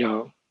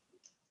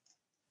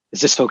 is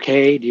this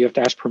okay? Do you have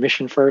to ask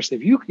permission first?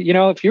 If you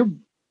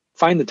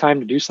find the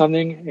time to do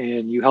something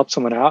and you help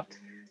someone out,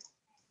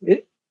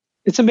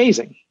 it's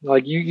amazing.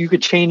 Like you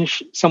could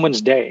change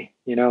someone's day,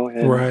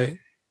 and, right.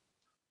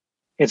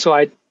 And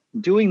so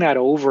doing that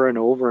over and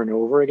over and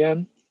over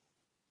again,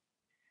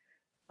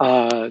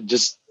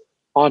 just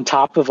on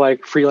top of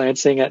like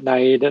freelancing at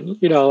night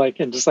and,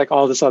 and just like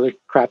all this other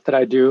crap that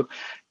I do,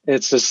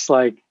 it's just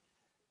like,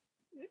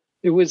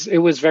 it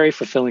was very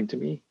fulfilling to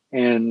me.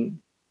 And,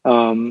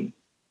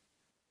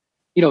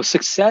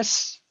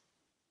 success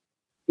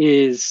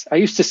is, I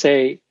used to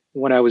say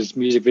when I was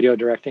music video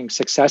directing,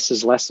 success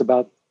is less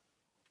about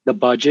the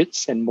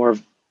budgets and more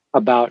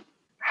about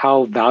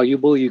how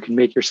valuable you can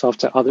make yourself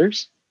to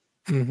others.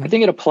 I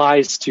think it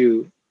applies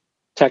to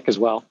tech as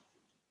well,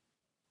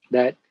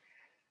 that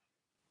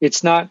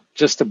it's not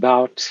just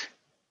about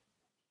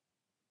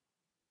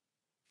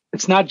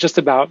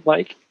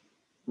like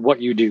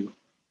what you do.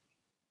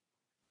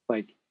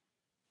 Like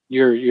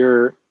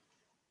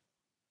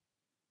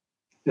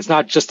it's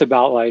not just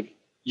about like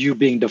you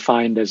being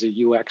defined as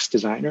a UX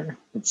designer.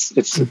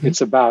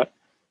 It's about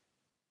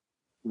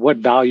what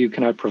value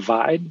can I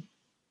provide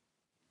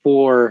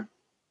for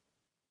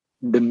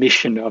the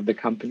mission of the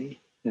company.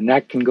 And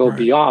that can go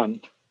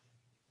beyond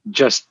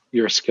just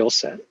your skill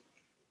set.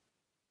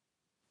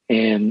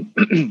 And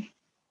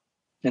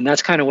and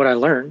that's kind of what I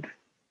learned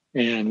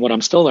and what I'm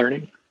still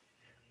learning.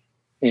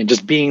 And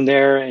just being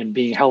there and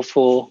being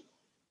helpful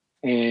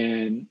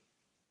and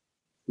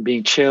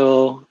being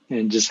chill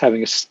and just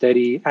having a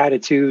steady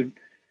attitude.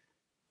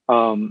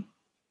 I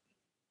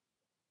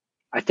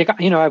think,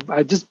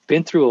 I've just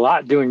been through a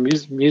lot doing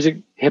music,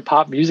 hip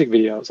hop music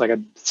videos. Like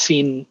I've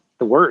seen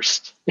the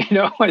worst,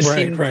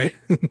 I've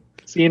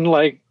seen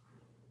like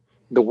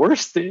the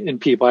worst in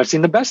people. I've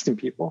seen the best in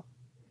people.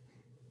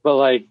 But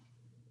like,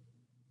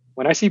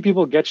 when I see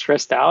people get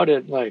stressed out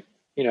at like,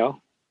 at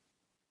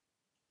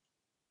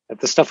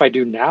the stuff I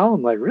do now,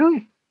 I'm like,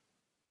 really?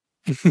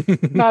 This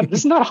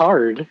is not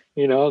hard.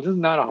 This is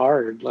not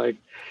hard. Like,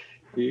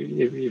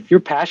 if you're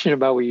passionate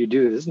about what you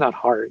do, this is not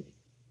hard.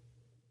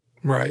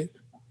 Right.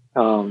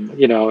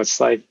 It's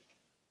like,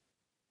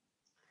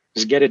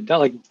 just get it done.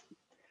 Like,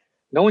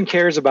 no one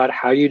cares about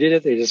how you did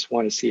it. They just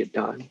want to see it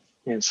done.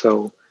 And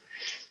so,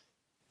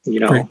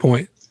 great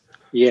point.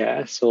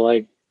 Yeah. So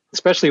like,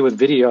 especially with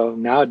video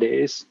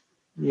nowadays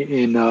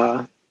in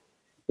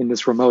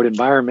this remote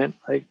environment,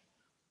 like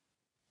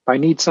if I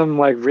need some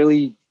like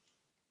really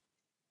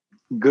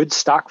good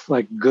stock,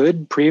 like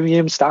good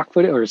premium stock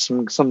footage or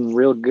some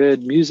real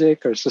good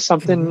music or just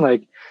something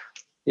like,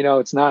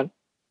 it's not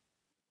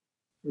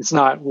It's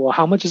not, well,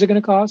 how much is it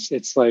going to cost?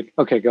 It's like,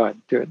 okay, go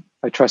ahead, do it.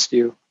 I trust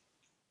you.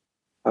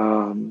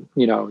 You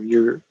know,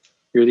 you're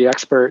the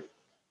expert.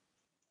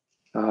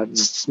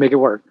 Just make it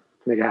work,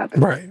 make it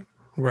happen. Right.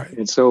 Right.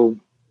 And so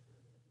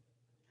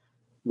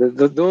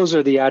those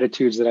are the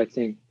attitudes that I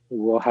think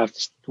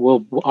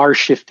are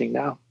shifting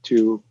now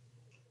to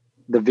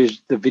the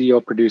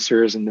video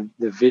producers and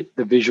the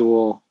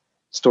visual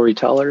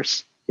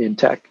storytellers in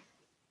tech.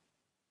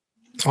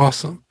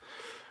 Awesome.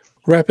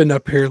 Wrapping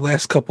up here,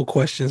 last couple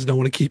questions. Don't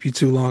want to keep you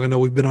too long. I know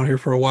we've been on here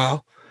for a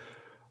while.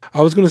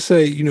 I was going to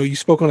say, you know, you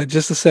spoke on it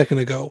just a second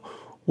ago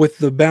with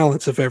the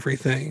balance of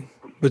everything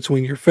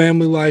between your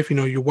family life, you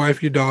know, your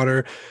wife, your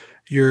daughter,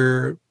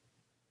 your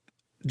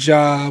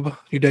job,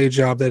 your day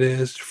job, that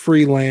is,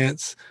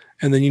 freelance,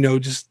 and then, you know,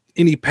 just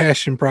any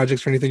passion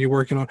projects or anything you're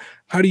working on.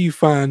 How do you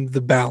find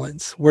the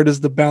balance? Where does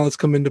the balance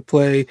come into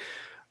play?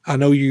 I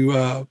know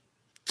you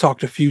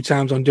talked a few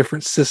times on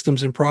different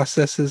systems and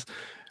processes.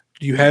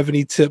 Do you have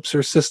any tips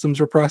or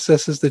systems or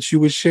processes that you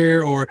would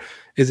share, or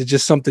is it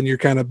just something you're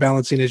kind of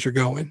balancing as you're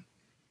going?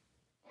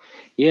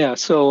 Yeah.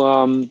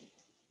 So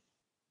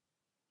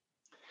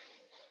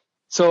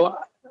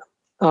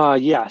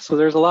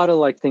there's a lot of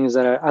like things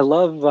that I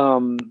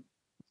love.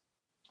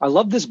 I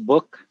love this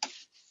book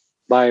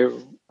by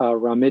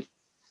Ramit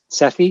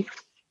Sethi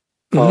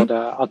called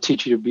 "I'll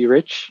Teach You to Be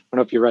Rich." I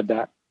don't know if you read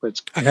that, but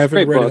it's I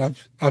haven't read book.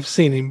 it. I've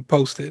seen him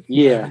post it.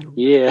 Yeah.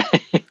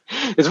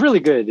 It's really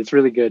good. It's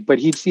really good. But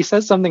he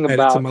says something Add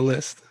about it to my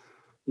list.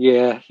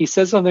 Yeah, he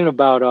says something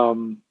about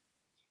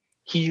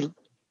you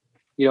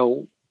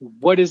know,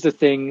 what is the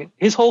thing?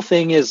 His whole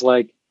thing is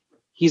like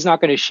he's not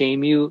going to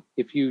shame you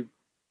if you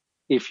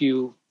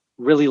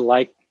really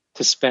like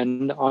to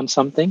spend on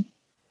something.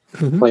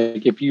 Mm-hmm.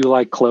 Like if you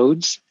like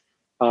clothes,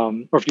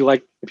 or if you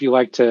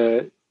like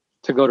to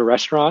go to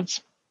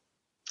restaurants.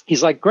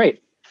 He's like,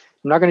 great.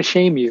 I'm not going to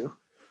shame you,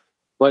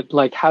 but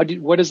like,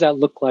 what does that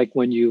look like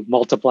when you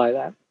multiply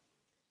that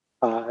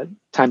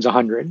times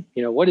 100?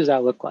 You know, what does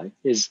that look like?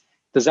 Does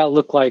that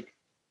look like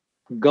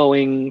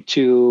going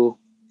to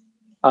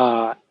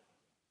a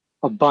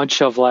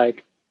bunch of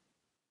like,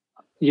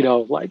 you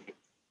know, like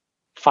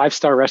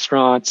 5-star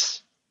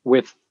restaurants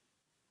with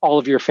all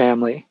of your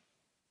family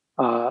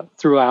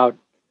throughout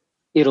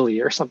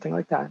Italy or something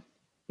like that?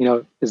 You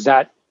know, is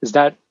that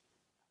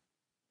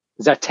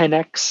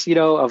 10x, you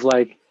know, of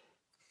like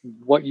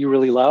what you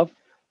really love?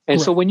 And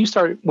Right. so when you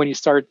start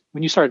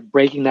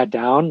breaking that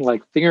down,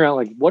 like figuring out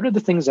like what are the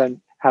things that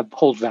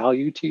hold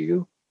value to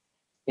you,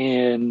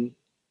 and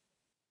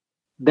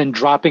then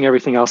dropping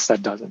everything else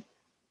that doesn't.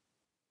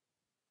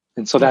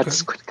 And so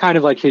that's kind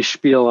of like his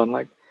spiel on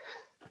like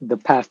the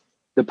path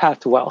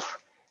to wealth.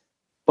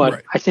 But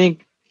right. I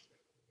think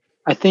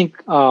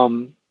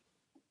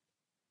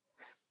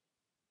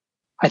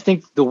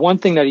the one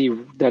thing that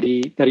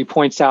he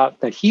points out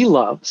that he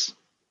loves,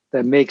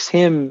 that makes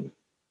him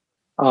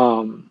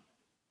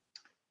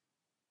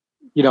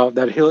you know,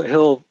 that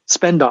he'll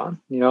spend on,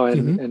 you know,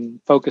 and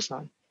focus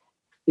on,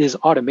 is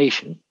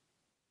automation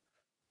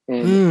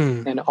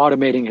and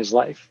automating his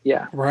life.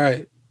 Yeah.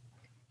 Right.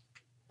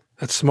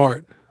 That's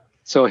smart.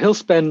 So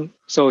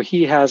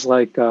he has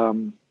like,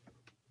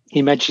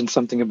 he mentioned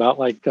something about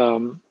like,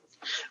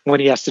 when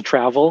he has to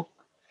travel,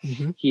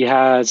 he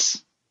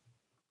has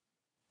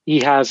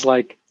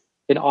like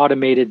an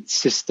automated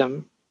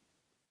system,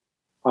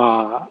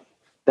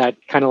 that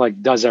kind of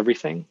like does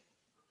everything.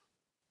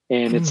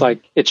 And it's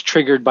like, it's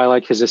triggered by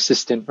like his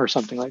assistant or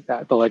something like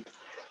that. But like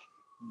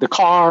the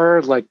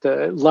car, like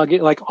the luggage,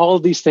 like all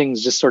of these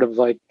things just sort of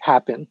like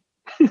happen.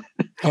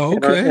 Oh,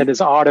 okay. and is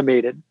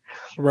automated.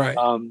 Right.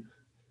 And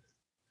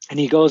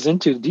he goes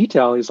into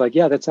detail. He's like,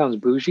 yeah, that sounds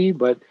bougie,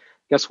 but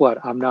guess what?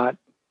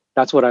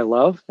 That's what I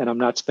love. And I'm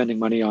not spending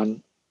money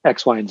on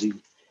X, Y, and Z.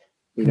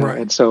 You know? Right.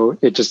 And so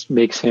it just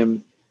makes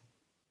him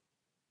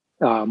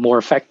more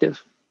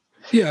effective.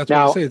 Yeah. That's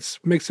what I say. It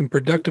makes him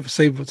productive,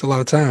 saves a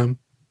lot of time.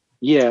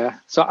 Yeah.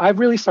 So I've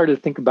really started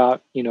to think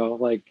about, you know,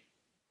 like,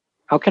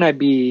 how can I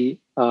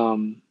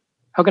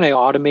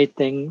automate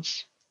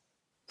things?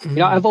 You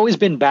know, I've always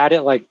been bad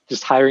at like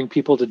just hiring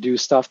people to do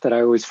stuff that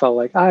I always felt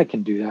like I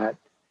can do that.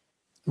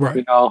 Right.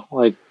 You know,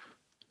 like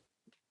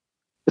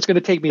it's going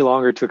to take me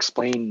longer to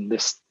explain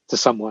this to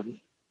someone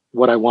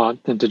what I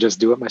want than to just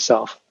do it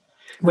myself.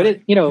 But right.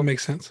 it, you know, that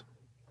makes sense.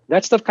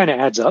 That stuff kind of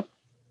adds up.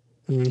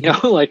 You know,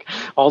 like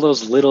all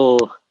those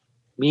little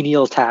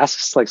menial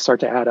tasks like start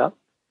to add up.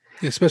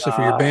 Especially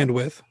for your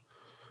bandwidth.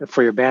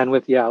 For your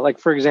bandwidth, yeah. Like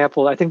for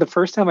example, I think the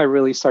first time I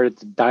really started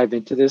to dive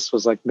into this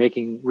was like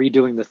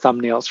redoing the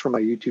thumbnails for my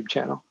YouTube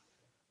channel.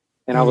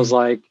 And I was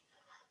like,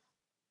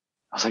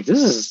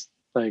 this is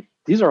like,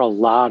 these are a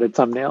lot of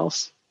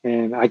thumbnails.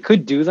 And I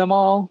could do them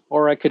all,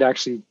 or I could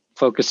actually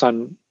focus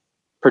on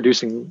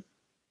producing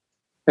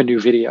a new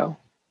video.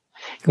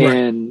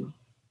 Right.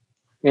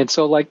 And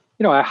so like,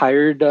 you know, I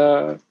hired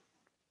a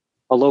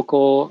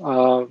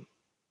local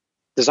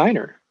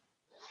designer,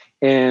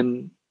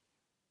 and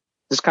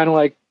just kind of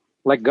like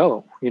let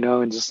go, you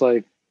know, and just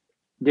like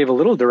gave a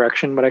little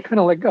direction, but I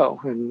kind of let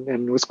go, and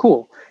it was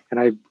cool. And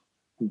I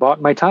bought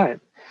my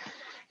time.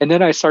 And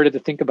then I started to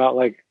think about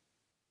like,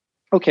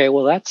 okay,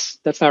 well, that's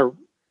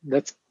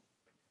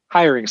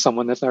hiring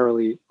someone. That's not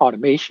really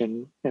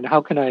automation. And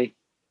how can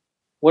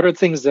what are the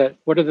things that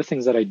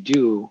I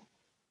do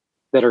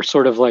that are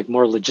sort of like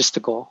more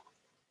logistical?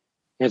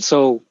 And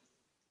so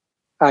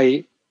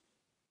I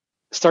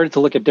started to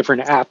look at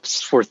different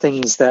apps for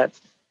things that,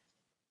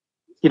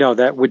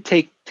 that would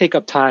take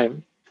up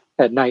time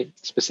at night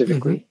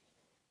specifically.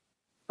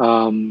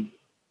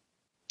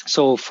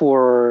 So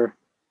for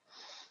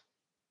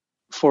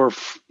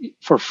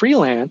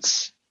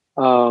freelance,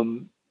 I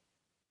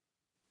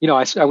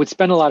would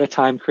spend a lot of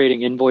time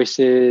creating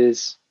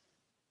invoices,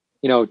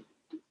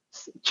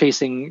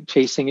 chasing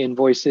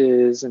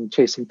invoices and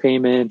chasing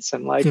payments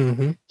and like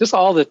just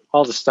all the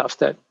stuff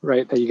that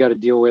you got to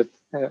deal with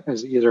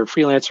as either a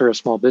freelancer or a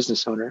small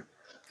business owner.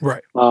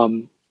 Right.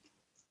 And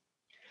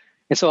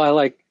so I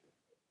like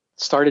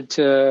started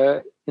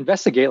to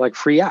investigate like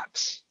free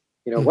apps.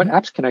 What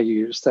apps can I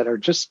use that are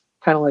just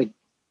kind of like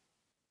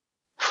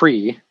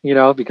free,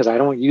 because I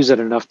don't use it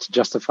enough to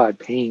justify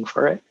paying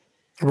for it.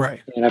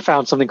 Right. And I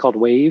found something called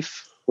Wave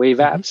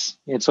apps.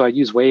 And so I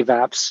use Wave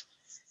apps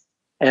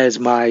as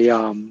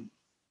my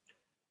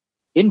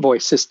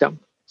invoice system.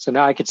 So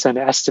now I could send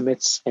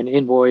estimates and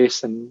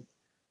invoice and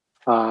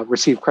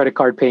receive credit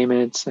card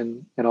payments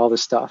and all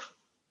this stuff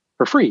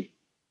for free.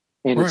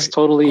 And it's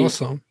totally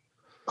awesome.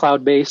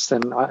 Cloud-based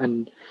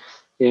and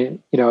it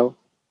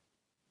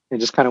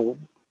just kind of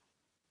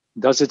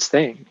does its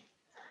thing.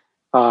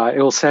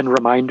 It will send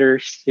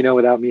reminders,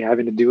 without me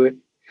having to do it.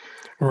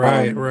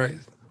 Right.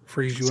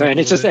 Frees you up. And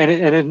it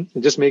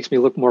just makes me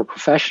look more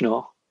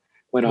professional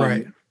when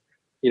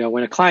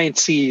when a client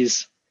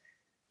sees.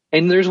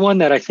 And there's one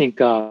that I think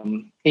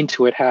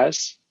Intuit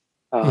has.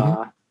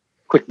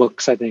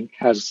 QuickBooks, I think,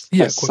 has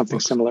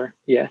something similar.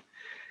 Yeah,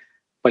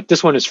 but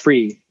this one is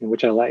free,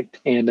 which I liked.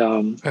 And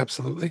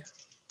absolutely.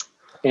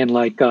 And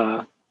like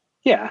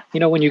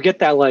when you get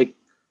that like,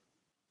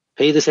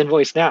 pay this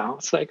invoice now,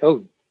 it's like,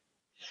 oh,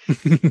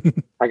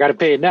 I got to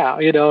pay it now,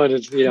 and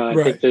it's, I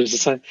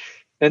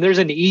think there's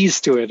an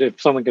ease to it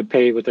if someone could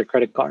pay with their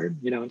credit card,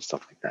 and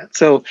stuff like that.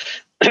 So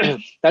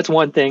that's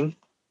one thing.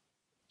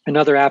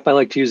 Another app I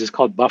like to use is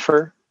called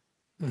Buffer.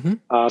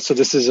 So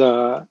this is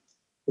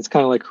it's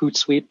kind of like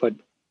Hootsuite, but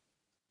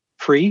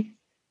free.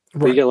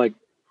 Right. You get like,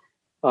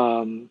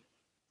 I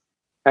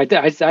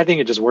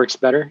think it just works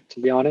better, to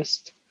be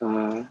honest.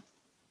 I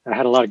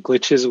had a lot of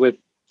glitches with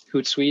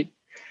Hootsuite.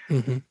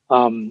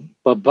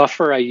 But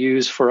Buffer I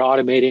use for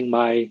automating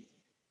my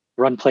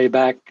run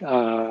playback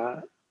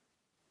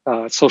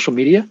social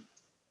media.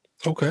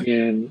 Okay.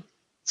 And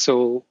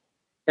so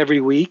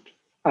every week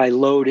I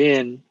load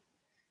in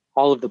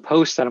all of the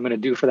posts that I'm going to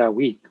do for that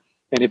week.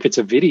 And if it's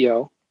a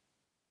video,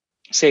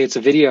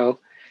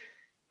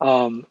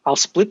 I'll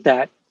split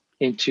that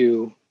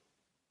into,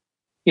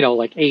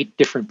 like 8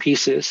 different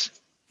pieces.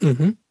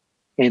 And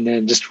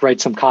then just write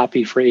some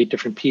copy for 8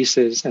 different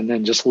pieces and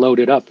then just load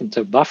it up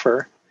into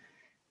Buffer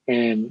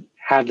and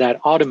have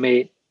that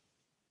automate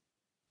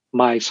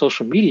my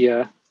social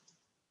media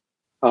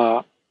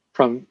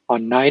from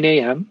on 9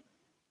 a.m.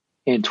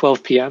 and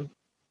 12 p.m.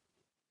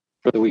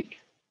 for the week.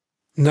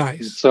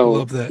 Nice. So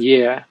love that.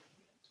 Yeah.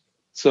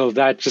 So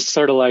that just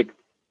sort of like,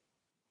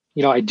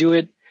 I do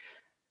it.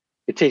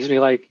 It takes me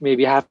like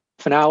maybe half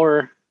an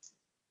hour.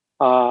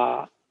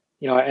 And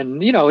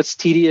it's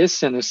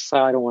tedious and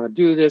I don't want to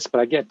do this,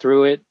 but I get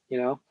through it,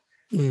 and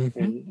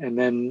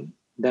then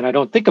I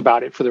don't think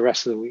about it for the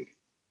rest of the week.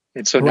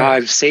 And so now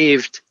I've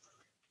saved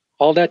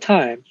all that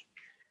time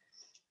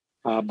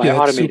by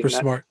automating super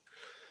that. Smart.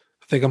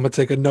 I think I'm going to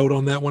take a note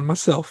on that one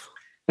myself.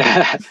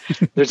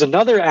 There's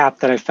another app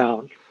that I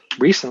found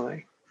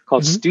recently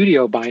called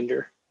Studio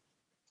Binder.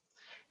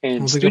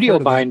 And Studio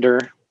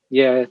Binder,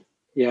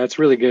 it's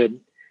really good.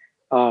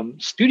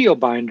 Studio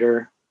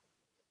Binder,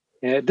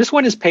 this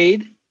one is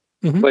paid,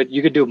 but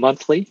you could do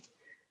monthly.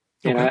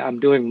 And I'm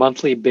doing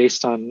monthly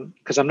based on,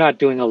 because I'm not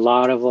doing a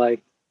lot of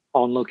like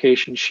on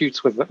location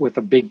shoots with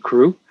a big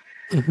crew.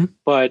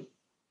 But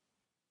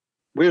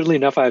weirdly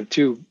enough, I have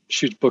 2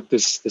 shoots booked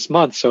this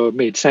month, so it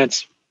made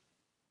sense.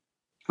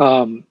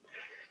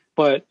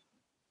 But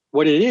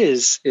what it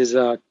is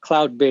a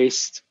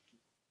cloud-based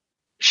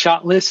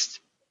shot list,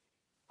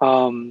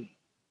 and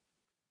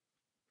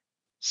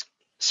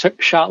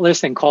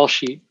call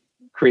sheet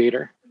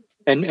creator,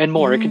 and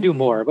more. It can do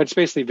more, but it's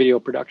basically video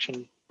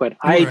production. But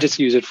I just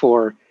use it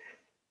for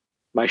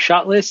my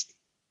shot list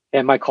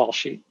and my call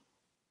sheet.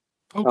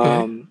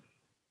 Okay.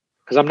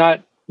 Because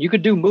you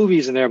could do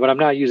movies in there, but I'm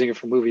not using it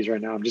for movies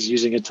right now. I'm just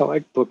using it to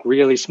like book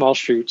really small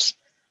shoots.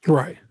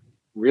 Right.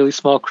 Really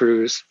small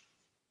crews.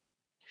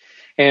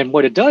 And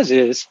what it does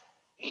is,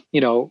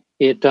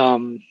 it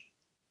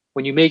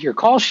when you make your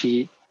call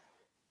sheet,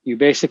 you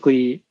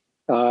basically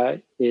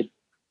you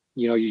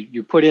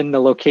put in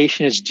the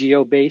location. It's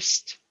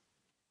geo-based.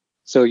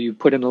 So you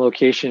put in the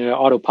location and it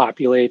auto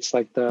populates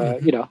like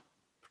the,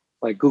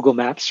 like Google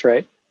Maps,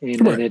 right?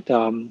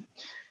 And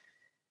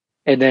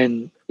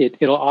then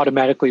it'll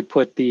automatically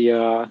put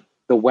the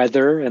the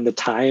weather and the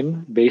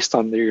time based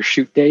on your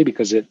shoot day,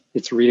 because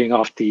it's reading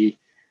off the,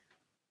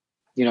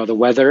 the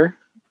weather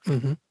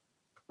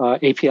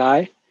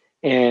API.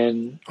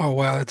 And oh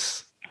wow,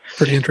 that's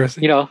pretty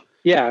interesting.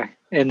 Yeah.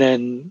 And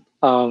then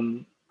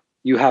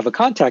you have a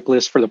contact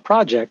list for the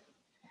project,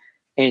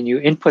 and you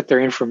input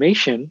their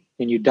information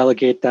and you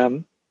delegate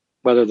them,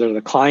 whether they're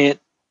the client,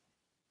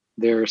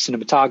 they're a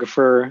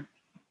cinematographer,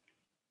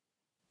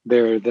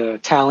 they're the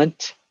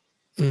talent,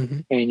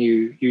 and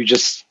you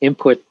just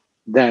input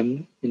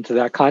them into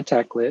that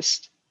contact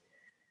list.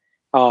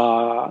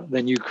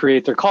 Then you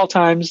create their call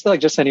times,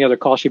 like just any other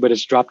call sheet, but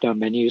it's drop-down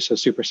menu, so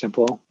super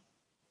simple.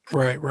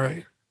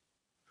 Right.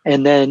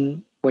 And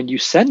then when you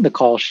send the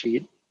call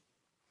sheet,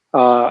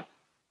 it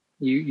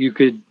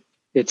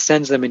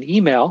sends them an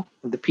email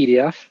of the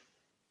PDF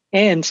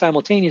and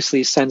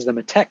simultaneously sends them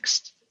a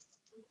text.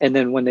 And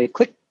then when they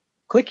click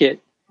it,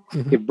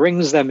 it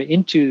brings them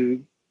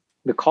into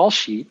the call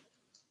sheet,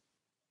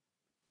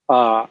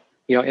 in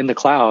the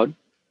cloud.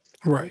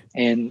 Right.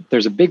 And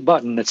there's a big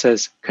button that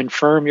says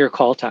confirm your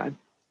call time.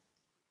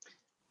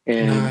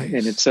 And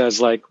it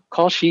says like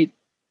call sheet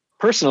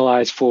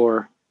personalized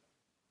for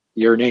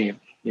your name,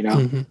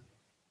 And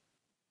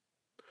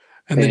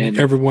then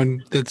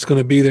everyone that's going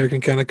to be there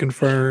can kind of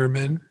confirm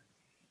and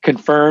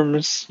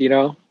confirms,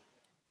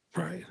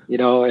 right.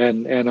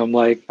 And I'm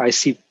like, I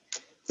see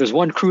there's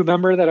one crew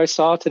member that I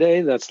saw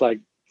today that's like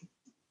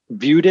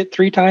viewed it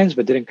 3 times,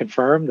 but didn't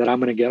confirm, that I'm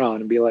going to get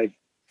on and be like,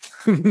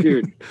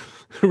 dude,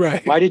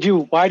 right. Why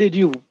did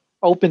you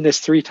open this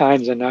 3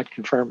 times and not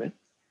confirm it?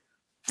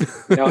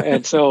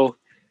 And so,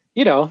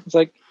 it's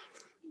like,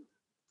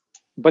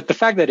 but the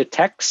fact that it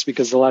texts,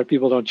 because a lot of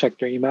people don't check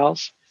their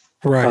emails,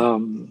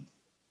 right,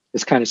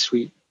 is kind of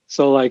sweet.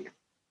 So like,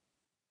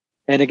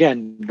 and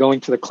again,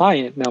 going to the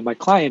client, now my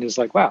client is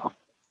like, wow,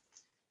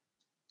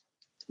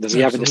 does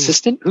he have an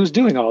assistant who's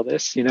doing all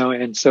this?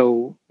 And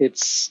so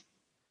it's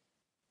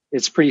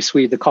pretty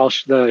sweet.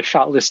 The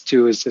shot list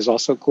too is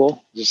also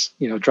cool. Just,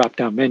 drop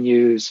down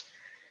menus,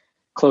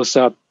 close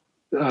up,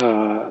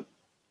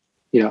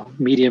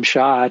 medium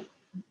shot,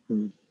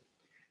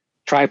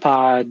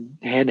 tripod,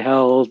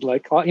 handheld,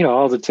 like,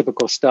 all the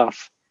typical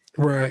stuff.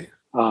 Right.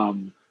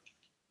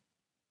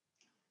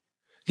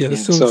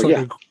 This sounds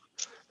like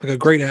a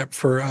great app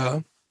for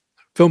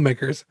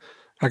filmmakers.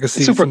 I can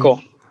see super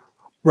cool.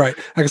 Right.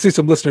 I can see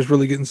some listeners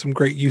really getting some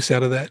great use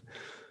out of that.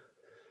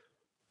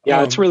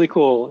 Yeah, it's really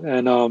cool.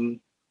 And,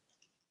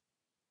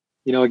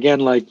 again,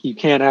 like you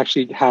can't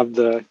actually have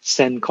the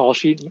send call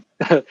sheet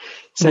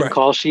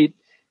call sheet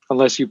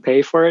unless you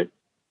pay for it.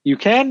 You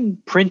can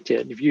print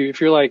it if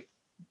you're like,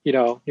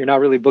 you're not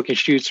really booking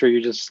shoots, or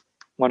you just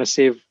want to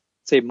save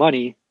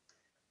money.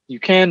 You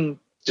can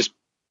just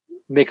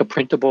make a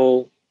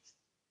printable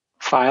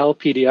file,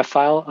 PDF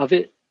file of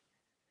it,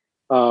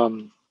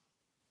 and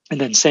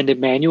then send it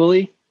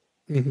manually.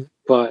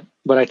 But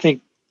I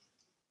think,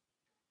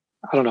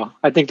 I don't know.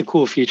 I think the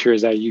cool feature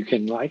is that you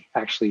can like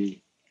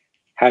actually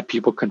have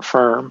people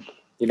confirm,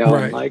 right.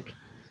 And like,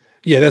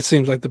 yeah, that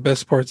seems like the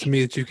best part to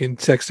me, that you can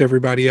text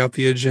everybody out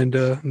the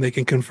agenda and they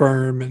can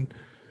confirm. And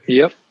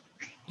yep,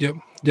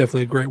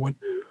 definitely a great one.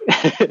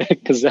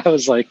 Because that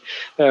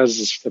was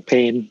just a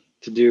pain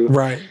to do,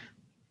 right?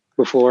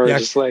 Before,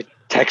 just like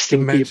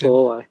texting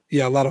people.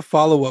 A lot of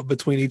follow up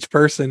between each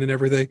person and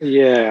everything.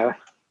 Yeah,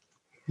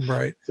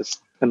 right.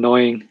 Just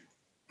annoying.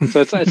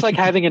 So it's like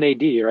having an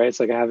AD, right? It's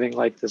like having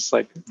like this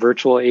like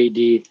virtual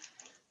AD,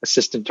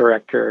 assistant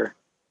director.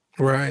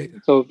 Right.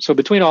 So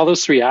between all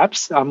those 3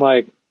 apps, I'm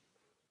like,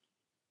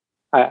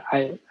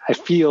 I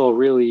feel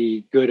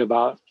really good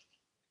about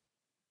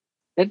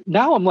it.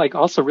 Now I'm like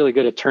also really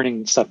good at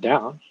turning stuff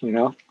down,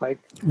 like,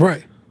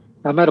 right.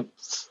 I'm at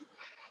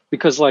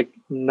because like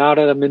now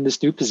that I'm in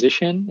this new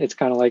position, it's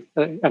kind of like,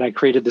 and I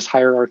created this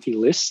hierarchy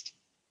list.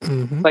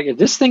 Like if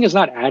this thing is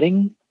not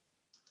adding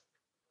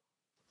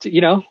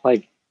to,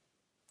 like,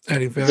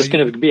 adding value. Is this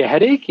going to be a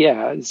headache?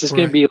 Yeah. Is this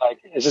going to be like,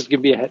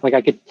 like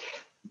I could,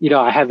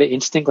 I have the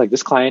instinct, like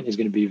this client is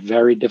going to be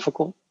very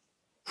difficult,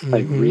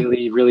 like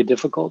really, really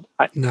difficult.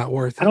 Not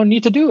worth it. I don't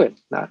need to do it.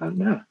 No.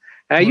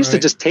 And I used to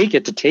just take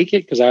it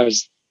because I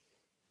was,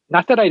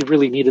 not that I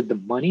really needed the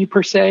money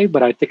per se,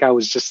 but I think I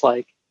was just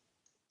like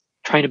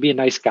trying to be a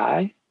nice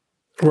guy.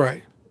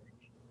 Right.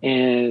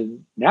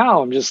 And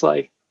now I'm just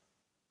like,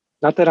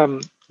 not that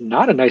I'm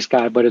not a nice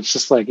guy, but it's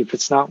just like, if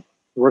it's not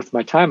worth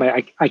my time,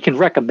 I can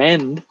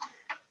recommend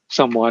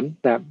someone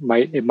that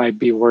it might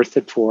be worth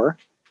it for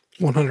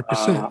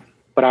 100%.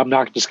 But I'm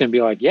not just going to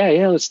be like,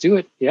 yeah, let's do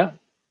it. Yeah.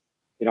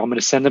 I'm going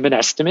to send them an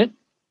estimate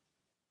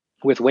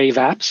with wave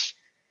apps.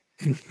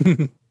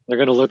 They're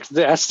going to look at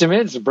the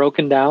estimate. It's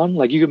broken down.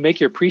 Like you can make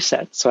your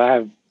preset. So I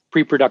have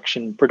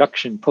pre-production,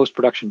 production,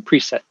 post-production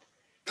preset.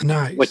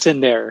 Nice. What's in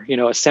there?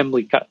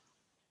 Assembly cut,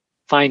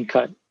 fine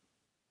cut,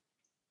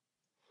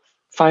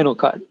 final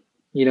cut,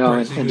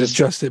 right, so and just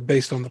adjust it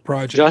based on the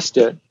project. Adjust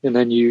it. And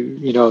then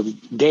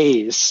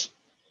days,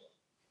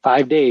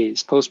 5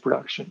 days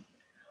post-production.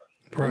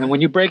 Right. And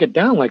when you break it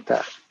down like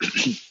that,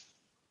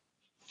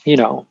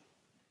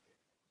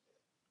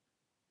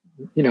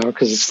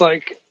 because it's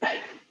like,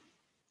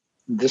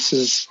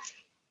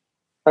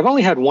 I've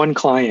only had one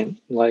client,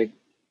 like,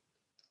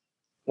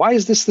 why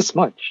is this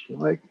much?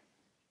 Like,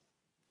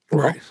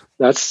 well, right.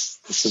 This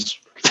is,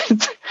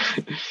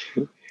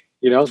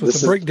 That's what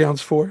the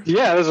breakdown's for.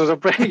 Yeah, this was a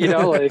break,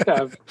 like,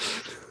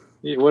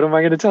 what am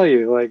I going to tell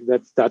you? Like,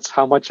 that's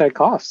how much I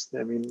cost.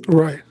 I mean,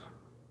 right.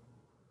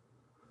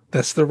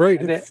 That's the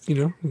rate. That's go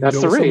the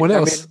with rate. Someone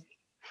else. I mean,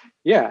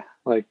 yeah,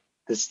 like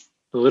this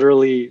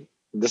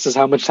is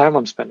how much time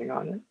I'm spending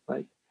on it.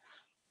 Like,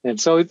 and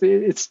so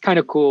it's kind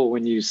of cool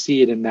when you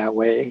see it in that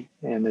way.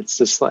 And it's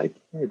just like,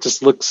 it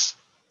just looks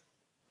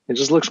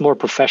more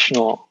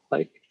professional.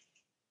 Like,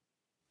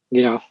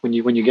 when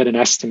you get an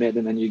estimate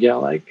and then you get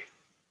like,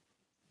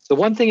 the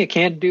one thing it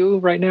can't do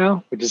right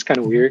now, which is kind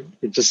of weird.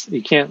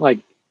 You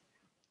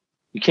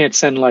can't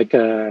send like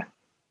a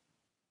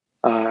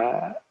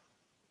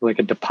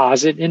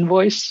deposit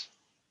invoice.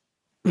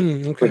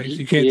 Okay, so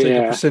you can't take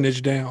a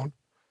percentage down.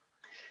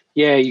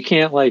 Yeah, you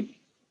can't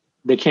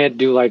they can't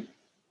do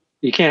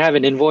you can't have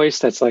an invoice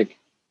that's like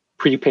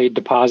prepaid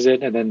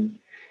deposit and then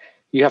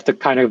you have to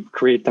kind of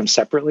create them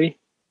separately,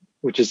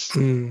 which is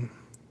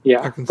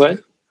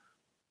but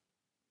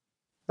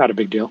not a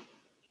big deal.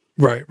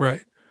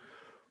 Right.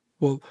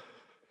 Well,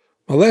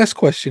 my last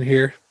question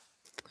here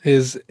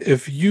is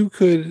if you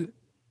could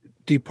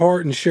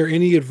depart and share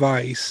any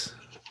advice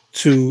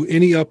to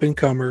any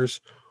up-and-comers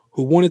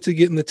who wanted to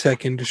get in the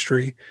tech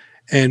industry,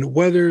 and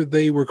whether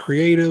they were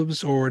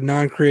creatives or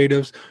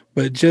non-creatives,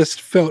 but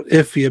just felt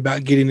iffy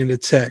about getting into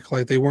tech,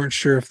 like they weren't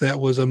sure if that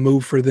was a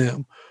move for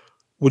them,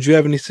 would you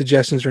have any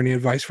suggestions or any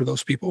advice for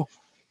those people?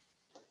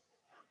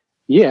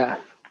 Yeah.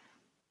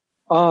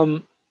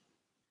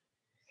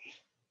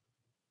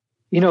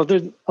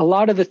 There's a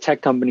lot of the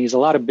tech companies, a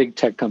lot of big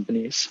tech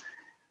companies.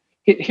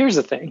 Here's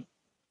the thing.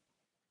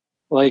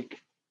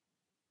 Like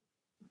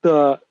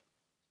the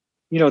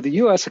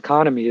US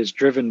economy is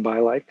driven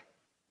by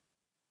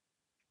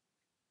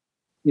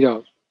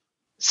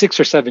 6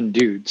 or 7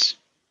 dudes.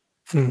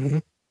 Mm-hmm.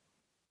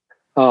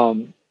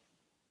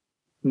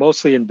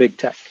 Mostly in big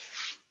tech.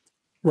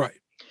 Right.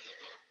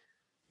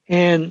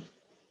 And,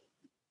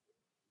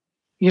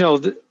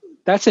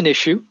 that's an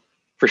issue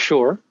for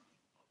sure.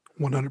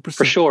 100%.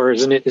 For sure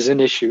is an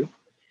issue.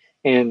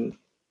 And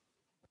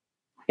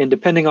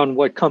depending on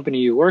what company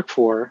you work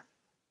for,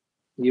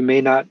 you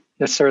may not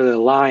necessarily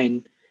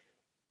align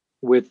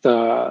with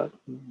their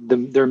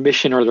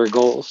mission or their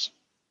goals,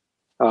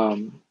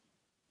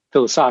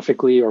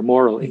 philosophically or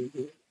morally.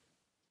 Mm-hmm.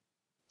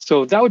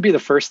 So that would be the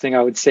first thing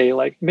I would say.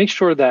 Like, make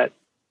sure that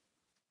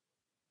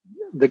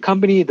the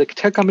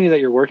tech company that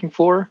you're working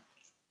for,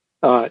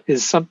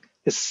 is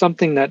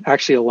something that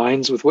actually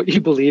aligns with what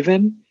you believe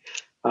in,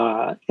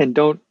 and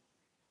don't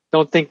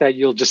think that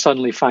you'll just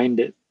suddenly find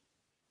it.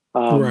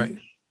 Right.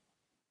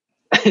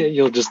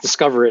 You'll just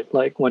discover it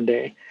like one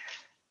day.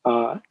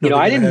 I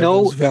didn't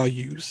know those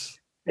values.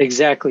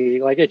 Exactly.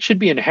 Like, it should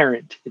be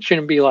inherent. It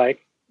shouldn't be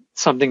like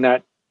something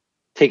that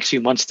takes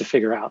you months to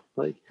figure out.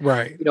 Like,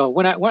 right.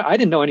 When I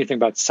didn't know anything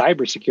about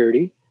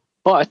cybersecurity,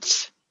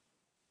 but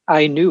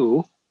I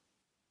knew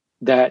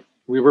that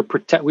we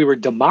were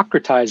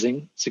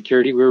democratizing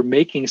security. We were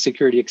making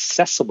security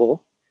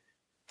accessible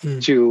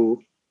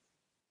to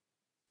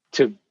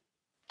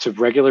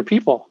regular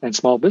people and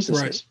small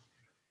businesses, right,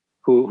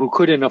 who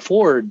couldn't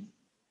afford,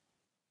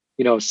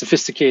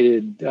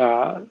 sophisticated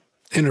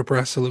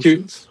enterprise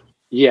solutions.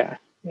 Yeah,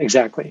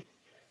 exactly.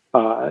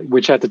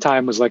 Which at the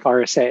time was like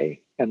RSA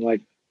and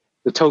like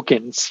the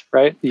tokens,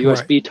 right? The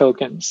USB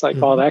tokens,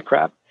 like all that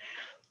crap.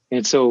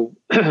 And so,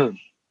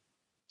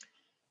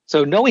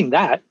 so knowing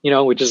that,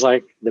 which is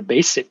like the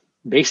basic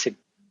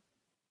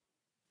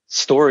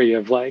story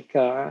of like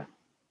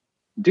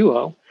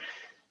Duo,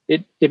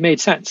 it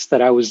made sense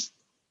that I'm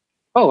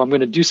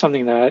going to do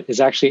something that is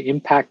actually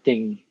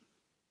impacting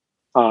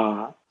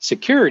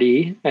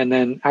security, and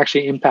then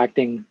actually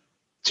impacting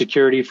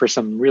security for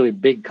some really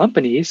big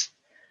companies.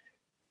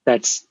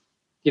 That's,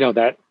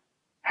 that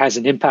has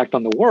an impact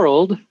on the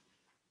world.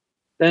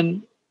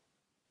 Then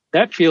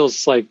that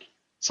feels like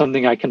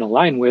something I can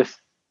align with,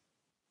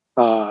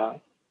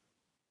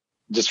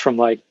 just from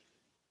like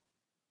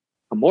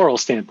a moral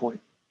standpoint.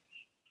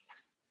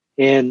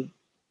 And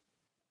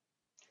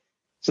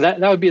so that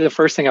would be the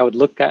first thing I would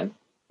look at.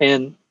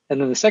 And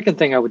then the second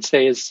thing I would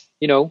say is,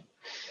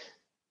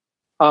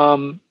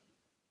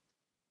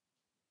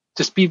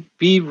 just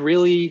be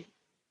really,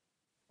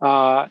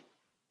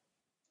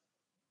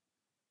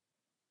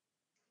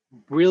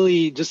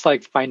 really just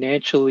like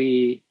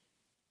financially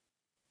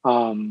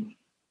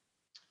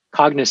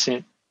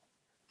cognizant,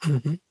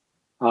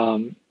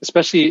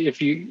 especially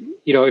if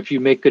you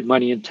make good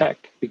money in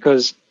tech,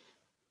 because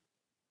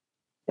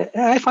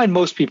I find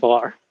most people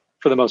are,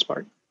 for the most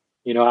part.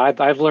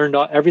 I've learned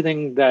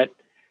everything that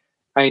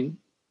I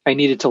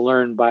needed to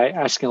learn by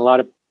asking a lot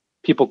of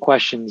people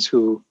questions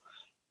who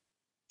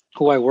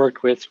I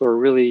worked with, who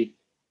really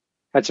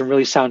had some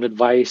really sound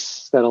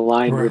advice that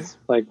aligned with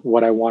like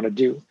what I want to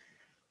do.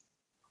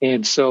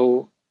 And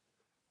so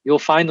you'll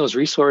find those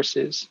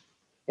resources,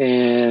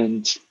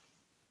 and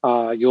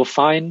you'll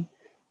find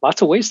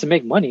lots of ways to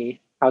make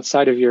money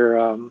outside of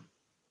your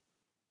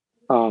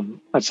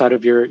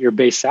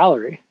base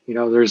salary. You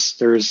know,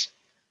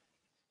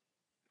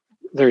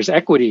 there's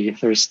equity,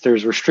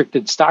 there's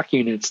restricted stock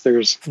units,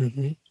 there's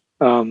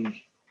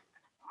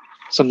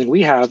something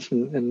we have,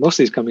 and most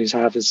of these companies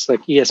have, is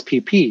like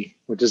ESPP,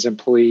 which is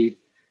employee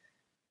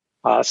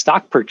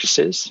stock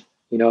purchases.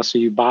 You know, so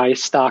you buy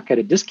stock at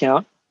a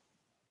discount,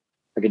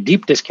 like a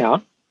deep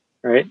discount,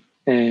 right?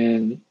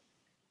 And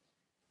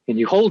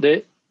you hold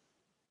it,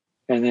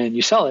 and then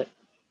you sell it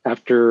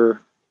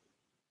after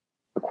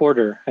a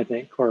quarter, I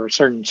think, or a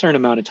certain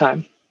amount of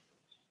time.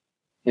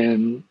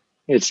 And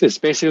it's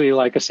basically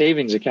like a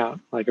savings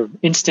account, like an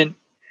instant,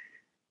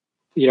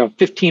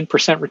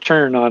 15%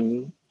 return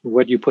on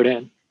what you put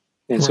in.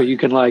 And so you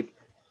could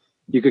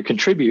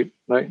contribute,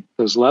 right?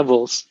 Those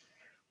levels,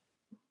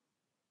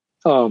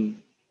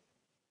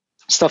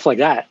 stuff like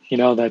that,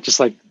 that just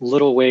like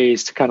little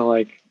ways to kind of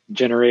like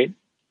generate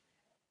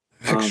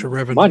extra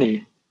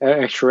revenue,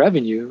 extra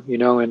revenue,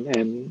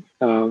 and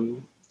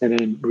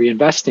then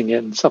reinvesting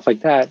it and stuff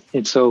like that.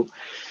 And so,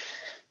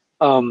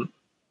 so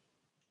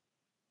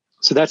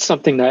that's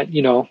something that,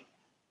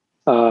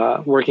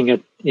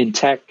 working in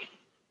tech,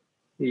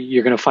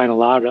 you're going to find a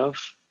lot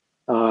of,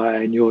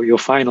 and you'll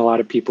find a lot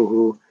of people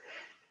who,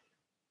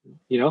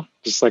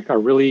 just like are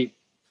really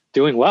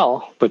doing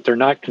well, but they're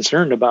not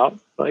concerned about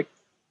like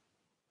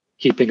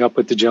keeping up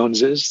with the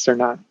Joneses. They're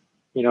not,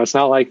 it's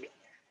not like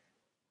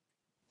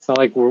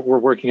we're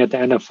working at the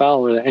NFL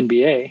or the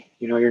NBA.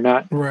 You're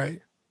not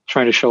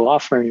trying to show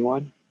off for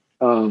anyone.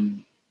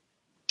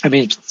 I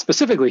mean,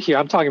 specifically here,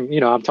 I'm talking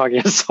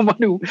as someone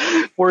who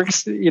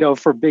works,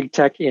 for big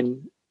tech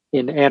in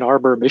Ann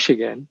Arbor,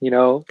 Michigan,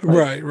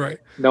 right.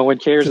 No one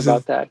cares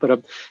about that.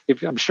 But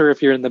I'm sure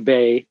if you're in the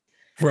Bay,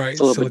 right,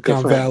 it's a little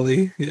Silicon bit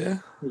Valley,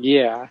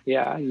 yeah.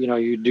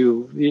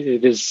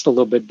 It is a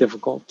little bit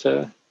difficult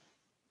to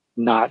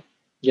not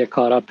get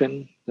caught up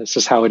in. That's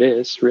just how it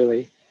is,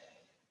 really.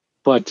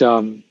 But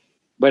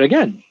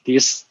again,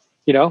 these,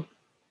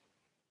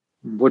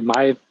 would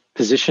my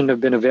position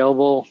have been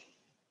available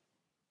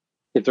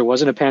if there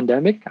wasn't a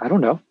pandemic? I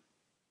don't know.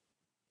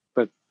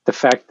 But the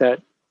fact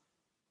that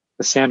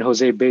the San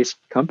Jose-based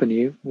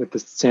company with the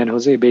San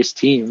Jose-based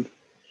team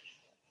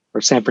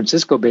or San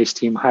Francisco-based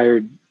team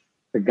hired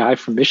a guy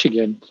from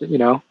Michigan,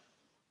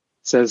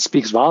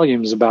 speaks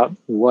volumes about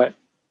what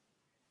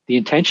the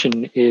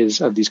intention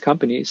is of these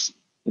companies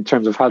in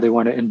terms of how they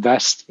want to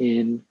invest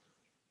in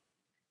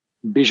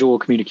visual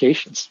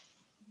communications.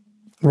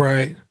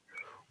 Right.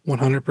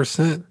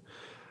 100%.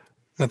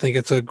 I think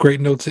it's a great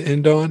note to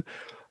end on.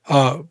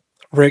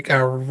 Rik, I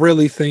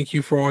really thank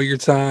you for all your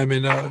time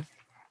and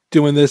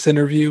doing this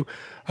interview.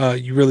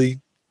 You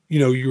really,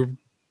 you're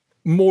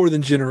more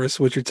than generous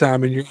with your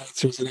time and your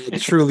answers, and I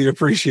truly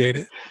appreciate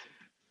it.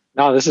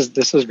 No, this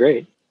is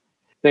great.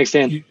 Thanks,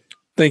 Dan.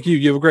 Thank you.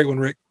 You have a great one,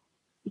 Rik.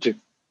 You too.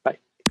 Bye.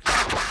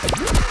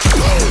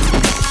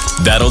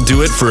 That'll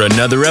do it for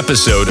another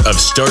episode of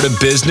Start a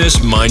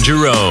Business, Mind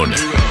Your Own.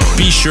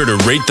 Be sure to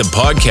rate the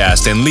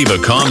podcast and leave a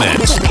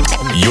comment.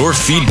 Your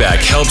feedback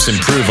helps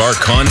improve our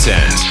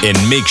content and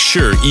make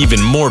sure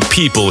even more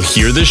people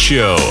hear the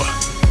show.